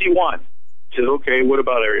 51. He said, okay, what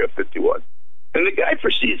about Area 51? And the guy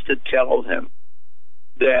proceeds to tell him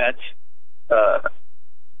that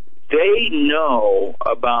they know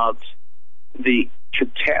about the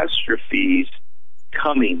catastrophes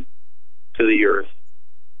coming to the earth,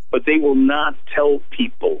 but they will not tell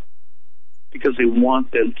people because they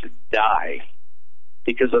want them to die,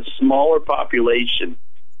 because a smaller population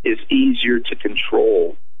is easier to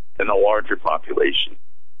control than a larger population.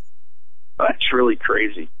 That's really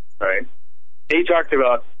crazy, right? He talked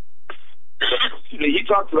about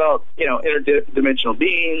interdimensional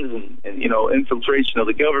beings and infiltration of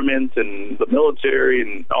the government and the military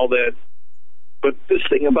and all that. But this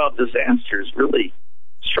thing about disasters really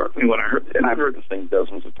struck me when I heard it, and I've heard the thing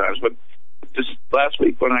dozens of times, but just last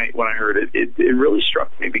week when I heard it, it really struck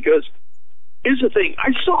me because here's the thing.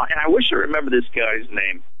 I saw, and I wish I remember this guy's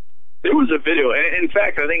name. There was a video, and in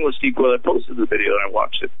fact, I think it was Steve Quill that posted the video, and I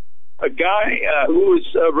watched it. A guy who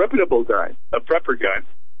was a reputable guy, a prepper guy.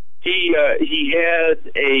 He had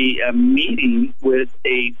a meeting with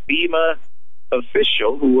a FEMA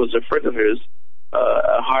official who was a friend of his,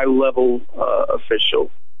 a high-level official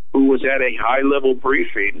who was at a high-level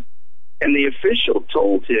briefing, and the official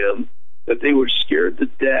told him that they were scared to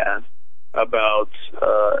death about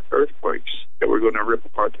earthquakes that were going to rip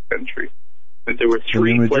apart the country. That there were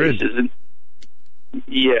three places.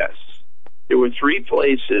 Yes, there were three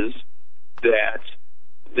places that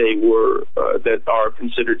they were that are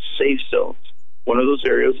considered safe zones. One of those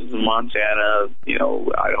areas is in Montana,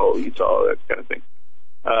 Idaho, Utah, that kind of thing.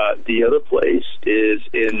 The other place is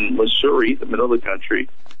in Missouri, the middle of the country,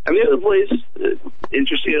 and the other place,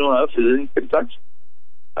 interesting enough, is in Kentucky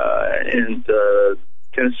and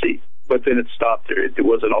Tennessee. But then it stopped there; it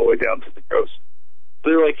wasn't all the way down to the coast. So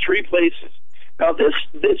there were like three places. Now this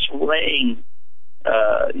rang,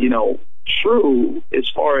 true as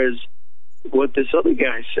far as what this other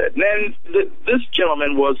guy said. And then this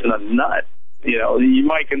gentleman wasn't a nut. You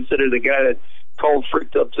might consider the guy that called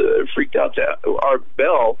freaked out to Art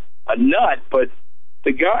Bell a nut, but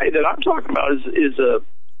the guy that I'm talking about is a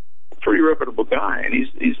pretty reputable guy, and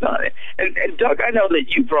he's not. And Doug, I know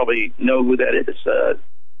that you probably know who that is,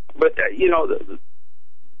 but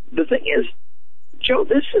the thing is, Joe,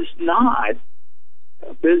 this is not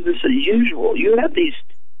business as usual. You have these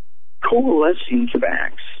coalescing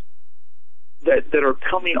facts that are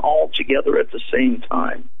coming all together at the same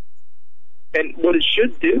time. And what it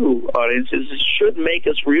should do, audience, is it should make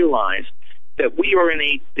us realize that we are in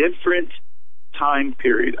a different time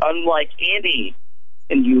period, unlike any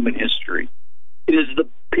in human history. It is the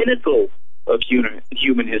pinnacle of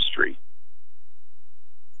human history.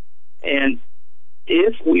 And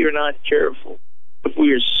if we are not careful, if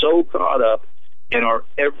we are so caught up in our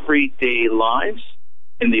everyday lives,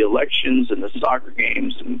 in the elections and the soccer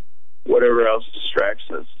games and whatever else distracts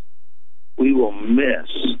us, we will miss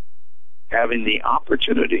having the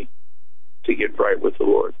opportunity to get right with the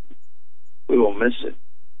Lord. We will miss it.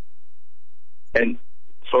 And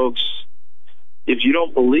folks, if you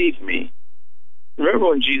don't believe me, remember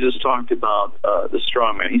when Jesus talked about the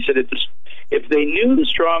strong man? He said if they knew the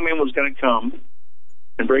strong man was going to come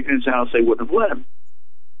and break in his house, they wouldn't have let him.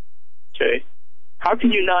 Okay? How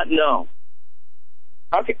can you not know?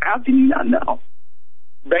 How can you not know?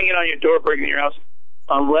 Banging on your door, breaking in your house,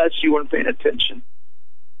 unless you weren't paying attention.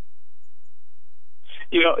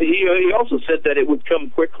 You know, he also said that it would come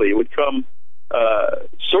quickly. It would come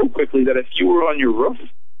so quickly that if you were on your roof,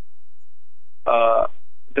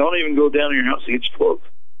 don't even go down to your house to get your cloak.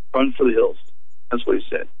 Run for the hills. That's what he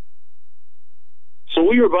said. So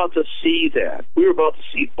we are about to see that. We are about to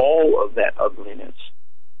see all of that ugliness.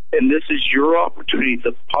 And this is your opportunity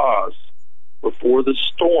to pause before the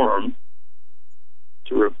storm,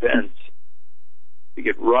 to repent, to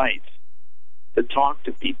get right, to talk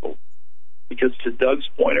to people. Because to Doug's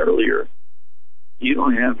point earlier, you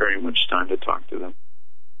don't have very much time to talk to them.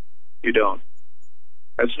 You don't.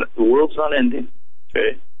 The world's not ending,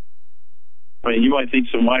 okay? I mean, you might think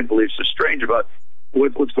some of my beliefs are strange about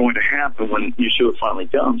what's going to happen when Yeshua finally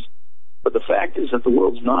comes. But the fact is that the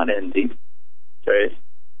world's not ending, okay?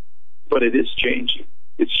 But it is changing.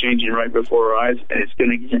 It's changing right before our eyes, and it's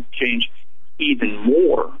going to change even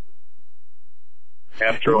more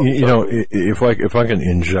after all. You know, if I can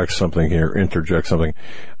interject something,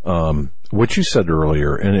 what you said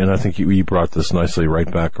earlier, and I think you brought this nicely right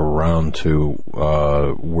back around to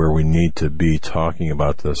where we need to be talking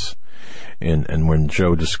about this. And when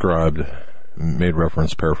Joe made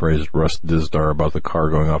reference, paraphrased Russ Dizdar about the car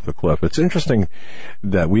going off the cliff, it's interesting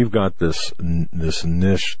that we've got this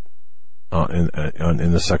niche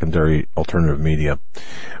in the secondary alternative media,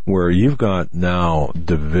 where you've got now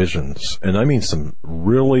divisions, and I mean some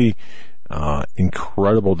really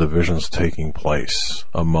incredible divisions taking place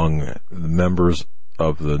among members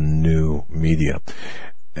of the new media.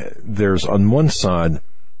 There's, on one side,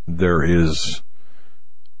 there is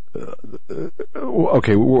I'm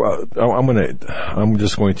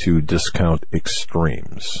just going to discount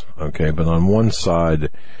extremes, okay? But on one side,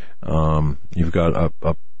 you've got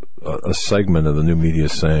a segment of the new media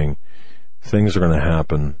saying things are going to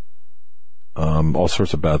happen, all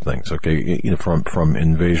sorts of bad things, okay? You know, from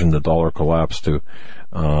invasion to dollar collapse to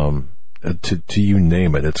you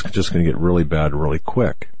name it. It's just going to get really bad really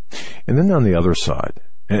quick. And then on the other side,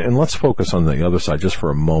 and let's focus on the other side just for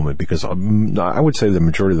a moment, because I would say the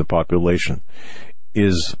majority of the population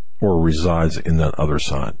is or resides in that other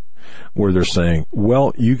side, where they're saying,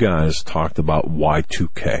 well, you guys talked about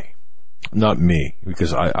Y2K. Not me,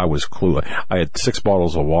 because I was clueless. I had 6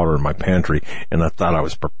 bottles of water in my pantry, and I thought I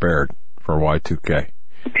was prepared for Y2K.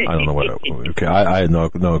 I don't know what I had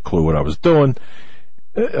no clue what I was doing.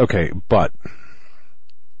 Okay, but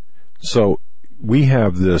so we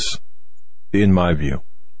have this, in my view,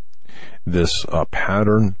 this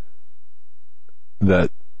pattern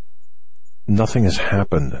that nothing has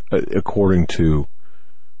happened according to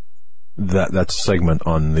that segment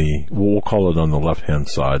on the, we'll call it on the left-hand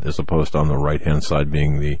side, as opposed to on the right-hand side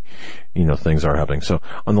being the, things are happening. So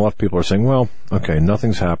on the left, people are saying, well, okay,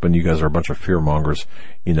 nothing's happened. You guys are a bunch of fear-mongers.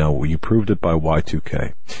 You proved it by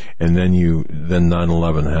Y2K. And then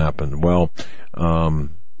 9/11 happened. Well,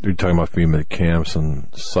 you're talking about FEMA camps and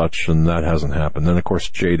such, and that hasn't happened. Then, of course,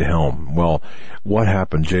 Jade Helm. Well, what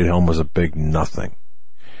happened? Jade Helm was a big nothing.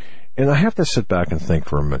 And I have to sit back and think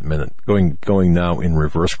for a minute, going now in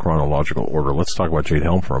reverse chronological order. Let's talk about Jade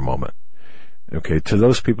Helm for a moment. Okay, to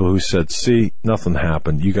those people who said, see, nothing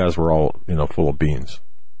happened, you guys were all, full of beans.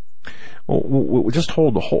 Well, just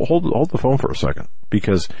hold the phone for a second,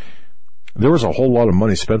 because there was a whole lot of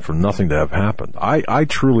money spent for nothing to have happened. I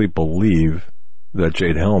truly believe that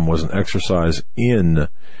Jade Helm was an exercise in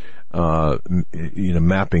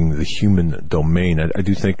mapping the human domain. I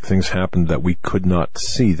do think things happened that we could not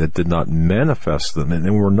see, that did not manifest them, and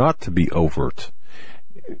were not to be overt.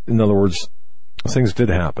 In other words, things did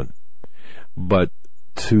happen, but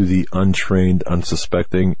to the untrained,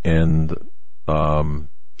 unsuspecting, and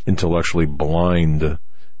intellectually blind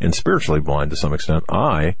and spiritually blind to some extent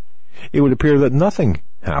it would appear that nothing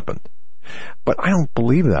happened. But I don't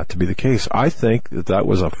believe that to be the case. I think that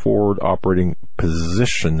was a forward operating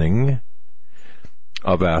positioning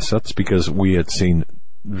of assets because we had seen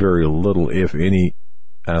very little, if any,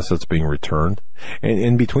 assets being returned. And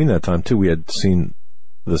in between that time, too, we had seen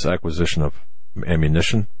this acquisition of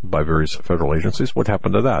ammunition by various federal agencies. What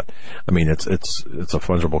happened to that? I mean, it's a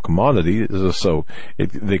fungible commodity, so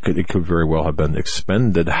it could very well have been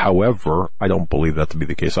expended. However, I don't believe that to be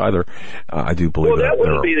the case either. I do believe that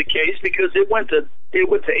wouldn't be the case because it went to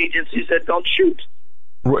agencies that don't shoot.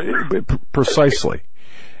 Right, precisely.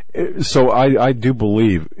 So I do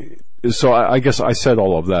believe. So I guess I said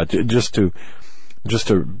all of that just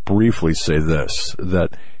to briefly say this,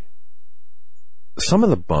 that some of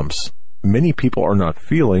the bumps many people are not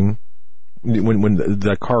feeling when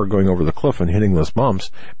that car going over the cliff and hitting those bumps.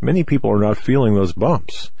 Many people are not feeling those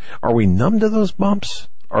bumps. Are we numb to those bumps?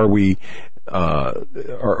 Are we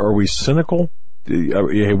cynical?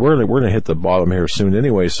 Hey, we're going to hit the bottom here soon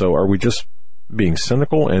anyway. So are we just being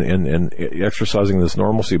cynical and exercising this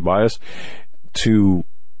normalcy bias to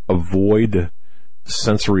avoid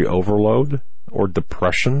sensory overload or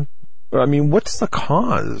depression? I mean, what's the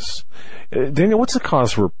cause? Daniel, what's the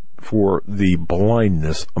cause for the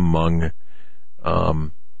blindness among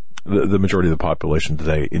the majority of the population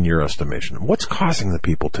today, in your estimation? What's causing the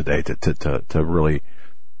people today to really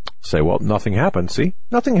say, well, nothing happened? See,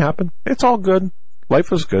 nothing happened. It's all good.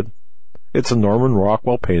 Life is good. It's a Norman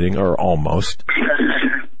Rockwell painting, or almost.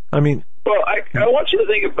 I mean... Well, I want you to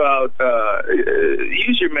think about,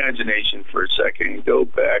 use your imagination for a second and go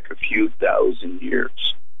back a few thousand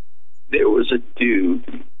years. There was a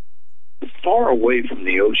dude far away from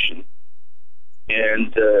the ocean,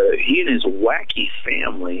 and he and his wacky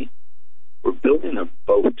family were building a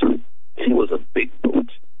boat. It was a big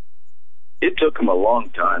boat. It took him a long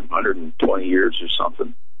time, 120 years or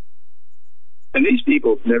something. And these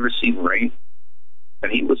people had never seen rain,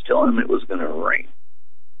 and he was telling them it was going to rain.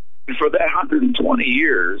 And for that 120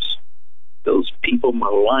 years, those people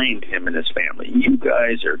maligned him and his family. You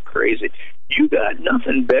guys are crazy. You got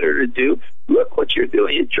nothing better to do. Look what you're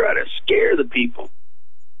doing. You try to scare the people.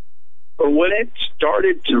 But when it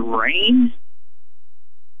started to rain,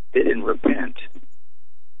 they didn't repent. In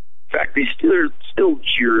fact, they still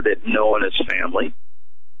jeered at Noah and his family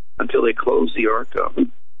until they closed the ark up. And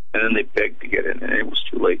then they begged to get in, and it was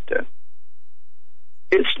too late then.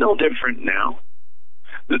 It's no different now.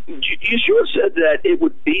 Yeshua said that it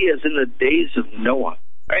would be as in the days of Noah.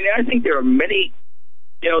 And I think there are many,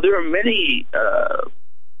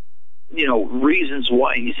 reasons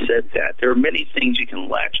why he said that. There are many things you can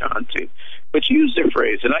latch on to. But you used a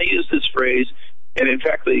phrase, and I use this phrase, and in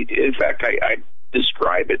fact, I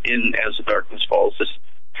describe it in As the Darkness Falls, this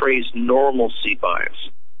phrase, normalcy bias.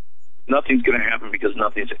 Nothing's going to happen because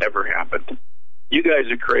nothing's ever happened. You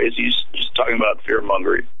guys are crazy. You're just talking about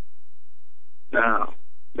fear-mongering. No.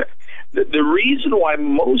 The reason why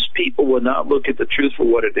most people will not look at the truth for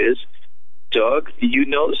what it is, Doug, you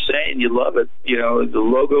know the saying, you love it. You know, the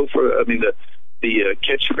logo the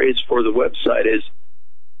catchphrase for the website is,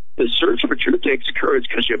 the search for truth takes courage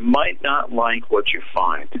because you might not like what you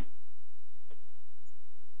find.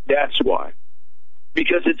 That's why.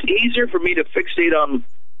 Because it's easier for me to fixate on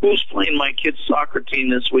who's playing my kid's soccer team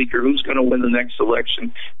this week or who's going to win the next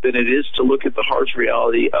election than it is to look at the harsh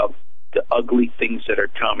reality of the ugly things that are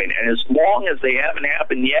coming. And as long as they haven't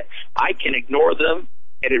happened yet, I can ignore them,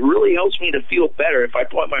 and it really helps me to feel better if I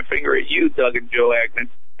point my finger at you, Doug and Joe Hagmann,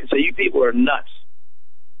 and say, you people are nuts.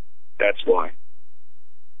 That's why.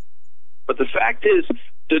 But the fact is,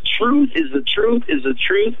 the truth is the truth is the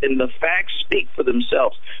truth, and the facts speak for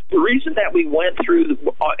themselves. The reason that we went through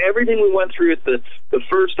everything we went through at the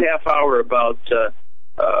first half hour about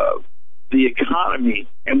the economy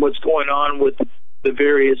and what's going on with the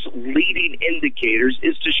various leading indicators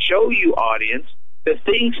is to show you, audience, that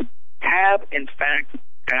things have, in fact,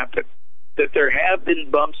 happened. That there have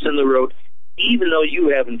been bumps in the road, even though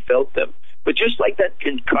you haven't felt them. But just like that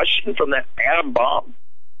concussion from that atom bomb,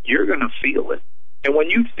 you're going to feel it. And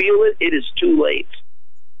when you feel it, it is too late.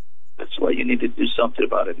 That's why you need to do something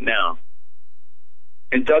about it now.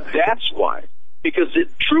 And Doug, that's why. Because the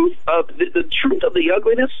truth of the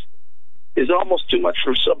ugliness is almost too much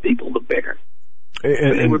for some people to bear.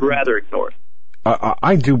 And they would rather ignore it.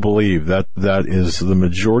 I do believe that is the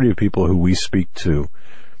majority of people who we speak to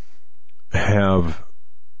have,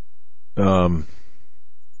 well,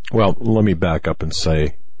 let me back up and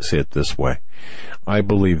say it this way. I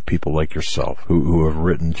believe people like yourself who have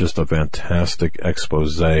written just a fantastic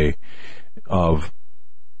expose of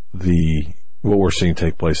the what we're seeing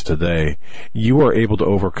take place today, you are able to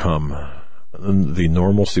overcome the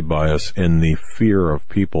normalcy bias and the fear of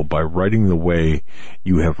people by writing the way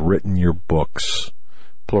you have written your books,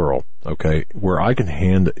 plural, okay, where I can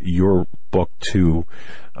hand your book to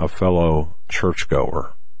a fellow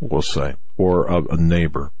churchgoer, we'll say, or a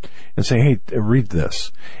neighbor, and say, hey, read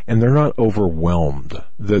this. And they're not overwhelmed.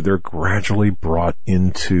 They're gradually brought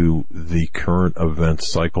into the current event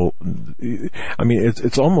cycle. I mean,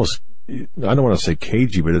 it's almost, I don't want to say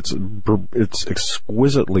cagey, but it's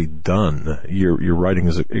exquisitely done. Your writing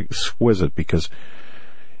is exquisite because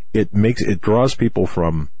it draws people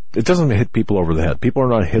from, it doesn't hit people over the head. People are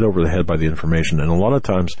not hit over the head by the information. And a lot of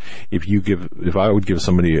times, if I would give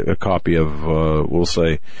somebody a copy of, we'll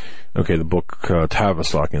say, okay, the book,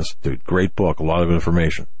 Tavistock Institute, great book, a lot of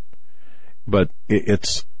information. But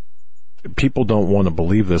it's, people don't want to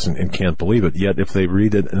believe this and can't believe it. Yet if they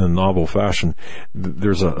read it in a novel fashion,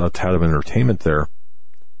 there's a tad of entertainment there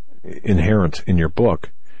inherent in your book,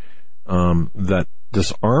 that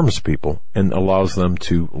disarms people and allows them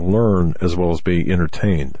to learn as well as be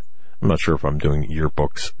entertained. I'm not sure if I'm doing your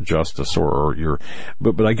books justice or your,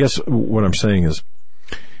 but I guess what I'm saying is,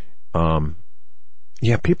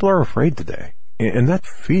 people are afraid today. And that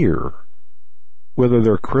fear, whether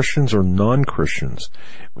they're Christians or non-Christians,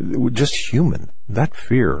 just human, that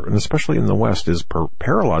fear, and especially in the West, is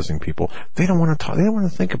paralyzing people. They don't want to talk, they don't want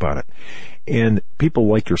to think about it. And people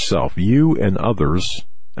like yourself, you and others,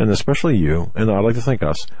 and especially you, and I like to think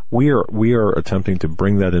us, we are attempting to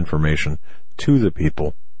bring that information to the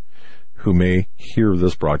people who may hear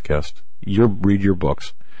this broadcast, read your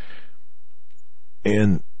books,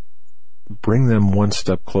 and bring them one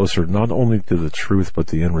step closer, not only to the truth, but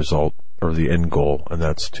the end result, or the end goal, and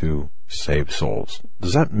that's to save souls.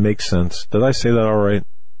 Does that make sense? Did I say that all right?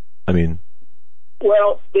 I mean...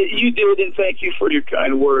 Well, you did, and thank you for your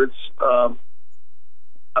kind words. I'm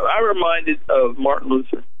reminded of Martin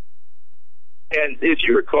Luther. And if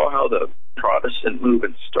you recall how the Protestant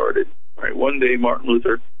movement started, right? One day Martin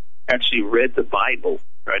Luther actually read the Bible,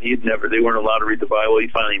 right? They weren't allowed to read the Bible. He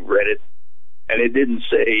finally read it. And it didn't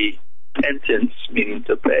say penance, meaning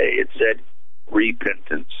to pay. It said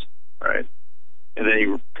repentance, right? And then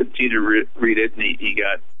he continued to read it, and he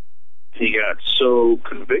got so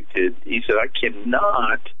convicted. He said, I can't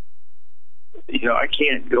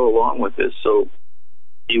go along with this. So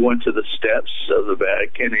he went to the steps of the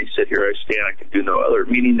Vatican, and he said, here I stand, I can do no other,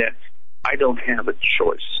 meaning that I don't have a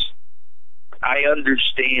choice. I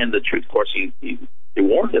understand the truth. Of course, he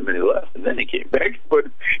warned him, and he left, and then he came back. But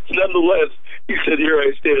nonetheless, he said, here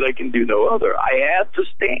I stand, I can do no other. I have to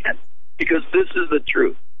stand, because this is the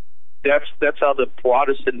truth. That's how the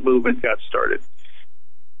Protestant movement got started.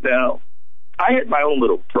 Now, I had my own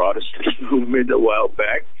little Protestant movement a while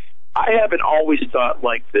back. I haven't always thought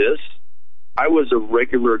like this. I was a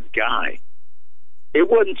regular guy. It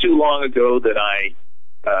wasn't too long ago that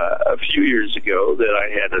a few years ago, that I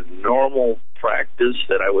had a normal practice,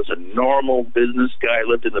 that I was a normal business guy,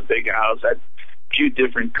 lived in a big house, had a few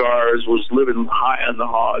different cars, was living high on the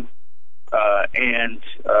hog, and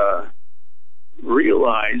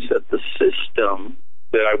realized that the system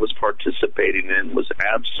that I was participating in was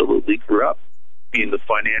absolutely corrupt, being the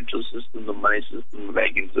financial system, the money system, the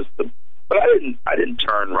banking system. But I didn't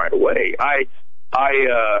turn right away. I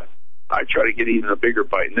tried to get even a bigger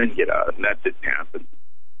bite and then get out, and that didn't happen.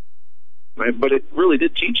 But it really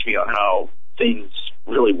did teach me on how things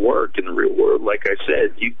really work in the real world. Like I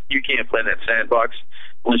said, you can't play in that sandbox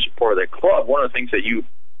unless you're part of that club. One of the things that you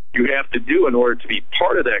have to do in order to be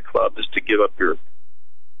part of that club is to give up your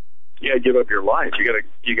life.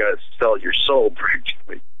 You gotta sell your soul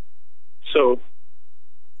practically. So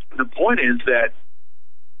the point is that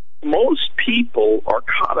most people are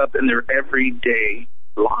caught up in their everyday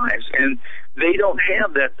lives, and they don't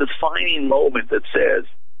have that defining moment that says,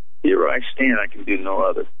 here I stand, I can do no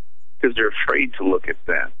other, because they're afraid to look at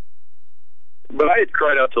that. But I had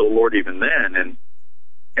cried out to the Lord even then,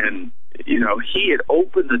 and He had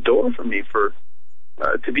opened the door for me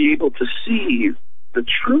to be able to see the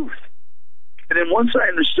truth. And then once I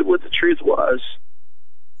understood what the truth was,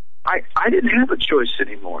 I didn't have a choice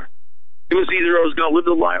anymore. It was either I was going to live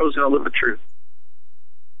the lie or I was going to live the truth.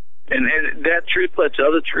 And that truth led to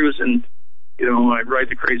other truths, and I write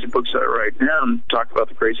the crazy books that I write now and talk about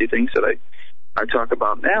the crazy things that I talk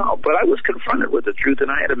about now. But I was confronted with the truth, and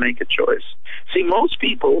I had to make a choice. See, most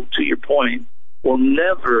people, to your point, will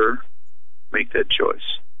never make that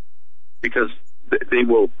choice because they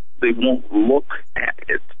won't look at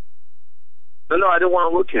it. No, I don't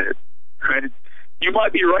want to look at it. Right? You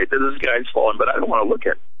might be right that this guy's fallen, but I don't want to look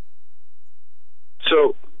at it.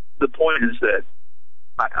 So the point is that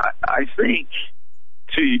I think,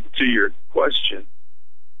 to your question,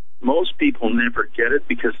 most people never get it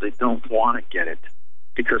because they don't want to get it,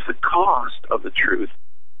 because the cost of the truth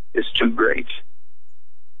is too great.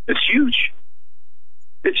 It's huge.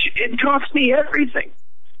 It costs me everything.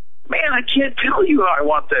 Man, I can't tell you how I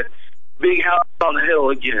want that big house on the hill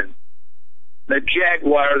again, that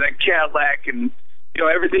Jaguar, that Cadillac, and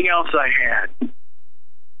everything else I had.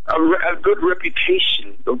 A good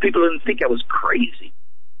reputation, though people didn't think I was crazy.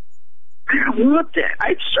 I want that.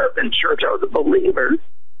 I served in church. I was a believer.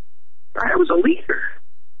 I was a leader.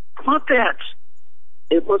 I want that.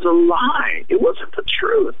 It was a lie. It wasn't the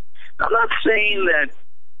truth. I'm not saying that,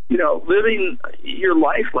 living your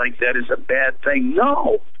life like that is a bad thing.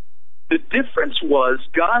 No. The difference was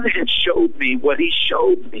God had showed me what he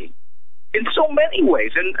showed me in so many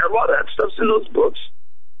ways. And a lot of that stuff's in those books.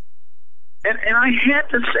 And I had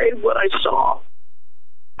to say what I saw.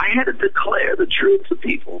 I had to declare the truth to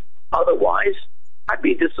people. Otherwise, I'd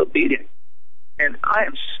be disobedient. And I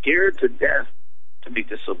am scared to death to be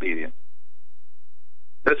disobedient.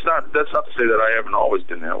 That's not to say that I haven't always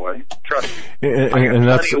been that way. Trust me. And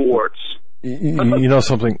that's plenty of warts.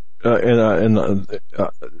 Something.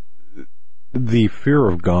 The fear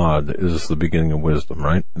of God is the beginning of wisdom,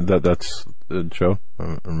 right? That's Joe.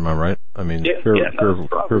 Am I right? I mean, fear of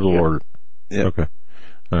the Lord. Yeah. Okay.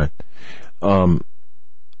 All right.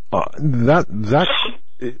 That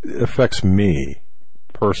affects me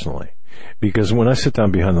personally, because when I sit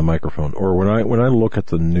down behind the microphone, or when I look at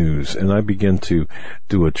the news and I begin to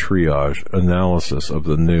do a triage analysis of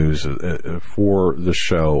the news for the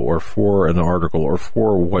show, or for an article, or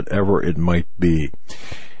for whatever it might be,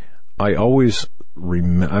 I always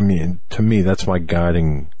to me, that's my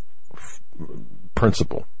guiding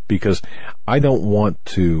principle, because I don't want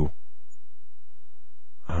to.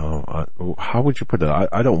 How would you put it?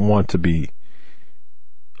 I don't want to be.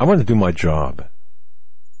 I want to do my job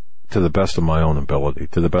to the best of my own ability,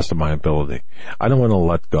 to the best of my ability. I don't want to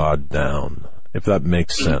let God down, if that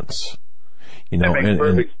makes sense. That makes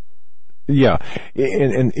perfect.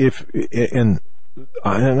 And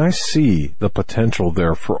I see the potential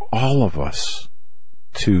there for all of us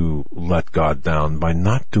to let God down by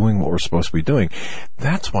not doing what we're supposed to be doing.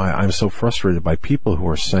 That's why I'm so frustrated by people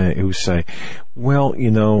who say, well,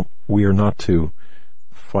 we are not to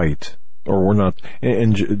fight, or we're not.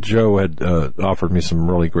 And Joe had offered me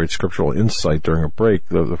some really great scriptural insight during a break,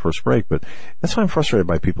 the first break. But that's why I'm frustrated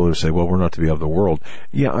by people who say, well, we're not to be of the world.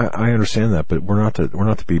 Yeah, I understand that, but we're not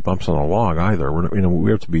to be bumps on a log either.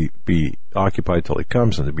 We have to be occupied till he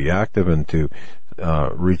comes, and to be active, and to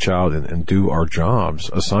reach out and do our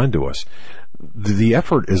jobs assigned to us. The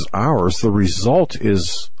effort is ours. The result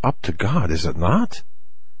is up to God, is it not?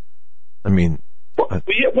 I mean, it's a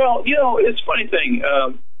funny thing.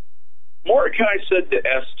 Mordecai said to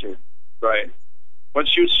Esther, right, when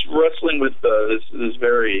she was wrestling with this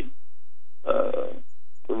very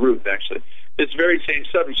Ruth, actually, this very same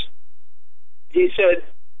subject, he said,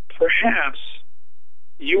 perhaps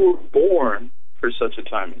you were born for such a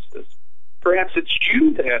time as this. Perhaps it's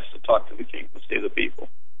you that has to talk to the king and save the people.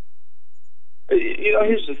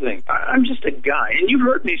 Here's the thing. I'm just a guy, and you've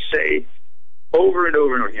heard me say over and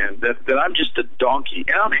over and over again that I'm just a donkey,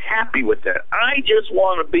 and I'm happy with that. I just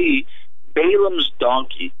want to be Balaam's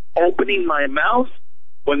donkey, opening my mouth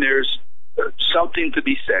when there's something to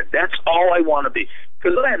be said. That's all I want to be,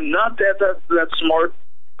 because I am not that smart.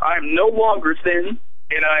 I'm no longer thin,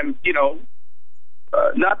 and I'm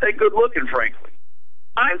not that good looking, frankly.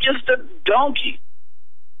 I'm just a donkey,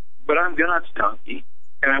 but I'm God's donkey,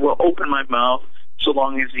 and I will open my mouth so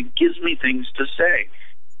long as he gives me things to say.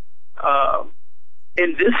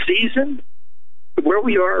 In this season, where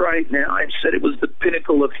we are right now, I've said it was the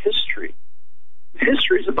pinnacle of history.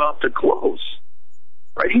 History's about to close,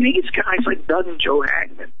 right? He needs guys like Doug and Joe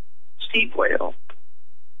Hagmann, Steve Whale,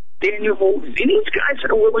 Daniel Holden. He needs guys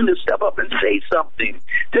that are willing to step up and say something,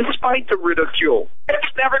 despite the ridicule.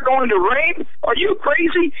 It's never going to rain. Are you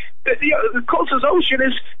crazy? The closest ocean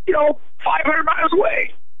is, 500 miles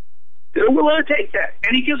away. They're willing to take that,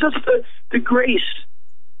 and he gives us the grace,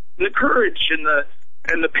 the courage,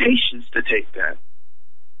 and the patience to take that.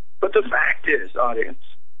 But the fact is, audience,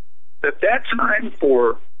 that time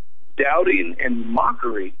for doubting and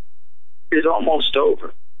mockery is almost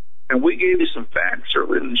over. And we gave you some facts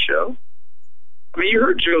earlier in the show. I mean, you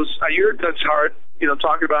heard Doug's heart,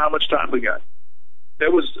 talking about how much time we got.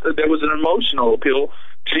 There was an emotional appeal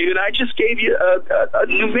to you, and I just gave you a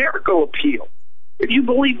numerical appeal. If you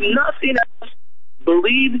believe nothing else,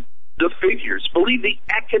 believe the figures. Believe the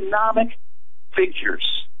economic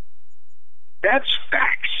figures. That's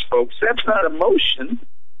facts, folks. That's not emotion.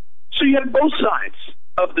 So you have both sides.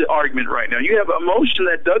 of the argument right now. You have emotion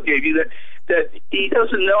that Doug gave you that he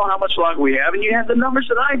doesn't know how much longer we have, and you have the numbers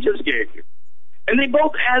that I just gave you. And they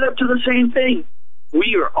both add up to the same thing.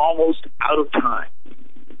 We are almost out of time.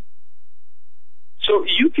 So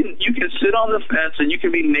you can sit on the fence and you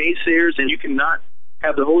can be naysayers and you can not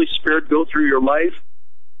have the Holy Spirit go through your life,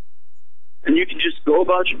 and you can just go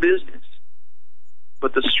about your business.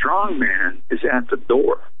 But the strong man is at the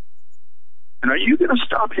door. And are you going to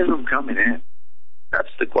stop him from coming in? That's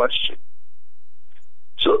the question.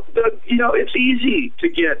 So, it's easy to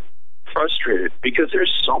get frustrated because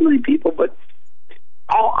there's so many people, but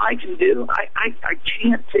all I can do, I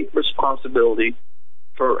can't take responsibility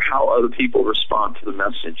for how other people respond to the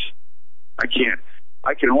message. I can't.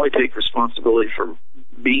 I can only take responsibility for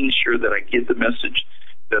being sure that I get the message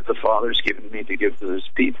that the Father's given me to give to those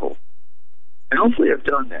people. And hopefully I've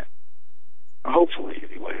done that. Hopefully,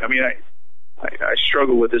 anyway. I mean, I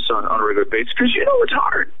struggle with this on a regular basis because, it's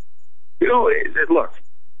hard. Look,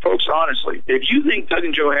 folks, honestly, if you think Doug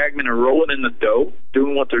and Joe Hagmann are rolling in the dough,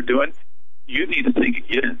 doing what they're doing, you need to think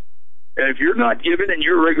again. And if you're not giving and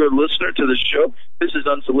you're a regular listener to the show, this is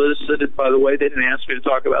unsolicited, by the way, they didn't ask me to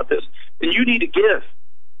talk about this, then you need to give.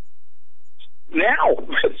 Now.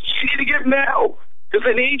 You need to give now because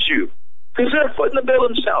they need you. Because they're footing the bill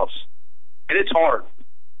themselves. And it's hard,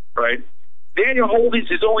 right? Daniel Holdings,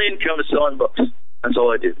 his only income is selling books. That's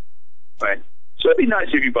all I do, right? So it'd be nice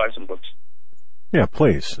if you buy some books. Yeah,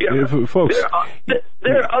 please. Yeah. Folks.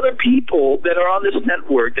 There are other people that are on this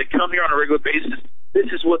network that come here on a regular basis. This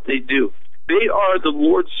is what they do. They are the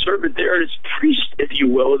Lord's servant. They are his priest, if you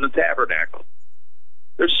will, in the tabernacle.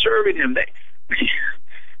 They're serving him.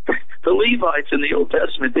 The Levites in the Old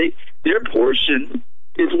Testament, their portion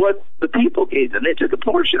is what the people gave them. They took a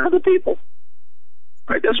portion of the people.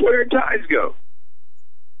 Right? That's where their tithes go.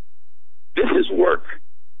 This is work,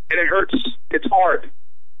 and it hurts. It's hard.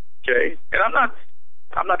 Okay? And I'm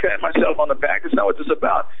not patting myself on the back. That's not what this is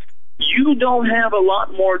about. You don't have a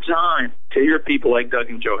lot more time to hear people like Doug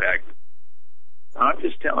and Joe Hagmann. I'm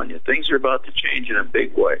just telling you, things are about to change in a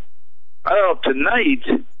big way. I don't know, tonight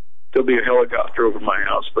there'll be a helicopter over my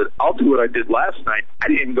house, but I'll do what I did last night. I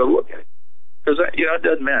didn't even go look at it. Because, it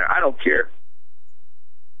doesn't matter. I don't care.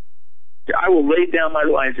 I will lay down my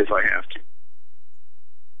life if I have to.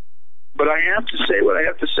 But I have to say what I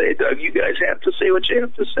have to say, Doug. You guys have to say what you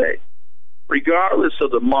have to say. Regardless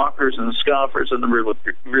of the mockers and the scoffers and the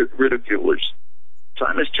ridiculers.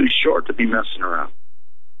 Time is too short to be messing around.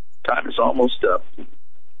 Time is almost up.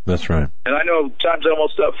 That's right. And I know time's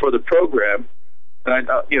almost up for the program. And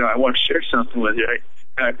I want to share something with you.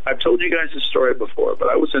 I've told you guys this story before, but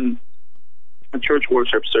I was in a church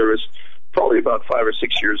worship service probably about 5 or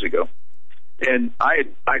 6 years ago. And I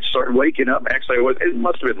started waking up. Actually, it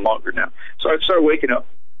must have been longer now. So I started waking up,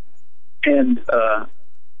 and my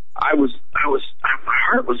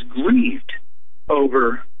heart was grieved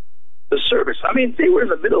over the service. I mean, they were in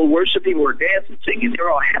the middle of worship. People were dancing, singing. They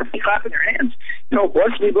were all happy, clapping their hands.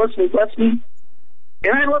 Bless me, bless me, bless me.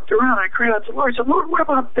 And I looked around. I cried out to the Lord. I said, Lord, what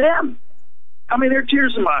about them? I mean, there are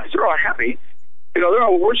tears in my eyes. They're all happy. They're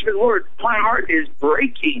all worshiping the Lord. My heart is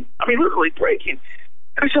breaking. I mean, literally breaking.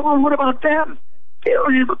 And I said, Lord, what about them? They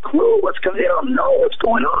don't have a clue what's coming. They don't know what's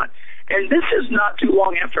going on. And this is not too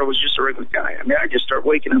long after I was just a regular guy. I mean, I just started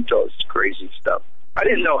waking up to all this crazy stuff. I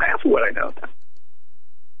didn't know half of what I know now.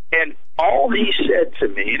 And all he said to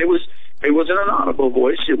me, and it wasn't an audible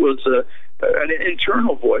voice, it was an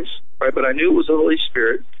internal voice, right? But I knew it was the Holy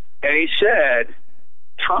Spirit. And he said,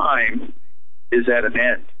 time is at an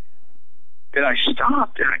end. And I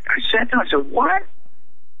stopped, and I sat down. I said, what?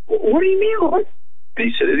 What do you mean, Lord? And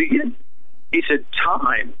he said it again. He said,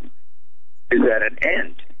 time is at an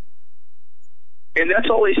end. And that's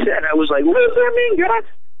all he said. I was like, what does that mean, God?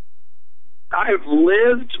 I have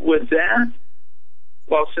lived with that,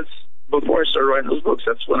 well, since before I started writing those books.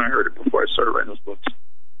 That's when I heard it, before I started writing those books.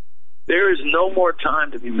 There is no more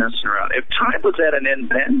time to be messing around. If time was at an end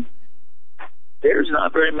then, there's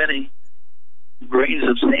not very many grains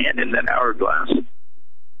of sand in that hourglass.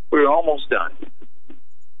 We're almost done.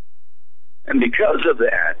 And because of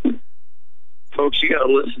that, folks, you got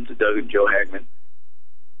to listen to Doug and Joe Hagmann.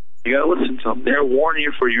 You got to listen to them. They're warning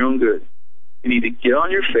you for your own good. You need to get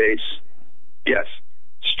on your face. Yes.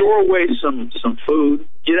 Store away some food.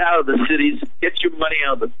 Get out of the cities. Get your money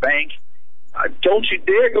out of the bank. Don't you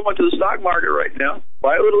dare go into the stock market right now.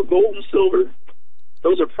 Buy a little gold and silver.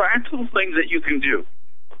 Those are practical things that you can do,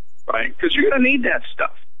 right? Because you're going to need that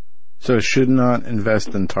stuff. So should not invest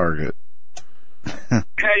in Target.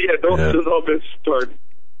 Don't miss Target.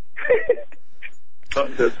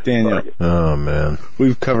 Daniel. Oh, man.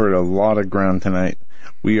 We've covered a lot of ground tonight.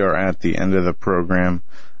 We are at the end of the program.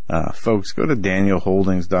 Folks, go to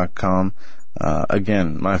danielholdings.com.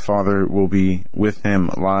 Again, my father will be with him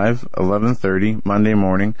live, 11:30 Monday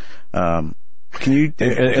morning. Can you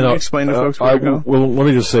explain to folks where to go? Well, let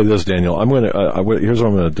me just say this, Daniel. Here's what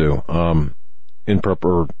I'm going to do.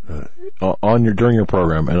 During your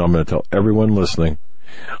program, and I'm going to tell everyone listening,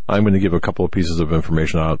 I'm going to give a couple of pieces of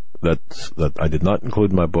information out that I did not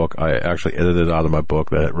include in my book. I actually edited out of my book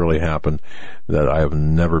that it really happened, that I have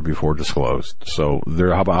never before disclosed. So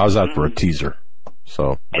how's that for a teaser?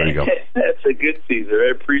 So there you go. That's a good teaser. I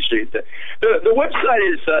appreciate that. The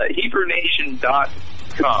website is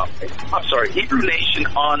HebrewNation.com. I'm sorry,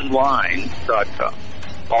 HebrewNationOnline.com.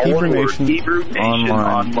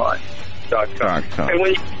 HebrewNationOnline.com. And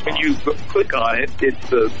when you click on it,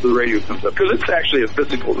 the radio comes up, because it's actually a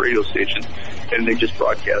physical radio station, and they just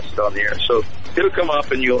broadcast it on the air. So it'll come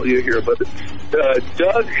up, and you'll hear about it.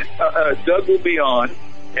 Doug will be on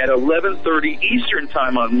at 11:30 Eastern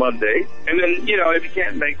time on Monday, and then if you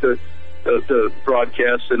can't make the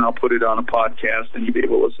broadcast, then I'll put it on a podcast, and you'll be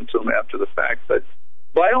able to listen to them after the fact. But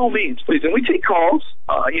by all means, please, and we take calls,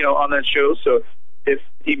 on that show. So if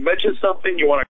he mentions something you want to